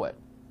to know it.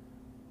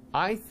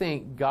 I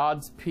think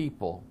God's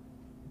people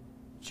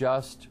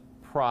just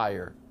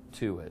prior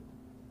to it.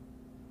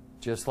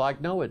 Just like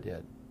Noah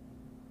did.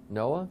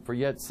 Noah, for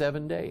yet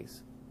 7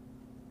 days.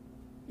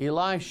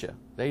 Elisha,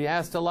 they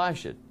asked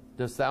Elisha,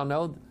 dost thou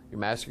know your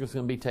master is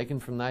going to be taken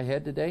from thy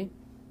head today?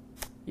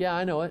 Yeah,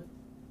 I know it.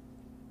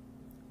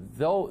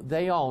 Though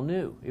they all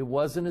knew. It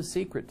wasn't a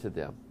secret to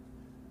them.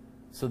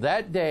 So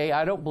that day,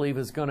 I don't believe,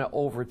 is going to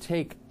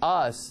overtake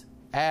us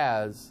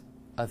as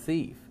a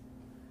thief.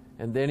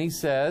 And then he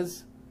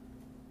says,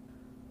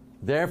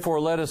 therefore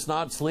let us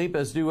not sleep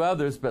as do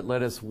others, but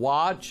let us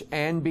watch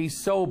and be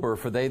sober.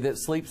 For they that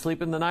sleep,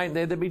 sleep in the night, and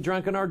they that be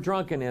drunken are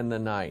drunken in the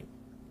night.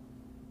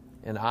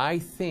 And I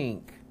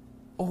think,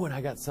 oh, and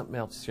I got something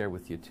else to share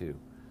with you too.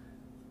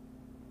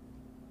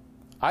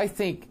 I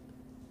think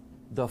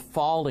the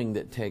falling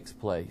that takes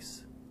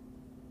place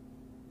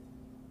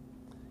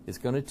is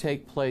going to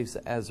take place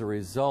as a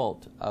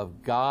result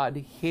of God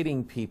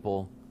hitting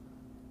people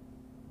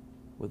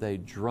with a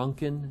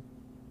drunken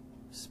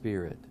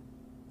spirit.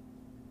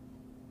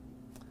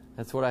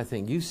 That's what I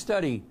think. You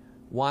study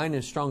wine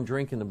and strong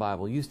drink in the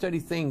Bible. You study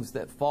things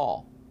that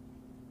fall.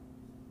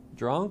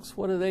 Drunks,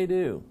 what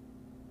do?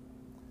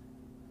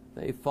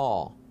 They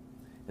fall.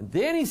 And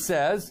then he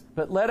says,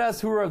 but let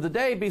us who are of the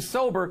day be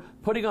sober,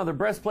 putting on the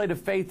breastplate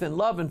of faith and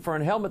love, and for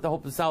an helmet the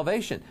hope of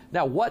salvation.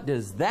 Now, what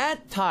does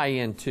that tie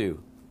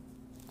into?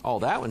 Oh,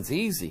 that one's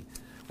easy.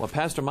 Well,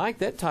 Pastor Mike,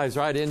 that ties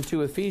right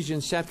into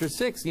Ephesians chapter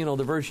 6, you know,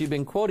 the verse you've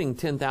been quoting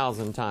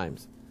 10,000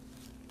 times.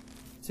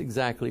 That's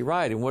exactly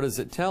right. And what does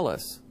it tell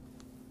us?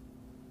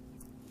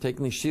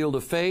 Taking the shield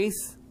of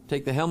faith,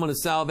 take the helmet of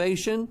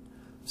salvation,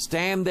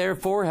 stand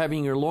therefore,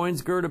 having your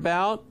loins girt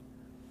about,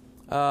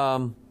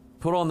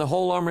 put on the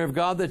whole armor of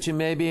God that you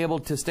may be able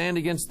to stand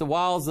against the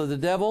wiles of the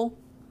devil.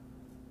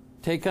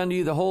 Take unto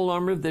you the whole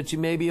armor that you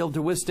may be able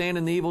to withstand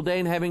in the evil day,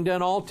 and having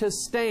done all to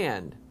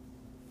stand.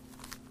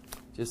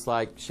 Just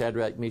like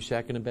Shadrach,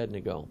 Meshach, and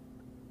Abednego.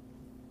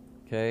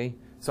 Okay?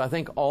 So I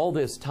think all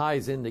this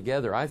ties in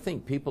together. I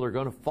think people are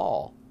going to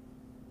fall.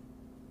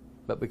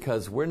 But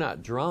because we're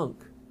not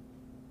drunk,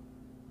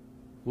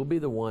 we'll be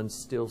the ones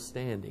still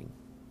standing.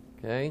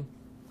 Okay?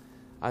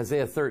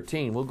 Isaiah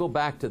 13. We'll go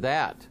back to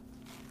that.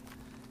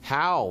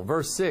 How?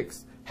 Verse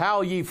 6.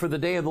 Howl ye, for the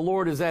day of the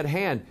Lord is at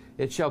hand.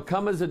 It shall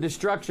come as a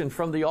destruction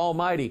from the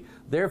Almighty.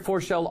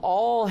 Therefore shall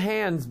all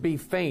hands be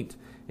faint,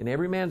 and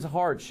every man's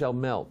heart shall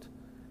melt.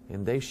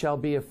 And they shall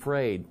be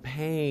afraid.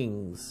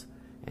 Pangs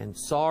and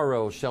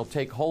sorrow shall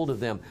take hold of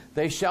them.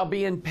 They shall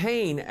be in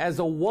pain as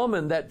a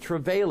woman that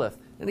travaileth.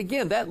 And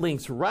again, that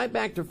links right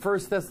back to 1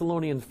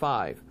 Thessalonians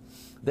 5.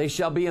 They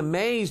shall be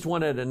amazed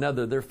one at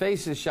another. Their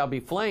faces shall be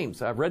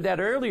flames. I've read that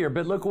earlier,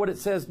 but look what it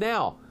says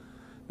now.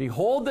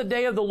 Behold, the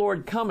day of the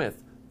Lord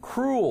cometh,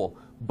 cruel,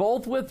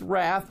 both with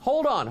wrath.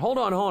 Hold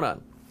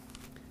on.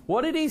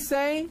 What did he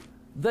say?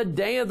 The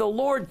day of the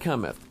Lord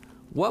cometh.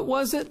 What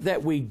was it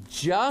that we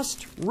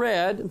just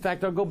read? In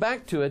fact, I'll go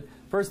back to it.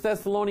 1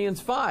 Thessalonians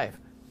 5.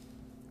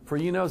 For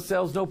you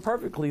yourselves know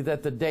perfectly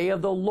that the day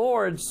of the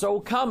Lord so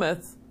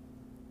cometh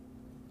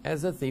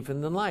as a thief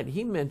in the night.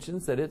 He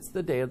mentions that it's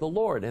the day of the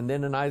Lord. And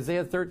then in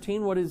Isaiah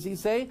 13, what does he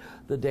say?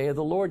 The day of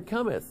the Lord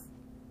cometh.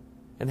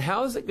 And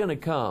how is it going to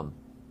come?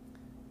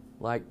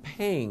 Like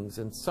pangs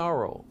and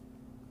sorrow,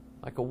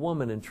 like a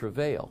woman in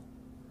travail.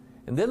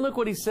 And then look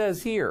what he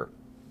says here.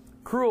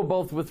 cruel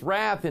both with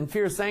wrath and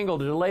fierce anger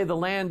to lay the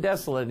land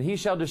desolate, and he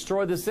shall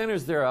destroy the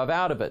sinners thereof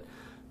out of it.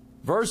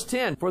 Verse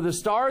 10, for the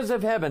stars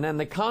of heaven and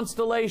the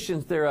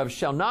constellations thereof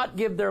shall not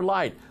give their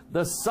light.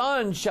 The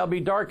sun shall be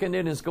darkened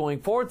in his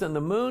going forth, and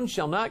the moon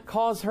shall not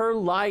cause her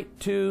light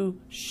to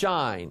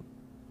shine.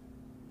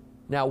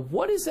 Now,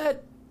 what is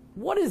that?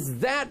 What is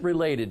that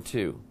related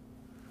to?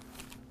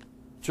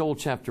 Joel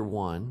chapter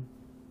 1,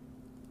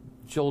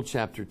 Joel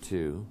chapter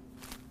 2,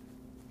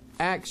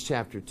 Acts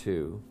chapter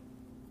 2,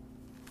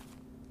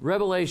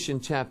 Revelation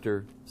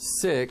chapter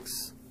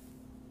 6,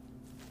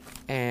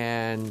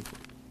 and,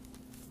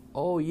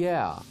 oh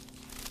yeah,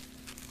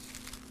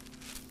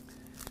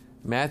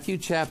 Matthew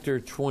chapter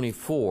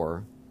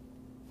 24,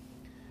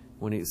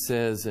 when it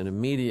says, and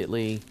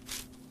immediately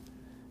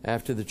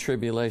after the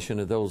tribulation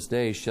of those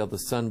days shall the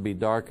sun be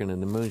darkened,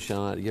 and the moon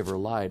shall not give her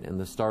light, and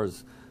the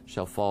stars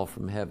shall fall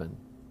from heaven,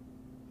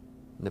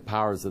 and the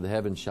powers of the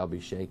heavens shall be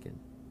shaken.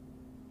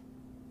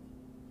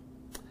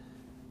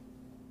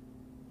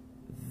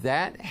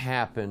 That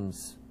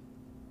happens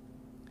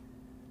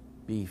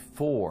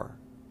before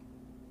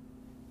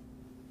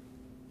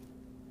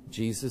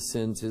Jesus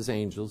sends his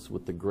angels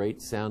with the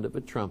great sound of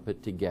a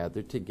trumpet to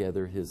gather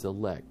together his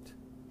elect.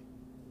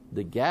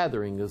 The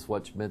gathering is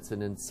what's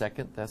mentioned in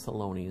 2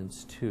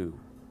 Thessalonians 2.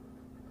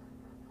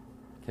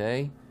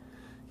 Okay?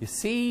 You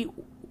see,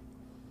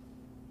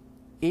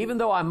 even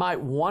though I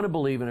might want to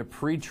believe in a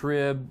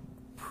pre-trib,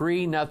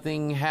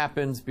 pre-nothing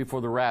happens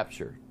before the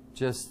rapture,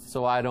 just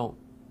so I don't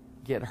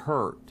get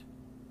hurt,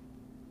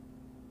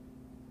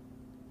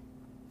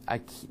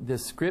 the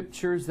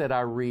scriptures that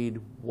I read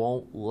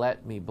won't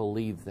let me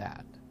believe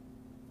that.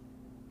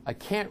 I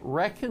can't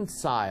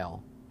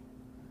reconcile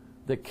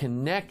the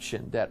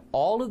connection that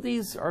all of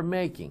these are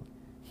making.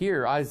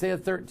 Here, Isaiah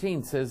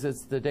 13 says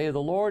it's the day of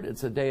the Lord,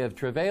 it's a day of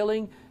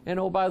travailing, and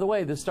oh, by the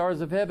way, the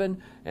stars of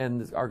heaven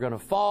are going to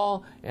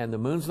fall, and the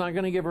moon's not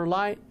going to give her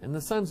light, and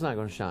the sun's not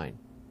going to shine.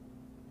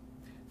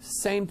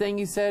 Same thing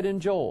he said in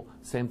Joel,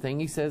 same thing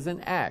he says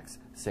in Acts,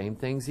 same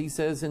things he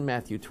says in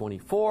Matthew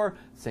 24,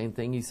 same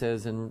thing he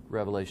says in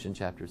Revelation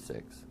chapter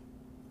 6.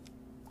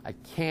 I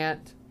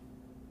can't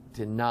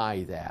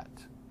deny that.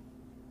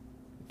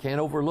 I can't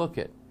overlook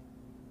it.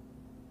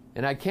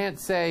 And I can't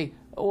say,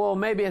 oh, well,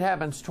 maybe it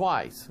happens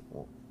twice.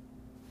 Well,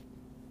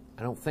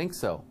 I don't think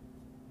so.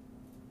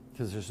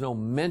 Because there's no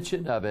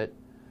mention of it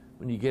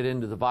when you get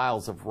into the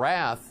vials of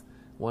wrath.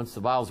 Once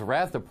the vials of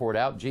wrath are poured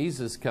out,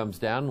 Jesus comes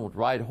down with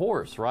white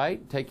horse,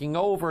 right? Taking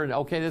over, and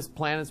okay, this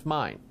planet's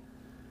mine.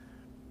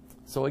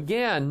 So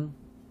again,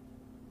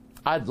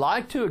 I'd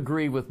like to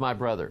agree with my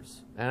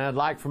brothers, and I'd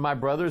like for my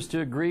brothers to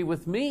agree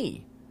with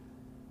me.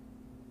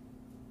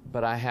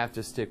 But I have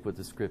to stick with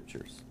the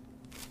scriptures.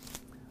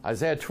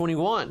 Isaiah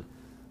 21,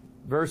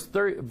 verse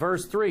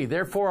 3,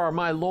 therefore are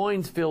my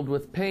loins filled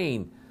with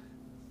pain.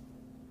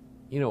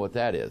 You know what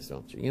that is,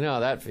 don't you? You know how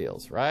that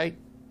feels, right?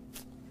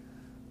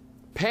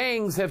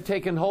 Pangs have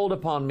taken hold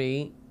upon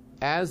me,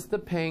 as the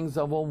pangs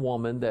of a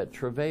woman that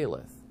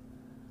travaileth.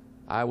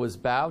 I was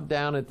bowed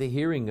down at the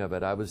hearing of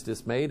it. I was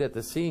dismayed at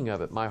the seeing of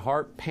it. My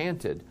heart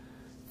panted.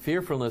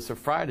 Fearfulness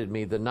affrighted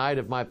me. The night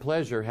of my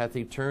pleasure hath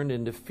he turned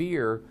into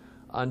fear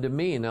unto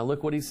me. Now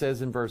look what he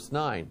says in verse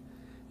 9.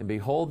 And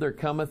behold, there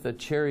cometh a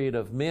chariot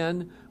of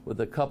men with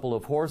a couple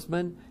of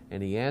horsemen.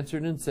 And he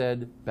answered and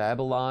said,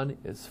 Babylon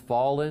is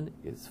fallen,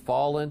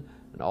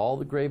 and all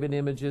the graven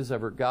images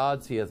of her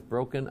gods he hath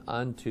broken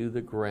unto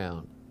the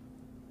ground.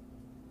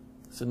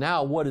 So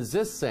now what is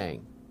this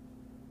saying?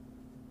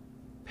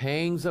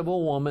 Pangs of a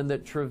woman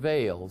that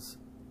travails,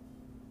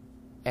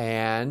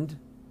 and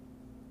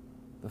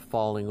the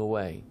falling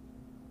away.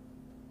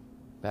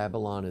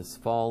 Babylon is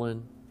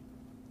fallen,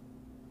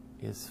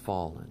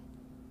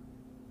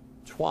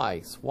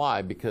 Twice.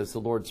 Why? Because the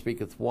Lord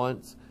speaketh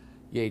once,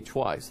 yea,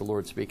 twice. The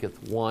Lord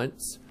speaketh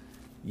once,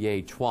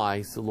 yea,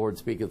 twice. The Lord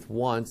speaketh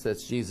once,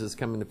 that's Jesus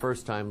coming the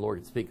first time.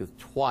 Lord speaketh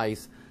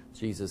twice,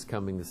 Jesus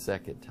coming the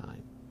second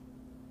time.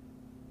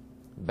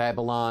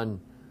 Babylon,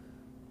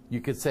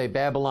 you could say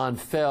Babylon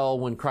fell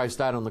when Christ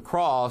died on the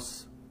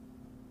cross.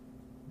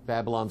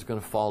 Babylon's going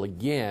to fall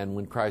again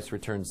when Christ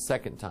returns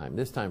second time,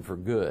 this time for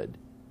good.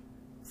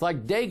 It's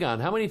like Dagon.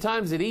 How many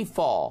times did he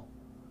fall?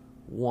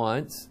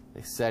 Once.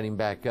 They set him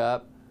back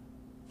up.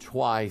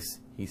 Twice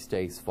he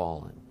stays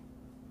fallen.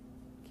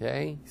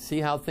 Okay? See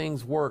how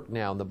things work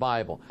now in the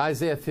Bible.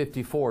 Isaiah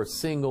 54,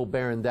 sing, O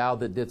barren, thou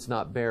that didst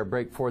not bear,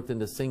 break forth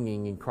into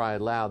singing and cry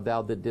aloud,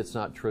 thou that didst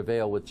not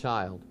travail with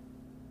child.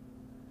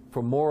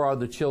 For more are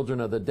the children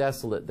of the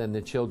desolate than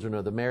the children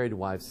of the married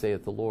wife,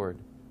 saith the Lord.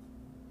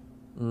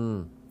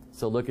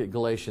 So look at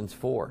Galatians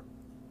 4.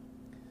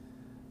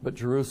 But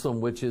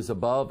Jerusalem which is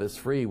above is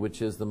free,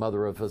 which is the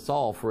mother of us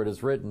all. For it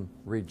is written,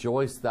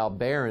 rejoice, thou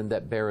barren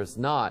that bearest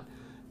not.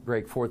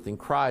 Break forth and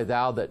cry,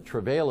 thou that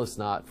travailest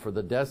not. For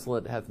the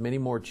desolate hath many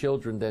more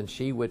children than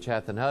she which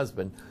hath an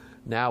husband.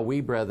 Now we,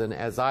 brethren,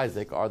 as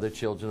Isaac, are the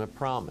children of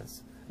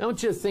promise. Now I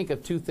want you to think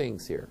of two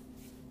things here.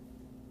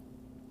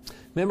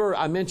 Remember,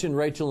 I mentioned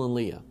Rachel and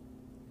Leah.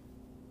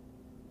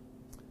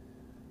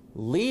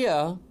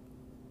 Leah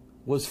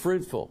was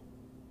fruitful.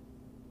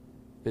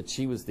 but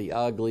she was the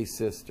ugly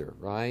sister,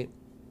 right?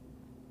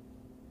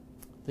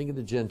 Think of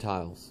the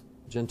Gentiles,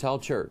 Gentile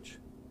church.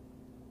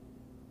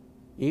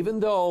 Even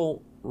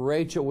though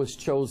Rachel was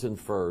chosen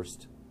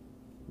first,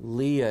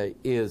 Leah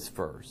is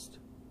first.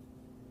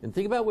 And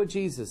think about what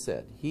Jesus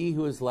said. He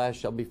who is last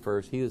shall be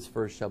first. He who is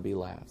first shall be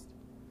last.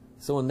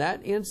 So in that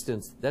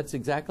instance, that's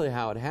exactly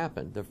how it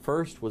happened. The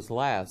first was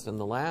last, and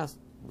the last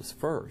was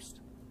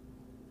first.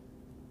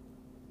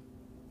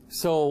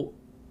 So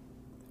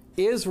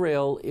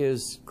Israel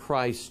is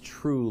Christ's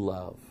true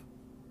love,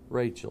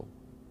 Rachel.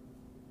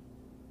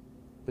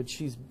 But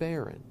she's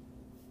barren.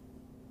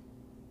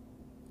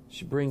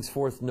 She brings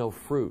forth no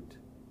fruit.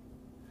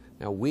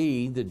 Now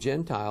we, the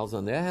Gentiles,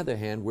 on the other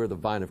hand, we're the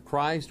vine of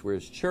Christ, we're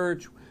His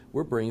church,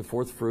 we're bringing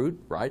forth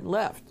fruit right and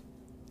left.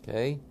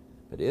 Okay?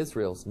 But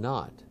Israel's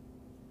not.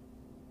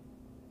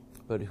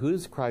 But who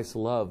does Christ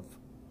love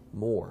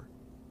more?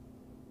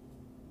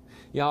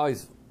 You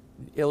always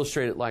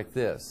illustrate it like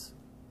this.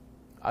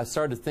 I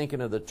started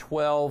thinking of the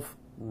 12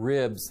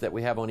 ribs that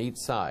we have on each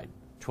side.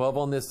 12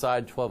 on this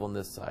side, 12 on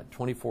this side,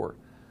 24.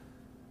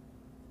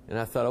 And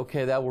I thought,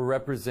 okay, that will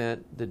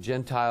represent the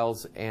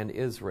Gentiles and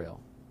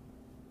Israel.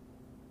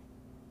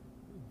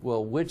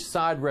 Well, which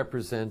side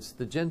represents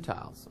the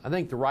Gentiles? I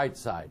think the right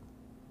side.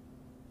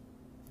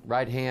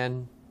 Right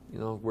hand, you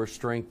know, where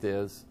strength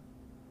is.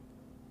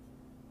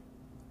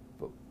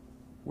 But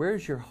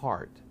where's your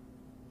heart?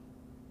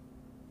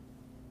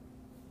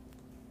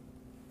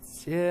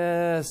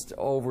 Just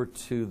over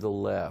to the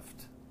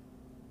left.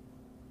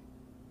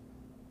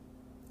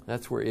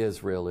 That's where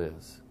Israel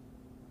is.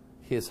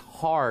 His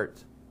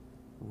heart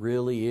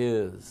really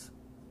is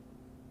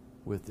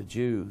with the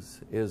Jews,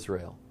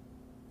 Israel.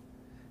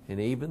 And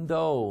even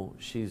though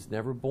she's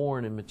never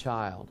borne him a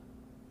child,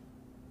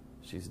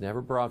 she's never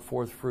brought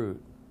forth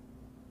fruit,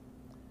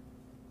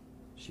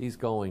 she's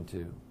going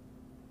to.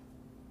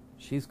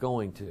 She's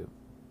going to.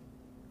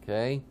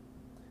 Okay?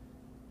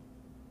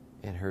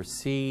 And her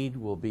seed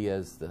will be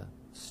as the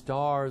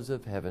stars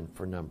of heaven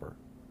for number.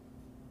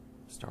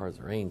 Stars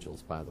are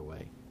angels, by the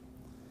way.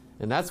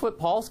 And that's what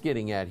Paul's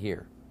getting at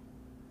here.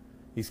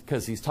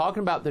 Because he's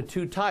talking about the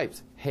two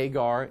types,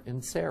 Hagar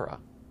and Sarah.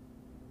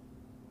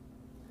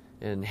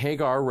 And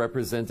Hagar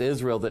represents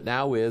Israel that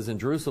now is, and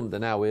Jerusalem that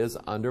now is,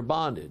 under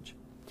bondage,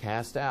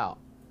 cast out.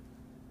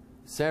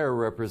 Sarah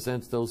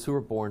represents those who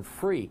are born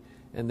free.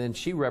 And then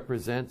she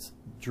represents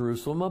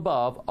Jerusalem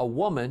above, a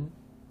woman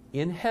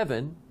in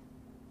heaven,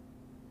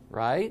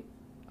 right?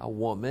 A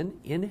woman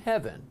in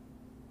heaven,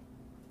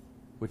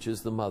 which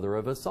is the mother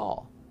of us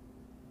all.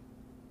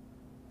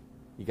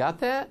 You got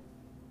that?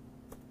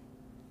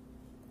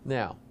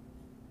 Now,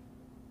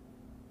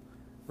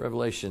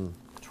 Revelation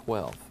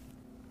 12.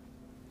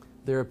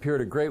 There appeared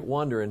a great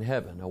wonder in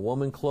heaven, a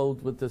woman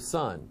clothed with the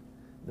sun,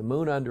 the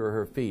moon under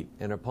her feet,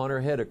 and upon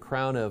her head a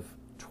crown of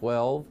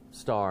 12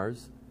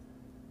 stars.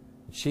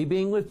 She,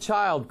 being with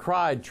child,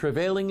 cried,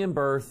 travailing in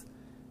birth,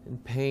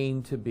 and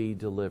pain to be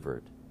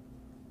delivered.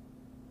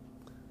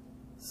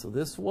 So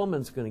this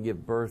woman's going to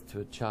give birth to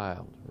a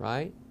child,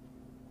 right?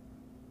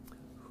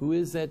 Who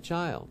is that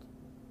child?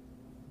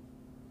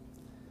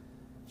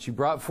 She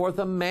brought forth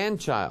a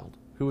man-child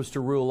who was to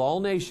rule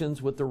all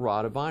nations with the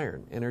rod of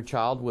iron. And her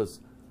child was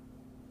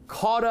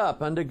caught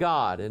up unto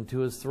God and to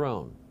His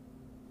throne.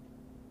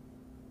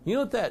 You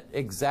know what that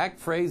exact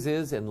phrase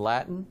is in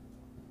Latin?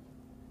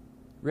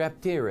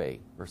 Raptere,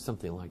 or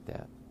something like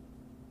that.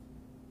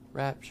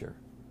 Rapture.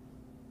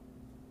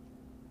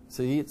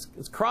 See, it's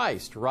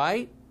Christ,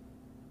 right?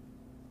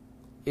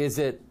 Is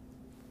it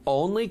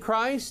only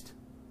Christ?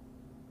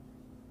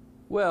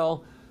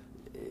 Well,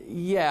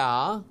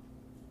 yeah.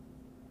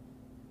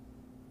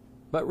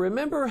 But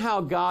remember how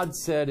God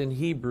said in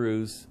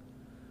Hebrews,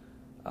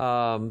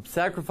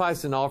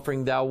 sacrifice and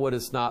offering thou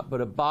wouldest not,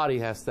 but a body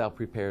hast thou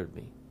prepared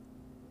me.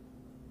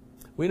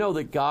 We know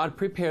that God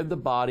prepared the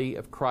body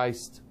of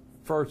Christ's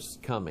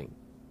first coming,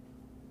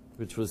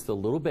 which was the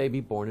little baby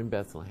born in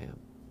Bethlehem.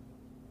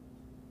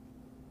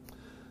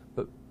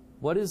 But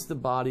what is the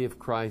body of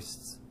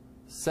Christ's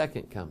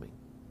second coming?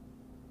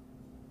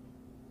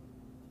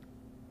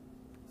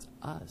 It's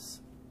us.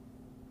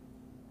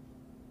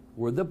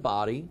 We're the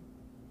body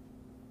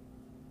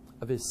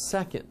of His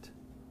second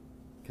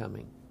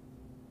coming.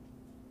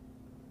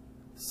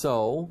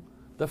 So,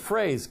 the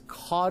phrase,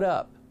 caught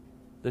up,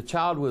 the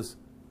child was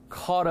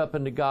caught up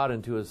into God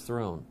and to His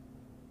throne.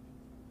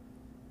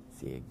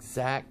 It's the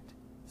exact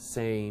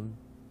same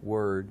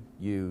word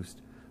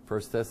used,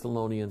 1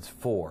 Thessalonians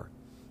 4.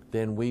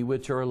 Then we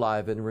which are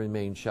alive and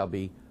remain shall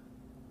be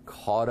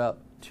caught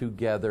up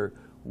together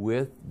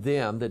with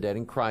them, the dead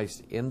in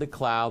Christ, in the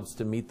clouds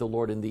to meet the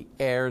Lord in the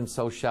air, and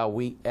so shall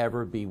we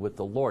ever be with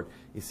the Lord.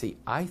 You see,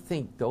 I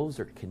think those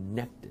are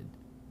connected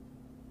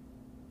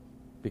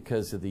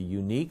because of the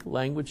unique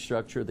language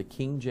structure of the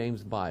King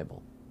James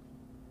Bible.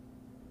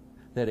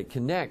 That it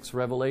connects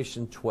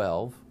Revelation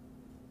 12.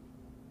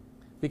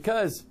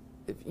 Because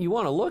if you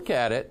want to look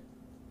at it,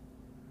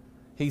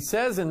 He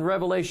says in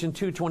Revelation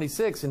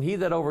 2:26, and he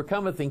that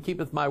overcometh and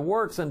keepeth my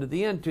works unto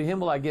the end, to him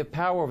will I give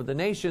power over the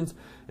nations,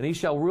 and he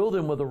shall rule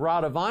them with a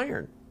rod of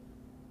iron.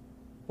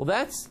 Well,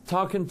 that's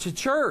talking to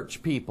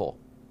church people.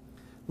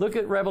 Look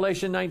at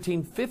Revelation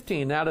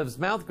 19:15. Out of his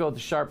mouth goeth the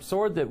sharp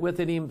sword, that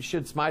with it he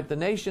should smite the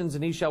nations,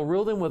 and he shall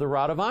rule them with a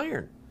rod of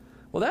iron.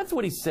 Well, that's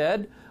what he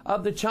said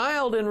of the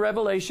child in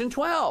Revelation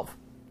 12.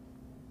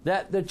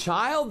 That the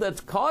child that's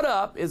caught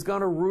up is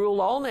going to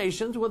rule all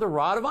nations with a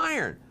rod of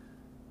iron.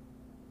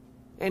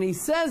 And he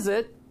says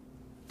it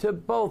to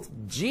both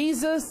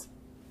Jesus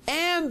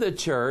and the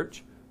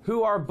church,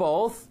 who are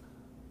both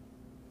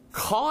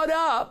caught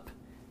up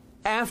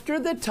after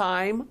the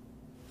time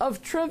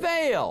of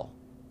travail.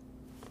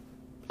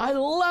 I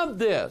love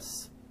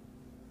this.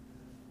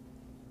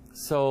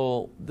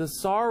 So the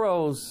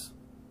sorrows,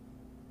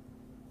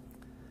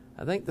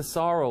 I think the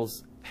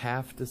sorrows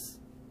have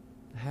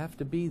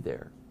to be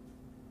there.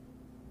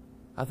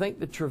 I think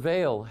the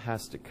travail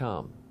has to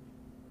come.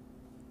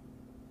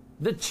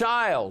 The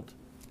child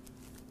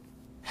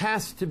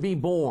has to be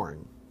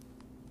born.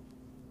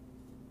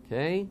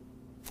 Okay?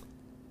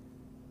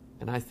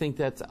 And I think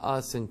that's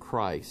us in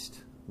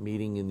Christ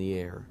meeting in the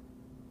air.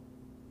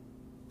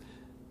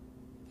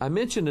 I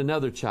mentioned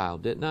another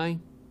child, didn't I?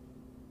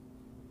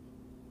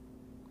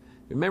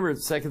 Remember,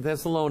 2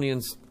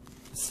 Thessalonians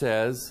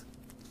says,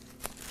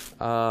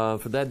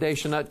 for that day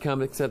shall not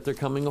come except there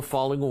coming a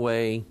falling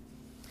away,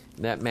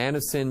 and that man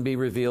of sin be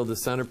revealed, the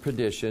son of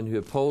perdition, who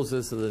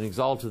opposes and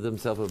exalteth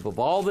himself above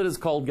all that is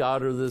called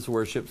God or that is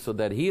worshipped, so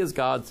that he is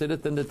God,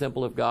 sitteth in the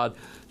temple of God,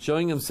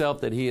 showing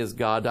himself that he is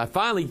God. I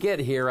finally get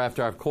here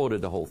after I've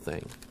quoted the whole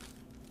thing.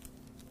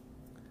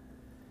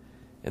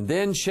 And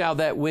then shall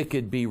that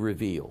wicked be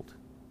revealed.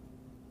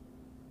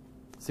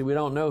 See, we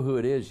don't know who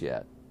it is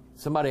yet.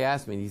 Somebody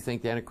asked me, do you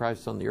think the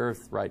Antichrist is on the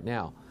earth right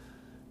now?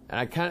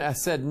 And I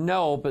said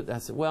no, but I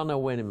said, well, no,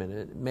 wait a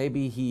minute.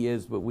 Maybe he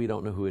is, but we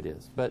don't know who it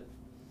is. But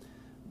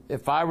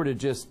if I were to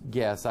just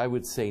guess, I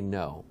would say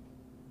no.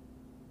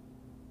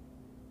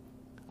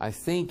 I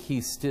think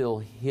he's still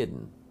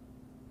hidden.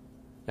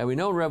 Now we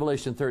know in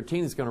Revelation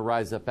 13 he's going to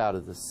rise up out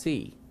of the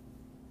sea.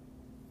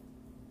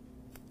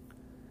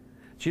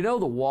 Do you know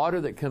the water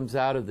that comes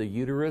out of the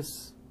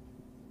uterus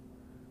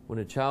when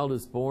a child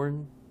is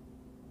born?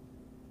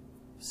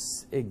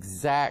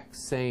 Exact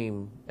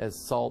same as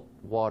salt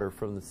water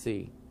from the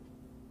sea.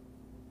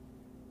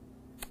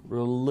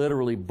 We're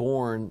literally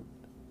born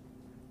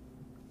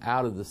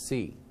out of the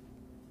sea.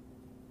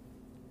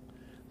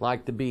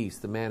 Like the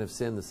beast, the man of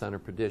sin, the son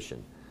of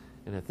perdition.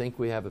 And I think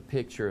we have a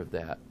picture of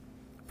that.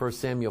 1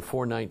 Samuel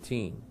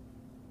 4:19.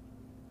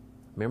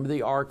 Remember,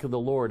 the ark of the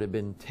Lord had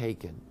been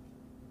taken,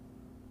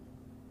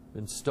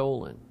 been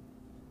stolen.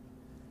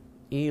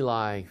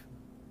 Eli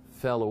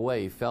fell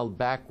away, fell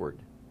backward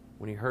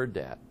when he heard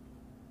that.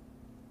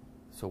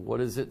 So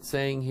what is it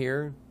saying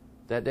here?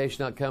 That day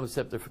shall not come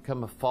except there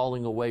come a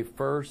falling away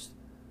first.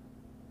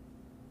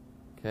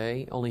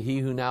 Okay, only he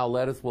who now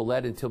letteth will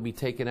let until be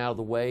taken out of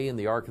the way, and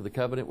the ark of the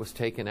covenant was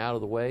taken out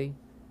of the way.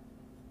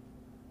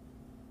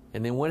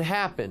 And then what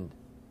happened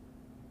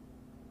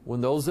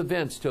when those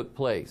events took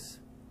place?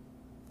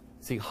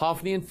 See,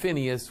 Hophni and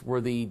Phinehas were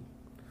the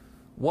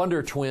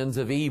wonder twins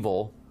of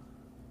evil,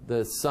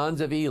 the sons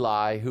of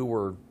Eli, who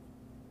were,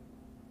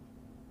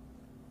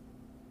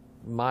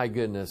 my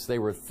goodness, they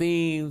were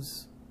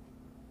thieves,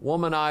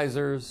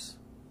 womanizers,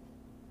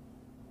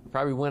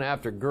 probably went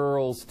after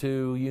girls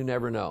too, you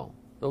never know.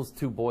 Those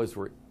two boys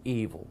were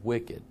evil,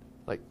 wicked,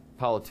 like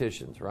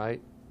politicians, right?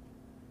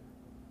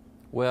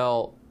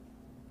 Well,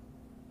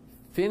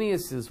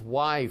 Phinehas'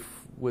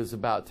 wife was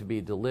about to be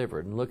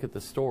delivered, and look at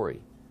the story.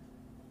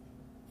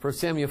 1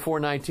 Samuel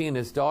 4:19,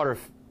 his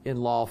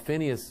daughter-in-law,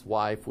 Phinehas'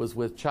 wife, was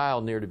with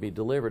child near to be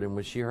delivered, and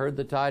when she heard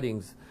the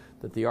tidings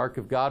that the ark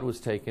of God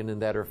was taken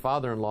and that her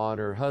father-in-law and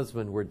her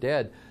husband were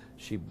dead,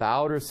 she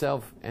bowed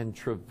herself and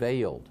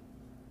travailed,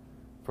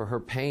 for her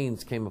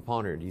pains came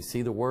upon her. Do you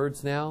see the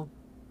words now?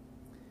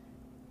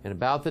 And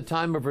about the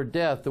time of her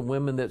death, the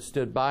women that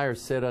stood by her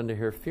said unto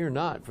her, Fear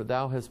not, for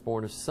thou hast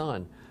borne a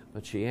son.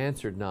 But she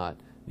answered not,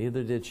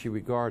 neither did she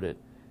regard it.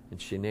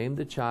 And she named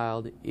the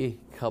child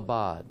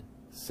Ichabod,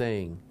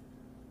 saying,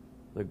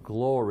 The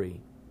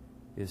glory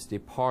is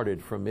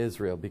departed from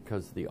Israel,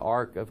 because the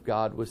ark of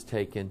God was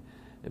taken,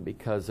 and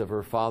because of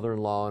her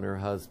father-in-law and her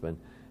husband.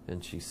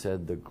 And she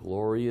said, The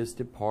glory is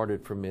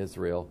departed from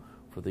Israel,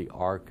 for the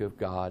ark of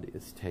God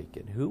is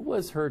taken. Who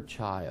was her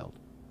child?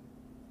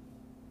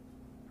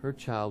 Her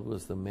child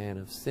was the man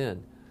of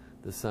sin,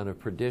 the son of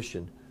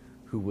perdition,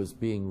 who was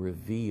being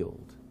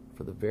revealed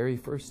for the very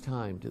first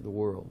time to the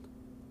world.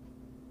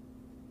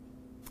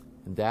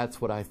 And that's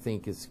what I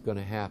think is going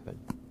to happen.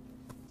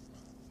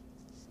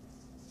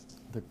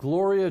 The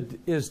glory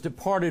is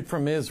departed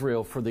from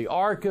Israel, for the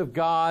ark of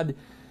God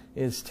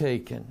is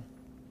taken.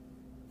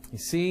 You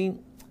see,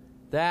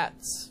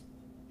 that's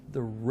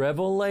the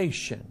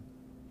revelation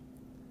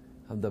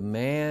of the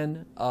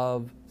man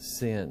of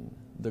sin.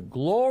 The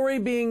glory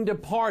being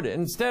departed.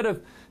 Instead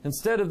of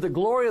the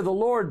glory of the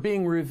Lord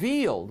being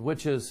revealed,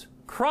 which is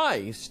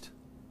Christ,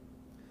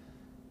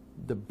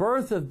 the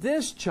birth of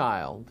this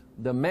child,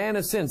 the man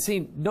of sin.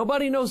 See,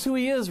 nobody knows who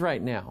he is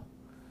right now.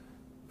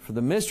 For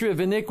the mystery of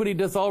iniquity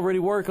doth already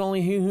work,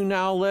 only he who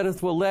now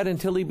letteth will let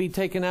until he be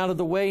taken out of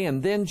the way,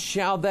 and then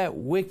shall that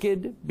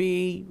wicked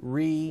be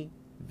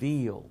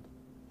revealed.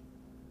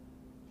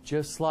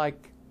 Just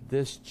like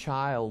this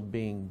child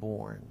being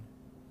born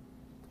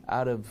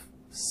out of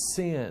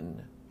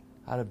sin,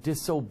 out of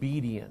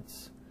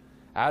disobedience,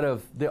 out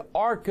of the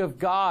ark of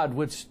God,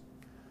 which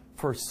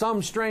for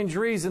some strange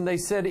reason they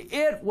said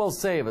it will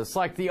save us,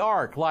 like the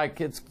ark,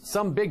 like it's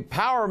some big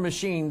power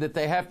machine that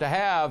they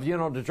have, you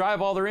know, to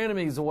drive all their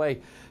enemies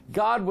away.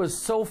 God was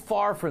so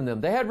far from them.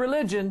 They had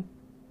religion.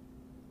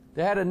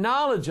 They had a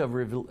knowledge of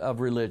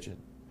religion.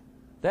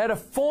 They had a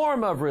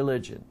form of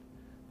religion.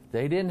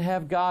 They didn't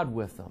have God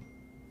with them.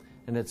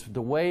 And it's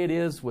the way it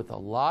is with a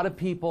lot of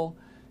people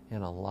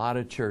in a lot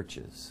of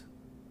churches.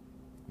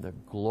 The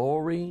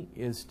glory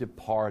is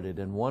departed.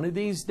 And one of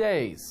these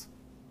days,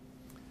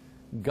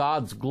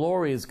 God's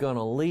glory is going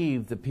to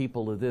leave the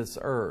people of this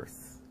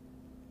earth,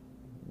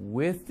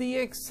 with the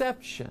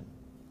exception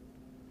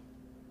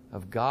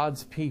of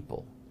God's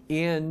people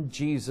in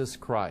Jesus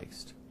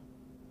Christ.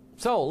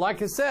 So,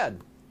 like I said,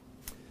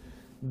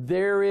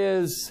 there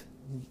is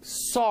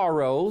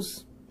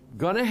sorrows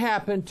going to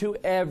happen to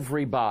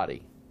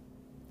everybody.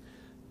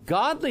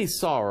 Godly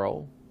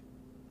sorrow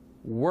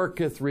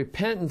worketh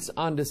repentance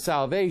unto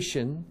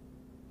salvation,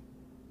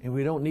 and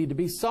we don't need to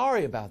be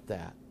sorry about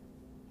that.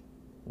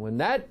 When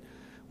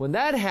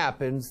that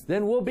happens,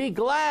 then we'll be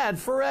glad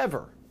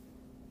forever.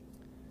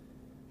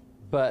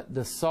 But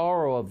the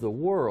sorrow of the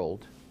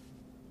world,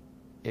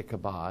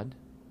 Ichabod,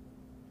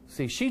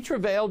 see, she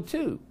travailed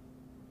too.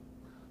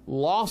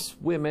 Lost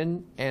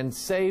women and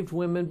saved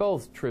women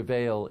both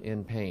travail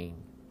in pain.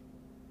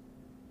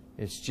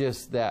 It's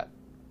just that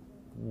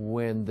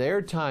when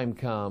their time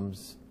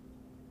comes,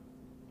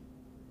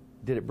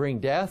 did it bring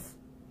death?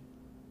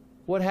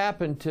 What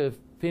happened to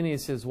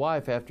Phinehas'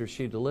 wife after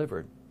she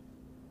delivered?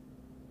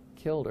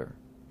 Killed her.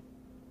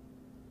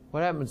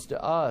 What happens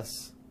to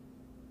us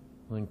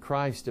when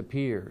Christ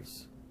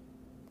appears?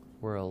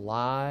 We're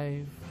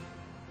alive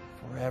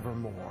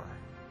forevermore.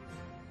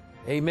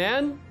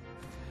 Amen?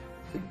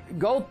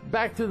 Go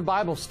back to the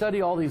Bible,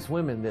 study all these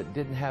women that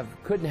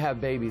couldn't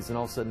have babies, and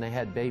all of a sudden they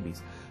had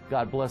babies.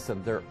 God bless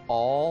them. They're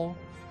all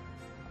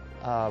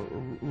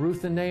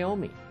Ruth and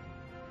Naomi.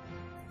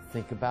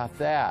 Think about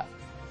that.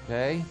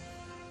 Okay?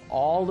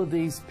 All of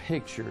these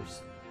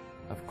pictures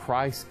of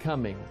Christ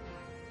coming.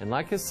 And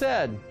like I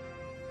said,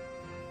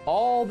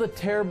 all the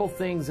terrible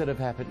things that have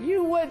happened.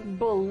 You wouldn't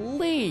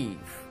believe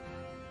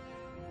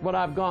what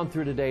I've gone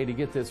through today to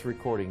get this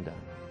recording done.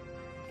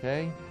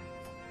 Okay?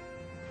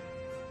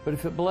 But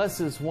if it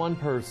blesses one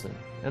person,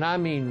 and I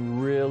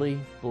mean really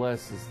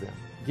blesses them,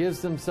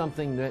 gives them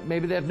something that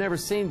maybe they've never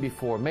seen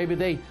before,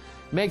 maybe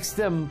makes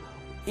them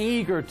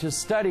eager to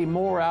study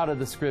more out of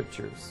the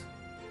Scriptures,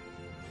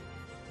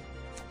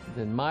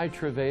 then my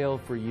travail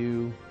for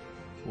you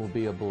will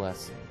be a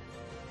blessing.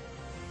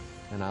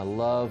 And I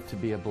love to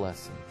be a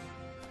blessing.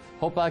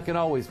 Hope I can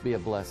always be a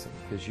blessing,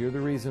 because you're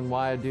the reason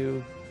why I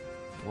do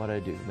what I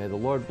do. May the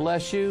Lord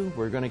bless you.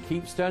 We're going to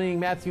keep studying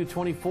Matthew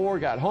 24.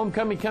 Got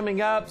homecoming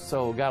coming up,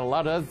 so got a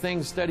lot of other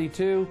things to study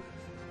too.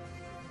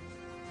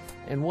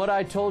 And what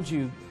I told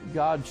you,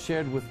 God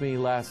shared with me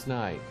last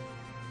night.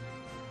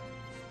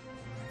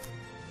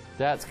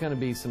 That's going to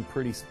be some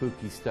pretty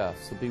spooky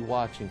stuff, so be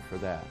watching for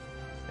that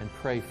and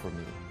pray for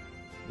me.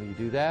 Will you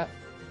do that?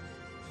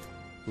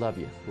 Love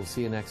you. We'll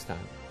see you next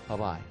time.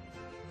 Bye-bye.